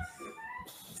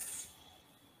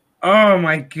 Oh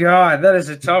my God, that is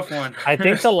a tough one. I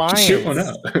think the Lions. Shoot one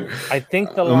up. I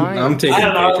think the I'm Lions. taking I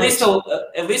don't know. Patriots.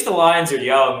 At least the Lions are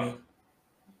young.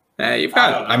 You've I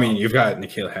got. don't I mean, know. you've got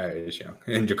N'Keal Harris, young,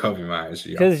 and Jacoby Myers,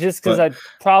 young. Because But- I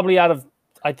probably out of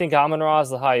I think Amon-Ra is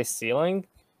the highest ceiling.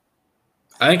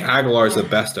 I think Aguilar is the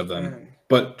best of them,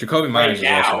 but Jacoby Myers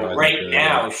Right is also now,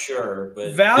 really good. sure,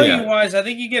 but Value-wise, I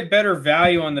think you get better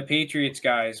value on the Patriots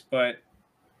guys, but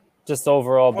Just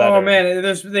overall better. oh man,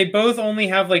 they both only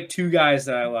have like two guys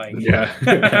that I like.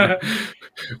 Yeah.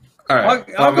 All right.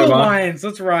 I'll go move on. Lions.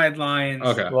 Let's ride Lions.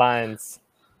 Okay. Lions.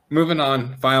 Moving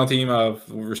on. Final team of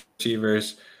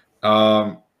receivers.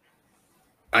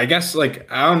 I guess like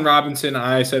Allen Robinson,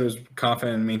 I said was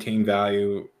confident in maintaining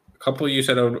value. A couple of you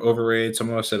said overrated. Some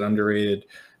of us said underrated.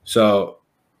 So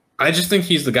I just think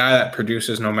he's the guy that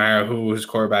produces no matter who his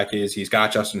quarterback is. He's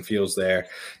got Justin Fields there.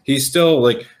 He's still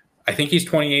like, I think he's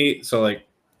 28. So like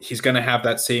he's going to have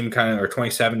that same kind of, or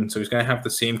 27. So he's going to have the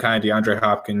same kind of DeAndre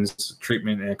Hopkins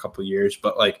treatment in a couple of years.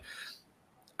 But like,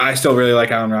 I still really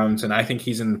like Allen Robinson. I think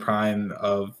he's in the prime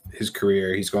of his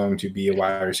career. He's going to be a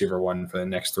wide receiver one for the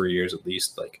next 3 years at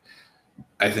least. Like,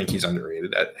 I think he's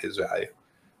underrated at his value.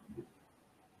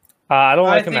 I don't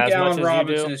I like him think as Allen much as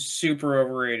Robinson you is super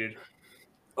overrated.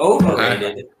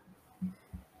 overrated.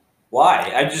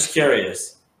 Why? I'm just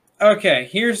curious. Okay,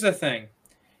 here's the thing.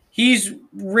 He's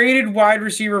rated wide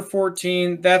receiver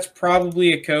 14. That's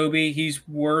probably a Kobe. He's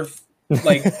worth do.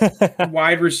 like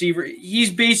wide receiver. He's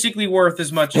basically worth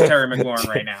as much as Terry McLaurin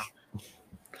right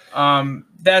now.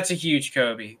 That's a huge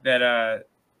Kobe that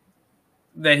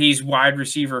he's wide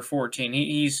receiver 14.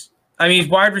 He's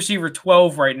wide receiver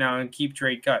 12 right now in keep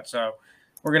trade cut. So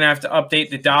we're gonna have to update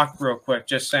the doc real quick.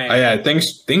 Just saying. Oh, yeah,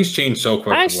 things change so quick.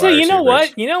 with Actually, wide you know receivers.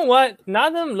 what? You know what? Now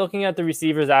that I'm looking at the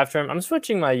receivers after him, I'm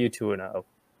switching my U2 and O.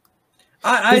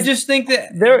 I just think that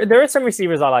There are some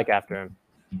receivers I like after him.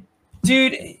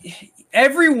 dude,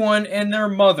 everyone and their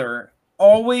mother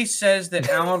always says that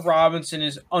Allen Robinson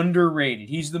is underrated.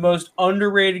 He's the most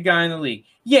underrated guy in the league.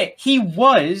 Yeah, he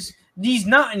was. He's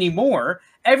not anymore.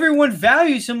 Everyone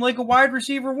values him like a wide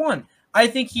receiver one. I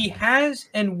think he has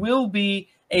and will be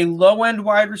a low-end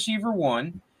wide receiver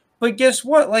one. But guess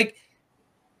what? Like,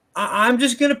 I'm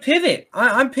just going to pivot.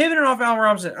 I'm pivoting off Allen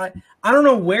Robinson. I don't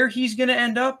know where he's going to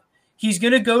end up. He's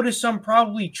going to go to some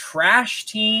probably trash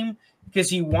team because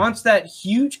he wants that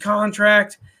huge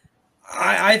contract.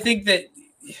 I think that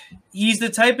he's the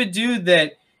type of dude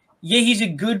that, yeah, he's a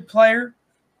good player,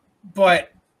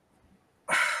 but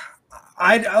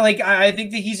I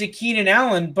think that he's a Keenan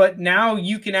Allen, but now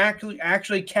you can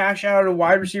actually cash out at a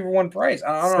wide receiver one price.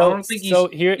 I don't think he's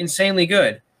insanely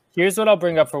good. Here's what I'll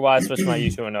bring up for why I switched my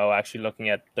U2 and O, actually looking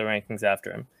at the rankings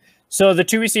after him. So the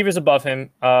two receivers above him,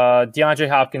 DeAndre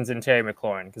Hopkins and Terry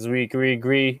McLaurin, because we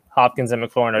agree Hopkins and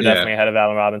McLaurin are definitely ahead of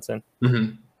Allen Robinson.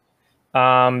 Mm-hmm.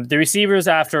 The receivers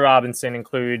after Robinson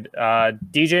include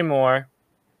DJ Moore,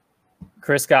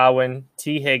 Chris Godwin,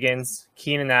 T. Higgins,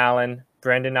 Keenan Allen,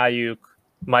 Brandon Ayuk,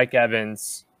 Mike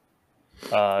Evans,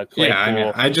 Claypool. I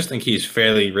mean, I just think he's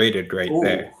fairly rated right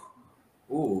there.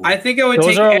 Ooh. I think I would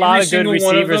Those take are a every lot of good single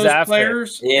one of receivers those after.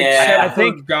 players. Yeah. except I for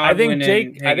think Godwin and I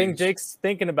think Higgins. Jake's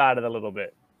thinking about it a little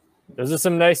bit. Those are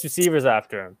some nice receivers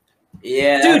after him.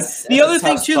 Yeah, Dude, that's the a other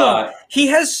thing tough too, spot. though, he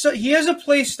has a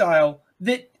play style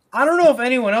that I don't know if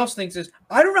anyone else thinks this.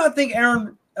 I do not think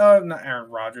Allen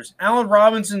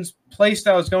Robinson's play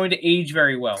style is going to age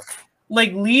very well.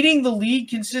 Like leading the league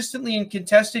consistently in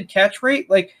contested catch rate,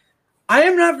 like I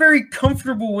am not very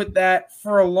comfortable with that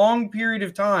for a long period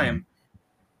of time.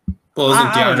 Well, isn't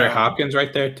I don't DeAndre know. Hopkins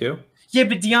right there too? Yeah,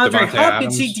 but DeAndre Devontae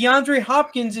Hopkins, Adams. DeAndre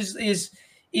Hopkins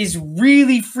is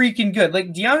really freaking good.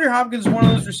 Like DeAndre Hopkins is one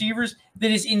of those receivers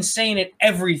that is insane at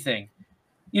everything.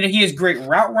 You know, he has great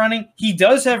route running. He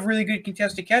does have really good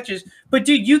contested catches. But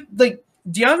dude,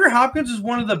 DeAndre Hopkins is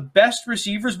one of the best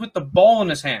receivers with the ball in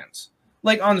his hands,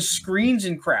 like on screens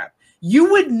and crap.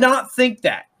 You would not think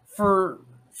that for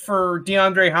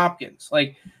DeAndre Hopkins.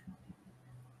 Like,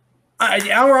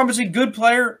 Allen Robinson, good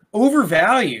player,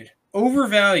 overvalued.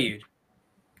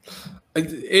 It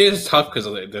is tough because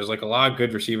there's like a lot of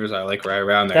good receivers I like right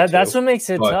around there. That's too. what makes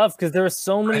it But tough because there are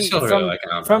so I many still really like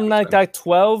Allen from like Robinson. that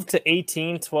 12 to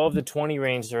 18, 12 to 20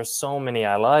 range. There are so many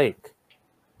I like.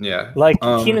 Yeah. Like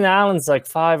Keenan Allen's like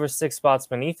 5 or 6 spots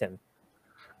beneath him.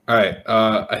 All right.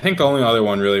 I think the only other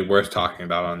one really worth talking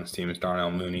about on this team is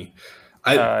Darnell Mooney.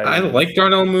 I like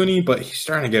Darnell Mooney, but he's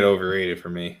starting to get overrated for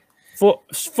me.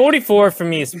 44 for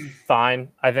me is fine.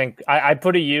 I think I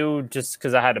put a U just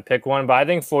because I had to pick one, but I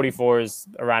think 44 is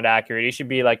around accurate. He should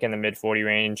be like in the mid 40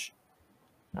 range.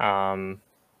 Yeah,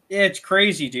 it's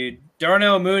crazy, dude.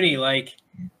 Darnell Mooney, like,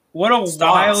 what a Stonks.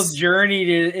 wild journey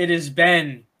it has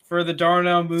been for the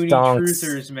Darnell Mooney Stonks.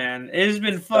 truthers, man. It has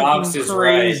been Stonks fucking is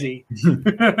crazy.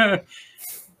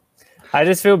 I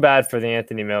just feel bad for the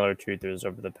Anthony Miller truthers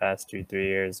over the past 2-3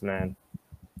 years, man.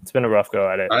 It's been a rough go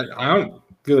at it. I don't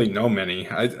really know many.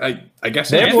 I guess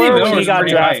There Anthony were when Miller's he got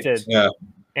pretty drafted. Yeah.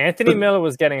 Anthony Miller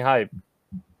was getting hype,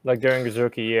 like during his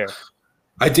rookie year.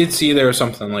 I did see there was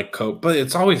something like coach, but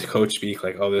it's always coach speak.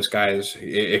 Like, oh, this guy is.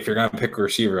 If you're gonna pick a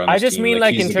receiver on, this I just team, mean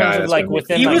like he's in the guy terms of that's like gonna be-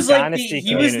 within he like was like dynasty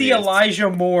he was the communities. Elijah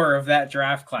Moore of that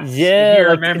draft class. if Yeah, you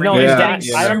like, remember. no, He was yeah, getting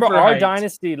yeah. I remember super our hyped.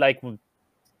 dynasty like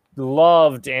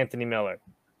loved Anthony Miller.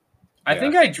 I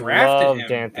think I drafted Loved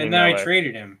him Anthony and then I Miller.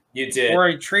 traded him, You did. or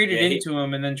I traded Yeah, he- into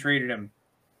him and then traded him.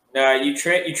 No, you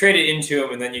traded into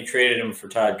him and then you traded him for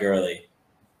Todd Gurley.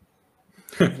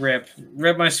 Rip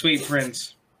my sweet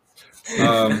prince.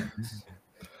 All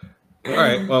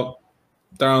right. Well,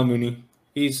 Darnell Mooney,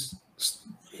 he's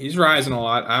rising a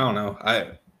lot. I don't know.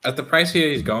 At the price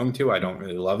he's going to, I don't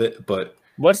really love it, but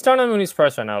What's Darnell Mooney's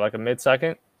price right now? Like a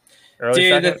mid-second? Early Dude,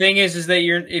 second? the thing is that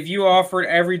if you offered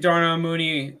every Darnell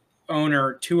Mooney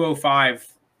owner 205,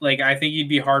 like I think you'd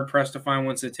be hard pressed to find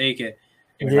ones to take it.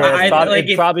 Yeah, like, it'd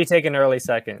if- probably take an early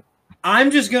second.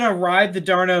 I'm just gonna ride the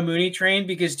Darnell Mooney train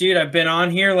because, dude, I've been on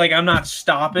here. Like, I'm not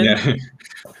stopping. yeah.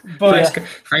 But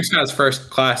Frank's got his first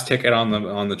class ticket on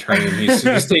the train. He's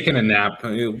taking a nap.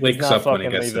 He wakes not up when he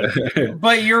fucking gets leaving. there.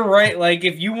 but you're right. Like,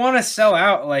 if you want to sell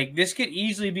out, like this could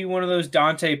easily be one of those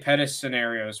Dante Pettis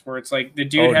scenarios where it's like the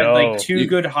dude Oh, had no. like two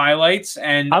good highlights,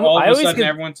 and I all of a always sudden get-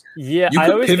 everyone's Yeah, You I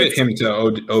could always pivot get, him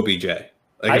to OBJ.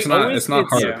 Like it's I not always hard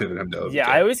get- to yeah. pivot him to OBJ. Yeah,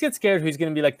 I always get scared who's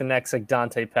going to be like the next like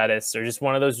Dante Pettis or just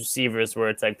one of those receivers where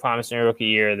it's like promising a rookie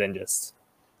year, then just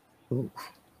All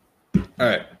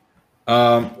right.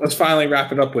 Let's finally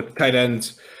wrap it up with tight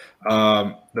ends.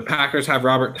 The Packers have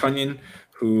Robert Tonyan,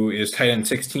 who is tight end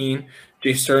 16.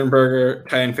 Jay Sternberger,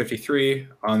 tight end 53.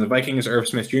 On the Vikings, Irv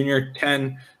Smith Jr.,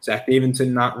 10. Zach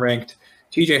Davidson, not ranked.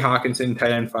 TJ Hawkinson,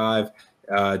 tight end 5.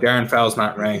 Darren Fowles,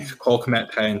 not ranked. Cole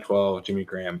Kmet, tight end 12. Jimmy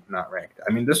Graham, not ranked.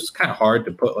 I mean, this is kind of hard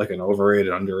to put like an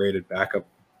overrated, underrated backup.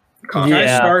 Can I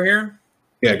Yeah. start here?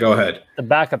 Yeah, go ahead. the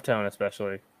backup tone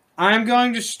especially. I'm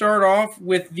going to start off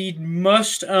with the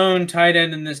must-own tight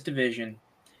end in this division,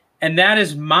 and that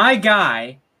is my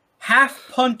guy, half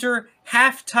punter,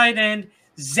 half tight end,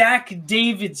 Zach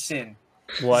Davidson.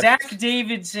 What? Zach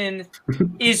Davidson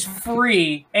is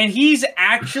free, and he's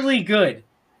actually good.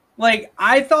 Like,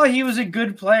 I thought he was a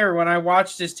good player when I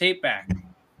watched his tape back.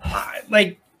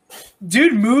 Like,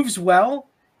 dude moves well.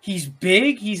 He's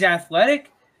big. He's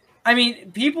athletic. I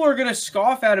mean, people are going to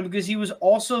scoff at him because he was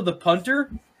also the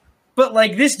punter. But,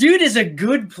 like, this dude is a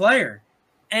good player.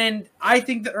 And I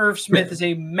think that Irv Smith is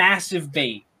a massive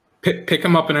bait. Pick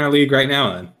him up in our league right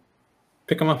now, then.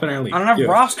 Pick him up in our league. I don't have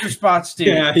roster spots, dude.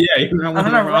 Yeah, you don't I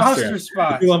don't have roster him.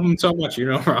 spots. You love him so much, you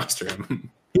don't roster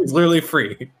him. He's literally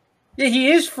free. Yeah,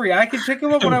 he is free. I can pick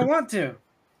him up when I want to.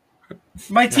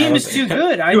 My team is too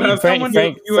good. I need someone.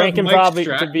 Frank can probably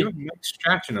you have Mike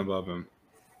Strachan above him.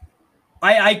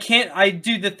 I can't.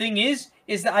 The thing is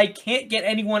that I can't get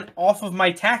anyone off of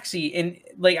my taxi, and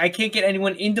like I can't get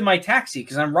anyone into my taxi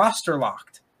because I'm roster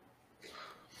locked.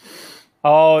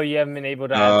 Oh, you haven't been able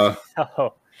to.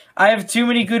 I have too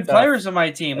many good players on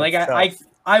my team. Like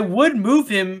I would move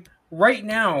him right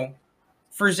now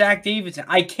for Zach Davidson.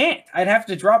 I can't. I'd have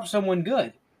to drop someone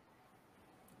good.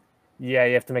 Yeah,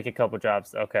 you have to make a couple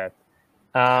drops. Okay.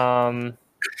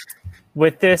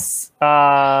 With this,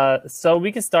 so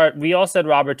we can start. We all said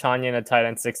Robert Tonyan at tight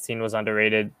end 16 was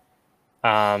underrated.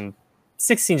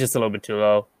 16 just a little bit too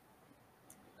low.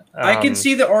 I can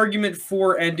see the argument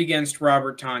for and against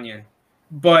Robert Tonyan,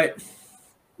 but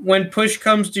when push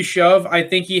comes to shove, I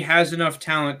think he has enough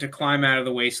talent to climb out of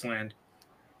the wasteland.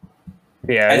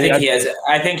 Yeah, I think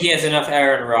he has enough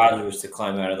Aaron Rodgers to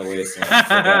climb out of the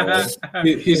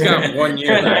wasteland. He's got 1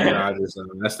 year of Aaron Rodgers, though.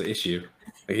 That's the issue.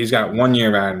 He's got 1 year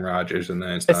of Aaron Rodgers, and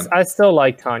then it's done. I still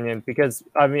like Tonyan because,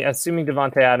 I mean, assuming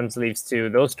Devontae Adams leaves too,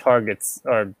 those targets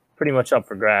are pretty much up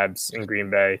for grabs in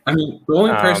Green Bay. I mean, the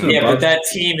only person but that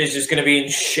team is just going to be in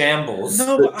shambles.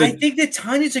 No, I think that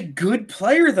Tanyan's a good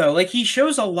player, though. Like, he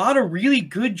shows a lot of really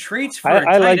good traits for a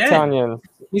tight I like end. Tonyan.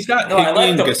 He's got I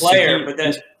like the player, but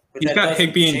then he's got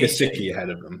Higbee and Gesicki ahead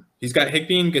of him. He's got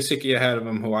Higbee and Gesicki ahead of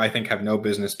him, who I think have no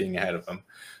business being ahead of him.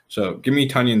 So give me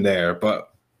Tonyan there.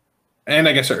 And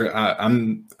I guess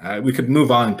we could move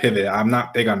on and pivot. I'm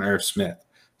not big on Irv Smith,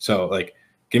 so like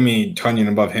give me Tonyan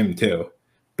above him too.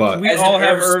 But we all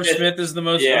have Irv Smith as the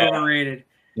most overrated.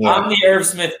 Yeah. I'm the Irv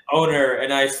Smith owner,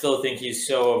 and I still think he's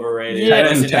so overrated. Yeah,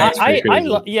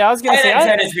 I was gonna say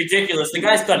that is ridiculous. The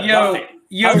guy's done nothing.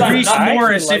 Reese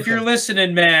Morris, if you're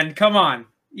listening, man, come on.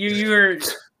 You're.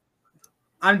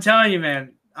 I'm telling you,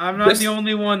 man. I'm not the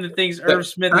only one that thinks Irv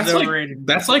Smith is overrated.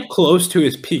 That's like close to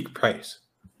his peak price.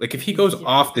 Like if he goes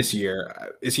off this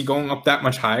year, is he going up that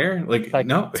much higher? Like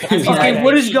no. Okay,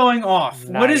 what is going off?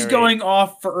 What is going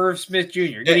off for Irv Smith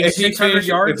Jr.? Getting 600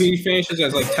 yards? If he finishes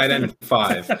as like tight end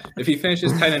 5, if he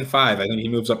finishes tight end 5, I think he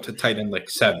moves up to tight end like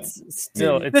 7.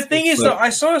 Still, the thing is, though, I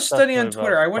saw a study on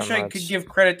Twitter. I wish I could give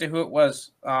credit to who it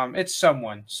was. It's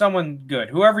someone good,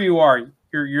 whoever you are.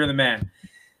 You're the man.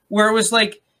 Where it was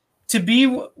like, to be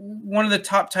one of the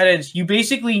top tight ends, you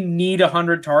basically need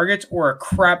 100 targets or a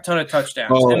crap ton of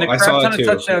touchdowns. And the crap ton of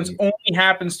touchdowns only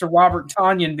happens to Robert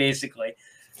Tonyan, basically.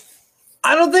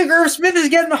 I don't think Irv Smith is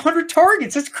getting 100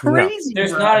 targets. That's crazy.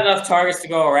 There's not enough targets to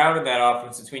go around in that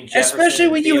offense between Jefferson, especially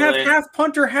when you have Thielen. half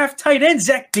punter, half tight end.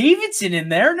 Zach Davidson in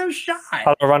there, no shot.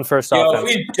 I'll run first offense.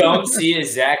 If we don't see a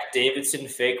Zach Davidson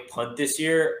fake punt this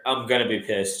year, I'm gonna be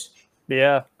pissed.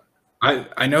 Yeah.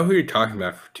 I know who you're talking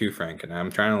about too, Frank, and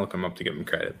I'm trying to look him up to give him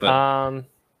credit. But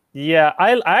yeah,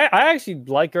 I actually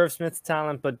like Irv Smith's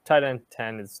talent, but tight end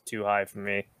 10 is too high for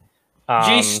me.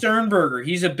 Jay Sternberger,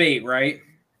 he's a bait, right?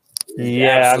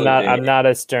 Yeah, I'm not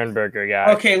a Sternberger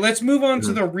guy. Okay, let's move on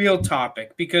to the real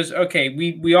topic because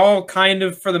we all kind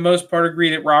of for the most part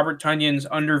agree that Robert Tonyan's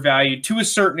undervalued to a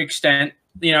certain extent.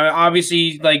 You know,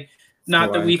 obviously, like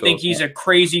not that we think he's a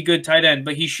crazy good tight end,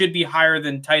 but he should be higher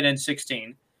than tight end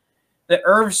 16. That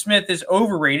Irv Smith is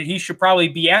overrated. He should probably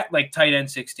be at like tight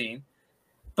end 16.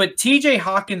 But TJ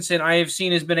Hawkinson, I have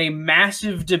seen, has been a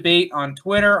massive debate on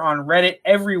Twitter, on Reddit,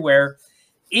 everywhere.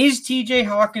 Is TJ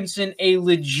Hawkinson a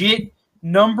legit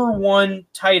number 1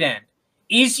 tight end?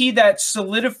 Is he that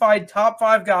solidified top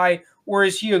 5 guy, or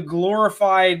is he a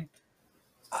glorified,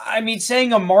 I mean,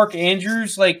 saying a Mark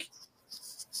Andrews, like,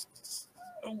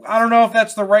 I don't know if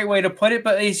that's the right way to put it,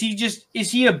 but is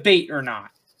he a bait or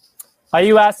not? Are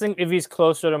you asking if he's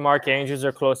closer to Mark Andrews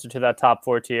or closer to that top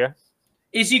 4 tier?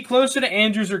 Is he closer to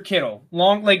Andrews or Kittle?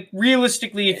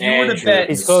 Realistically, if you were to bet,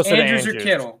 he's closer Andrews to or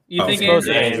Kittle, you think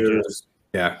closer to Andrews?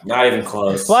 Yeah, not even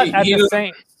close. But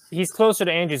he's closer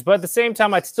to Andrews. But at the same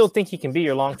time, I still think he can be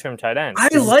your long-term tight end. I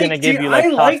like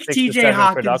TJ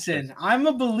Hawkinson. I'm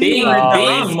a believer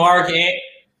in Mark.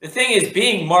 The thing is,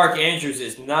 being Mark Andrews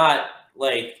is not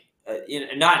like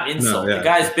not an insult. The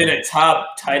guy's been a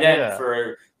top tight end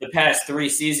for the past 3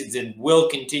 seasons and will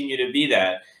continue to be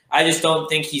that. I just don't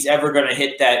think he's ever going to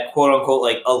hit that quote unquote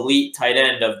like elite tight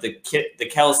end of the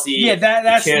Kelsey. Yeah,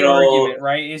 that's the argument,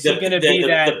 right? Is he going to be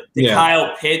that? The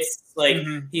Kyle Pitts, like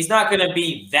he's not going to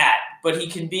be that, but he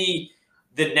can be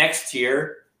the next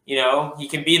tier. You know, he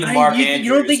can be the Mark Andrews.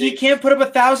 You don't think he can't put up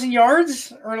 1,000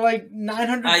 yards or like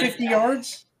 950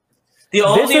 yards? The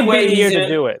only would way be the year he's to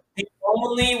do it. The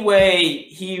only way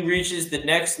he reaches the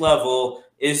next level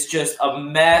is just a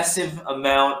massive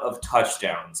amount of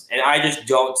touchdowns, and I just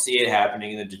don't see it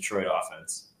happening in the Detroit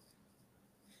offense.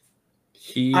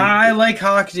 I like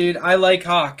Hawk, dude. I like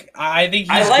Hawk. I think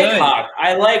he's good. Hawk.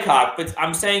 I like Hawk, but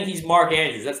I'm saying he's Mark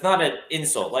Andrews. That's not an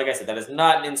insult. Like I said, that is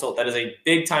not an insult. That is a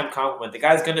big-time compliment. The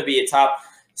guy's going to be a top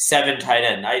 7 tight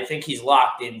end. I think he's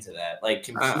locked into that, like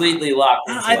completely locked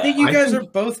into I think that. you guys are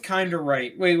both kind of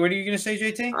right. Wait, what are you going to say,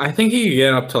 JT? I think he could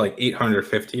get up to like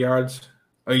 850 yards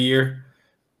a year,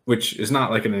 which is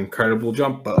not like an incredible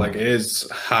jump, but like it is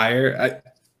higher.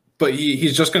 But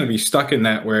he's just going to be stuck in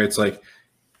that where it's like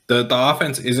the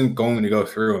offense isn't going to go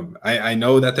through him. I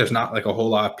know that there's not like a whole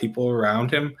lot of people around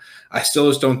him. I still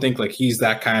just don't think like he's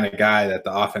that kind of guy that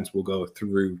the offense will go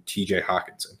through TJ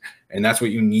Hockenson. And that's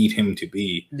what you need him to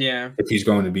be. Yeah. If he's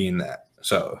going to be in that.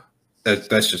 So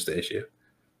that's just the issue.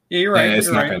 Yeah, you're right. And it's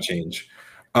not going to change.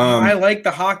 I like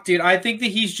the Hawk, dude. I think that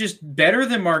he's just better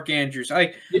than Mark Andrews.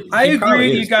 I agree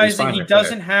with you guys that he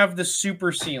doesn't have the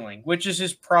super ceiling, which is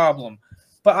his problem.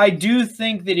 But I do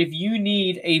think that if you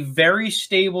need a very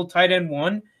stable tight end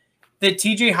one, that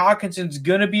TJ Hawkinson's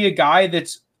going to be a guy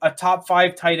that's a top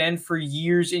 5 tight end for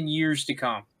years and years to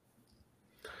come.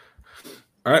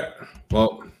 All right.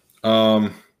 Well,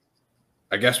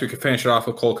 I guess we could finish it off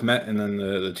with Cole Kmet, and then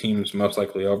the teams most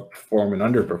likely overperform and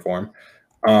underperform.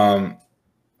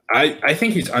 I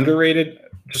think he's underrated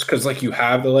just because like you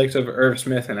have the likes of Irv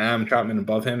Smith and Adam Troutman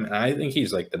above him, and I think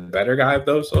he's like the better guy of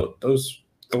those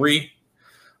 3.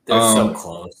 They're so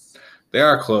close. They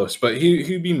are close, but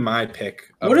he'd be my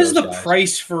pick. What is the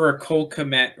price for a Cole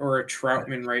Kmet or a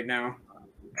Troutman right now?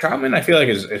 Troutman, I feel like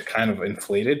is kind of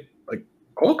inflated. Like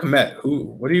Cole Kmet,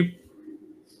 what do you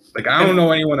like? I don't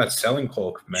know anyone that's selling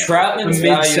Cole Kmet. Troutman's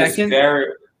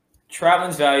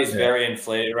value is very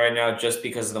inflated right now, just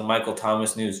because of the Michael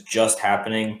Thomas news just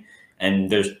happening,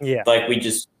 and there's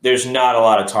not a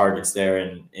lot of targets there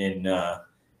in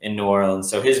New Orleans,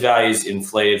 so his value is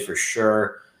inflated for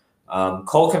sure.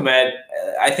 Cole Kmet,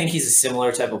 I think he's a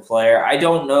similar type of player. I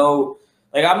don't know.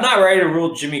 Like, I'm not ready to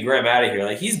rule Jimmy Graham out of here.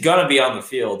 Like, he's going to be on the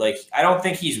field. Like, I don't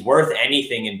think he's worth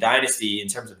anything in Dynasty in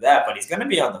terms of that, but he's going to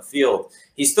be on the field.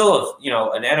 He's still,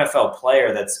 an NFL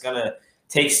player that's going to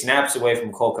take snaps away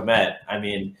from Cole Kmet. I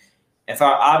mean,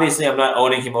 obviously I'm not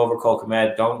owning him over Cole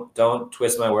Kmet. Don't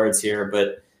twist my words here,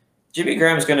 but Jimmy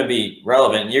Graham's going to be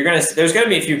relevant. There's going to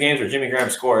be a few games where Jimmy Graham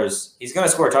scores. He's going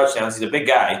to score touchdowns. He's a big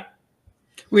guy.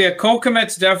 Well, yeah, Cole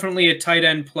Kmet's definitely a tight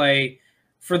end play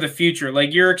for the future.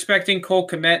 Like, you're expecting Cole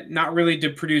Kmet not really to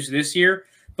produce this year,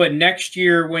 but next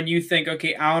year when you think,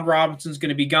 okay, Allen Robinson's going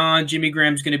to be gone, Jimmy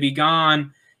Graham's going to be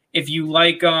gone. If you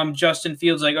like Justin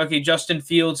Fields, like, okay, Justin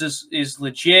Fields is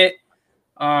legit.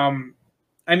 I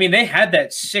mean, they had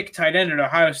that sick tight end at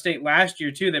Ohio State last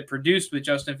year too that produced with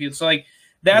Justin Fields. So, like,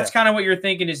 that's kind of what you're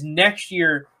thinking is next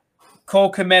year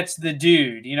Cole Kmet's the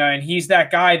dude, and he's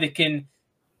that guy that can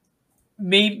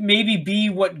maybe be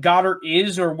what Goddard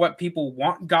is or what people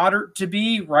want Goddard to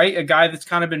be, right? A guy that's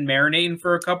kind of been marinating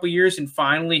for a couple years and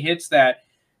finally hits that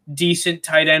decent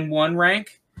tight end 1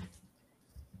 rank.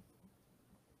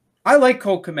 I like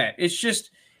Cole Kmet. It's just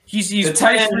he's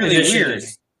priced really weird.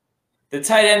 The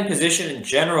tight end position in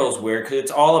general is weird because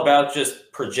it's all about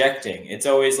just projecting. It's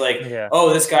always like,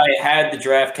 oh, this guy had the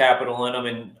draft capital in him,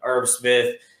 and Irv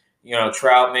Smith,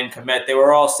 Troutman, Kmet, they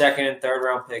were all 2nd and 3rd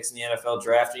round picks in the NFL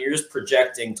draft, and you're just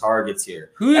projecting targets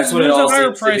here. Who's a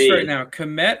higher price right now,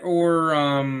 Kmet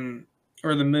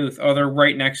or the Muth? Oh, they're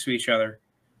right next to each other.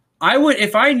 I would,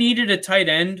 if I needed a tight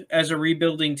end as a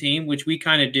rebuilding team, which we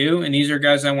kind of do, and these are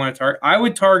guys I want to target, I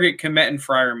would target Kmet and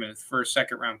Freiermuth for a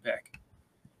 2nd round pick.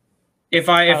 If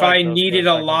I needed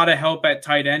a lot of help at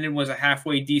tight end and was a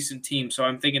halfway decent team, so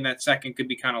I'm thinking that 2nd could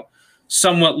be kind of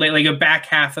somewhat late, like a back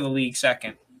half of the league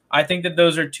 2nd. I think that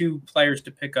those are 2 players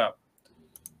to pick up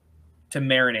to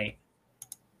marinate.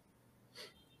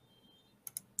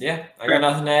 Yeah, I got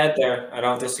nothing to add there. I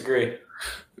don't disagree.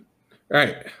 All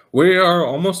right. We are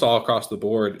almost all across the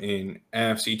board in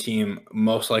NFC team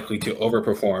most likely to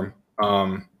overperform.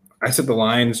 I said the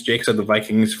Lions, Jake said the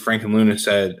Vikings, Frank and Luna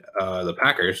said the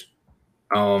Packers.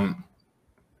 I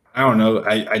don't know.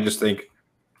 I just think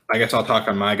I guess I'll talk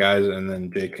on my guys, and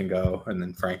then Jake can go, and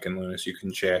then Frank and Lunas, you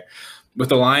can share. With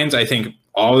the Lions, I think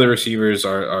all the receivers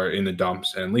are in the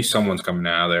dumps, and at least someone's coming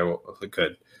out of there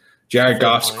good. Jared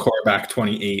Goff's quarterback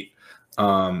 28.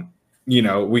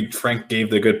 Frank gave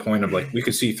the good point of like we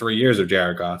could see 3 years of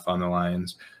Jared Goff on the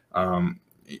Lions,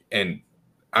 and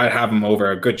I'd have him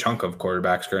over a good chunk of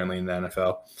quarterbacks currently in the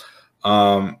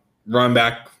NFL. Run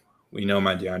back, we know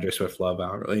my DeAndre Swift love. I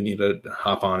don't really need to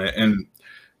hop on it. And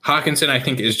Hawkinson, I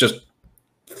think, is just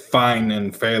fine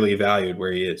and fairly valued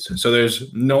where he is. So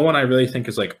there's no one I really think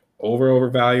is like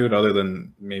overvalued other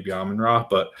than maybe Amon-Ra,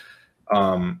 but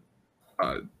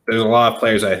there's a lot of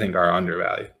players I think are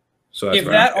undervalued. So that's if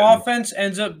that offense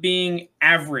ends up being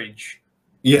average,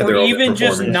 or even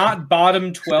just not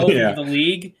bottom 12 of the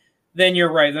league, then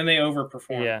you're right. Then they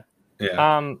overperform. Yeah.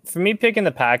 Yeah. For me, picking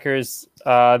the Packers,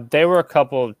 there were a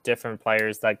couple different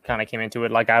players that kind of came into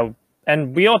it.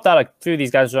 And we all thought a few of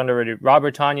these guys were underrated.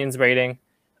 Robert Tonyan's rating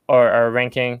or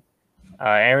ranking,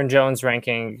 Aaron Jones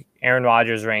ranking, Aaron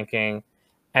Rodgers ranking,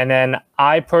 and then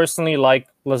I personally like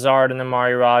Lazard and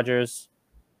Amari Rodgers.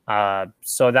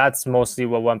 So that's mostly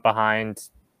what went behind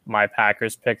my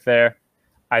Packers pick there.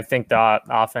 I think the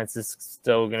offense is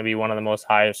still going to be one of the most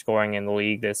higher scoring in the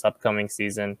league this upcoming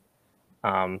season.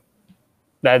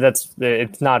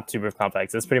 It's not super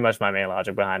complex. That's pretty much my main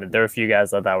logic behind it. There are a few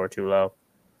guys that were too low.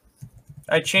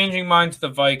 I'm changing mine to the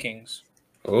Vikings.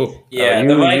 Oh, yeah,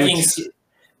 the Vikings.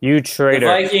 You traitor. The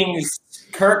Vikings.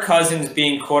 Kirk Cousins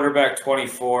being quarterback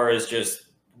 24 is just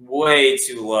way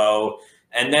too low.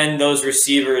 And then those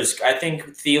receivers, I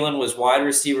think Thielen was wide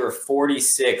receiver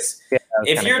 46. Yeah,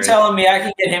 if you're telling me I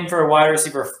can get him for a wide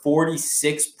receiver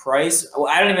 46 price, well,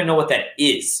 I don't even know what that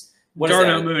is. What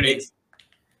Darnell is that? Mooney.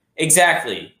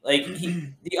 Exactly. Like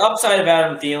the upside of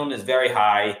Adam Thielen is very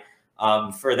high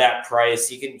for that price.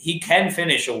 He can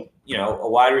finish a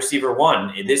wide receiver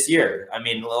 1 this year. I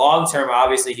mean, long term,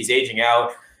 obviously he's aging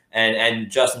out, and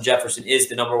Justin Jefferson is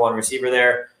the number 1 receiver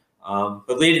there.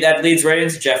 But that leads right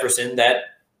into Jefferson. That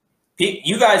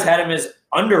you guys had him as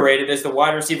underrated as the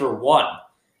wide receiver 1.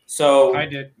 So I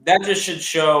did. That just should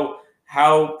show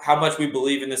how much we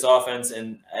believe in this offense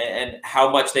and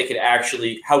how good they can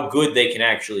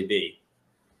actually be.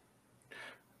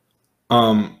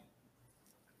 All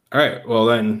right. Well,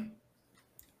 then,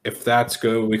 if that's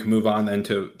good, we can move on then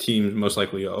to teams most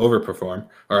likely to underperform.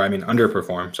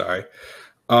 Sorry.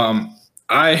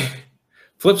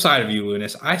 Flip side of you,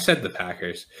 Lunas, I said the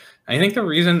Packers. I think the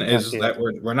reason is that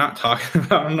we're not talking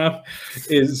about enough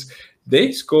is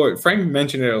they scored. Frank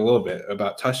mentioned it a little bit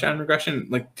about touchdown regression.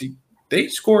 Like they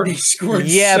scored much.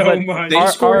 They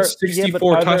scored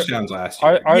 64 touchdowns last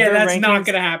year. That's not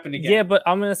going to happen again. Yeah, but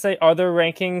I'm going to say, are their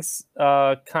rankings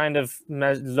kind of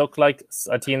look like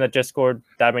a team that just scored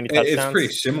that many touchdowns? It's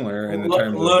pretty similar in the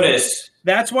terms of Lotus.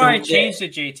 That's why I changed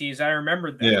it, JT, as I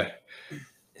remembered that. Yeah.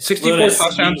 64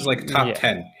 touchdowns is like top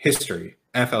 10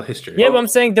 NFL history. Yeah, but I'm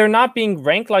saying they're not being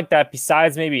ranked like that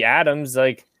besides maybe Adams.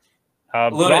 Like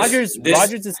Rodgers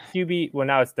is QB. Well,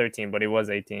 now it's 13, but he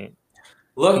was 18.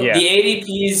 Look, the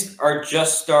ADPs are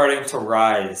just starting to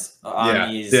rise on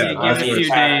these. Give it a few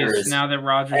days now that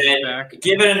Rodgers is back.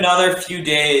 Give it another few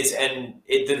days, and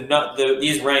these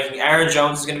rankings. Aaron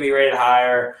Jones is going to be rated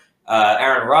higher.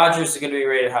 Aaron Rodgers is going to be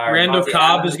rated higher. Randall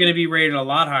Cobb is going to be rated a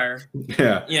lot higher.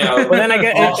 Yeah. But then I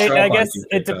guess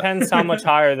it depends how much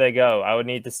higher they go. I would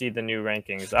need to see the new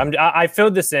rankings. I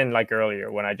filled this in like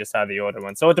earlier when I just had the older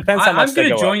one. So it depends how much I'm going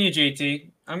to join you,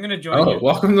 JT. I'm going to join you.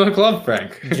 Welcome to the club,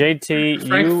 Frank. JT,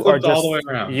 Frank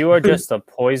you are just a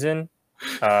poison.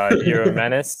 You're a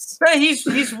menace. But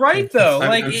he's right though.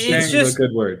 Like it's just a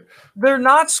good word. They're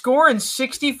not scoring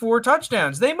 64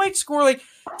 touchdowns. They might score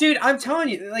dude, I'm telling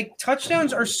you,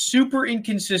 touchdowns are super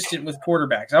inconsistent with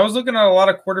quarterbacks. I was looking at a lot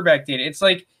of quarterback data. It's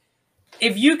like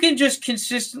if you can just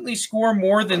consistently score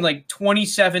more than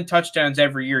 27 touchdowns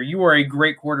every year, you are a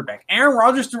great quarterback. Aaron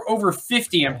Rodgers threw over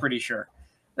 50, I'm pretty sure.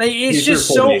 It's just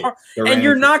so hard. And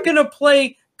you're not going to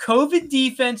play COVID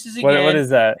defenses again. What is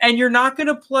that? And you're not going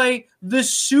to play the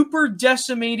super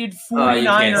decimated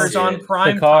 49ers on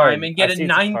prime time and get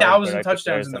 9,000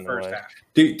 touchdowns in the first half.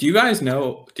 Do you guys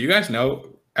know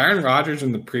Aaron Rodgers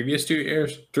in the previous 2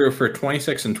 years threw for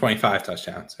 26 and 25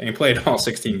 touchdowns, and he played all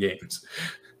 16 games.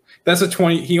 That's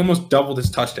he almost doubled his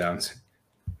touchdowns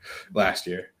last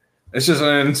year. It's just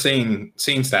an insane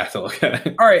stat to look at.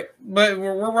 All right, but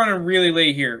we're running really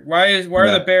late here. Why are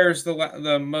the Bears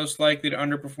the most likely to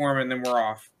underperform, and then we're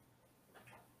off?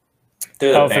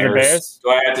 They're the Bears. For the Bears? Do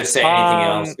I have to say anything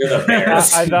else? They're the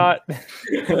Bears.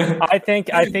 I think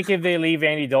if they leave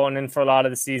Andy Dalton in for a lot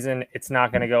of the season, it's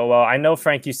not going to go well. I know,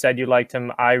 Frank, you said you liked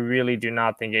him. I really do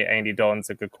not think Andy Dalton's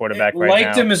a good quarterback right now.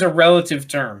 Liked him is a relative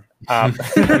term.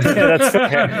 That's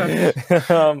fair.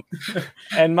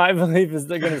 And my belief is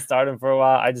they're going to start him for a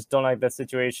while. I just don't like that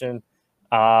situation.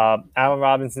 Allen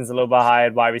Robinson's a little bit high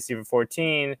at wide receiver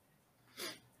 14.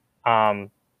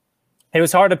 It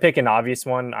was hard to pick an obvious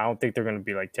one. I don't think they're going to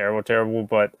be terrible,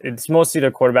 but it's mostly their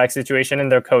quarterback situation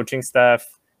and their coaching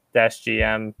staff,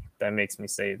 -GM, that makes me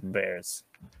say the Bears.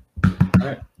 All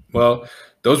right. Well,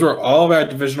 those were all of our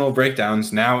divisional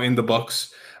breakdowns now in the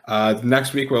books.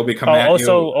 Next week we'll be coming at you.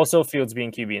 Also Fields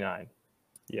being QB9.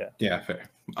 Yeah, fair.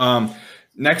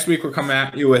 Next week we're coming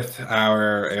at you with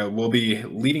we'll be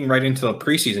leading right into the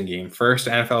preseason game, first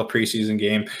NFL preseason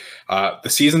game. The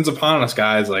season's upon us,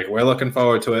 guys. Like, we're looking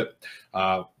forward to it.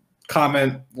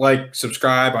 Comment, like,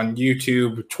 subscribe on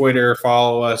YouTube, Twitter,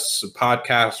 follow us,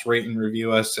 podcast, rate and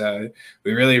review us.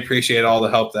 We really appreciate all the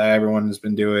help that everyone has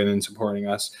been doing and supporting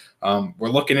us. We're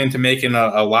looking into making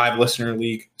a live listener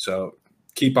league, so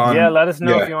keep on. Yeah, let us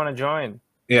know if you want to join.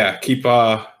 Yeah, keep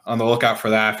on the lookout for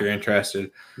that if you're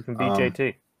interested. You can beat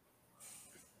JT.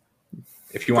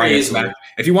 If you want to get smacked,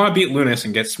 if you want to beat Lunas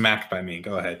and get smacked by me,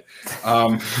 go ahead.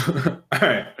 All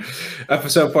right.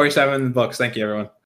 Episode 47 in the books. Thank you, everyone.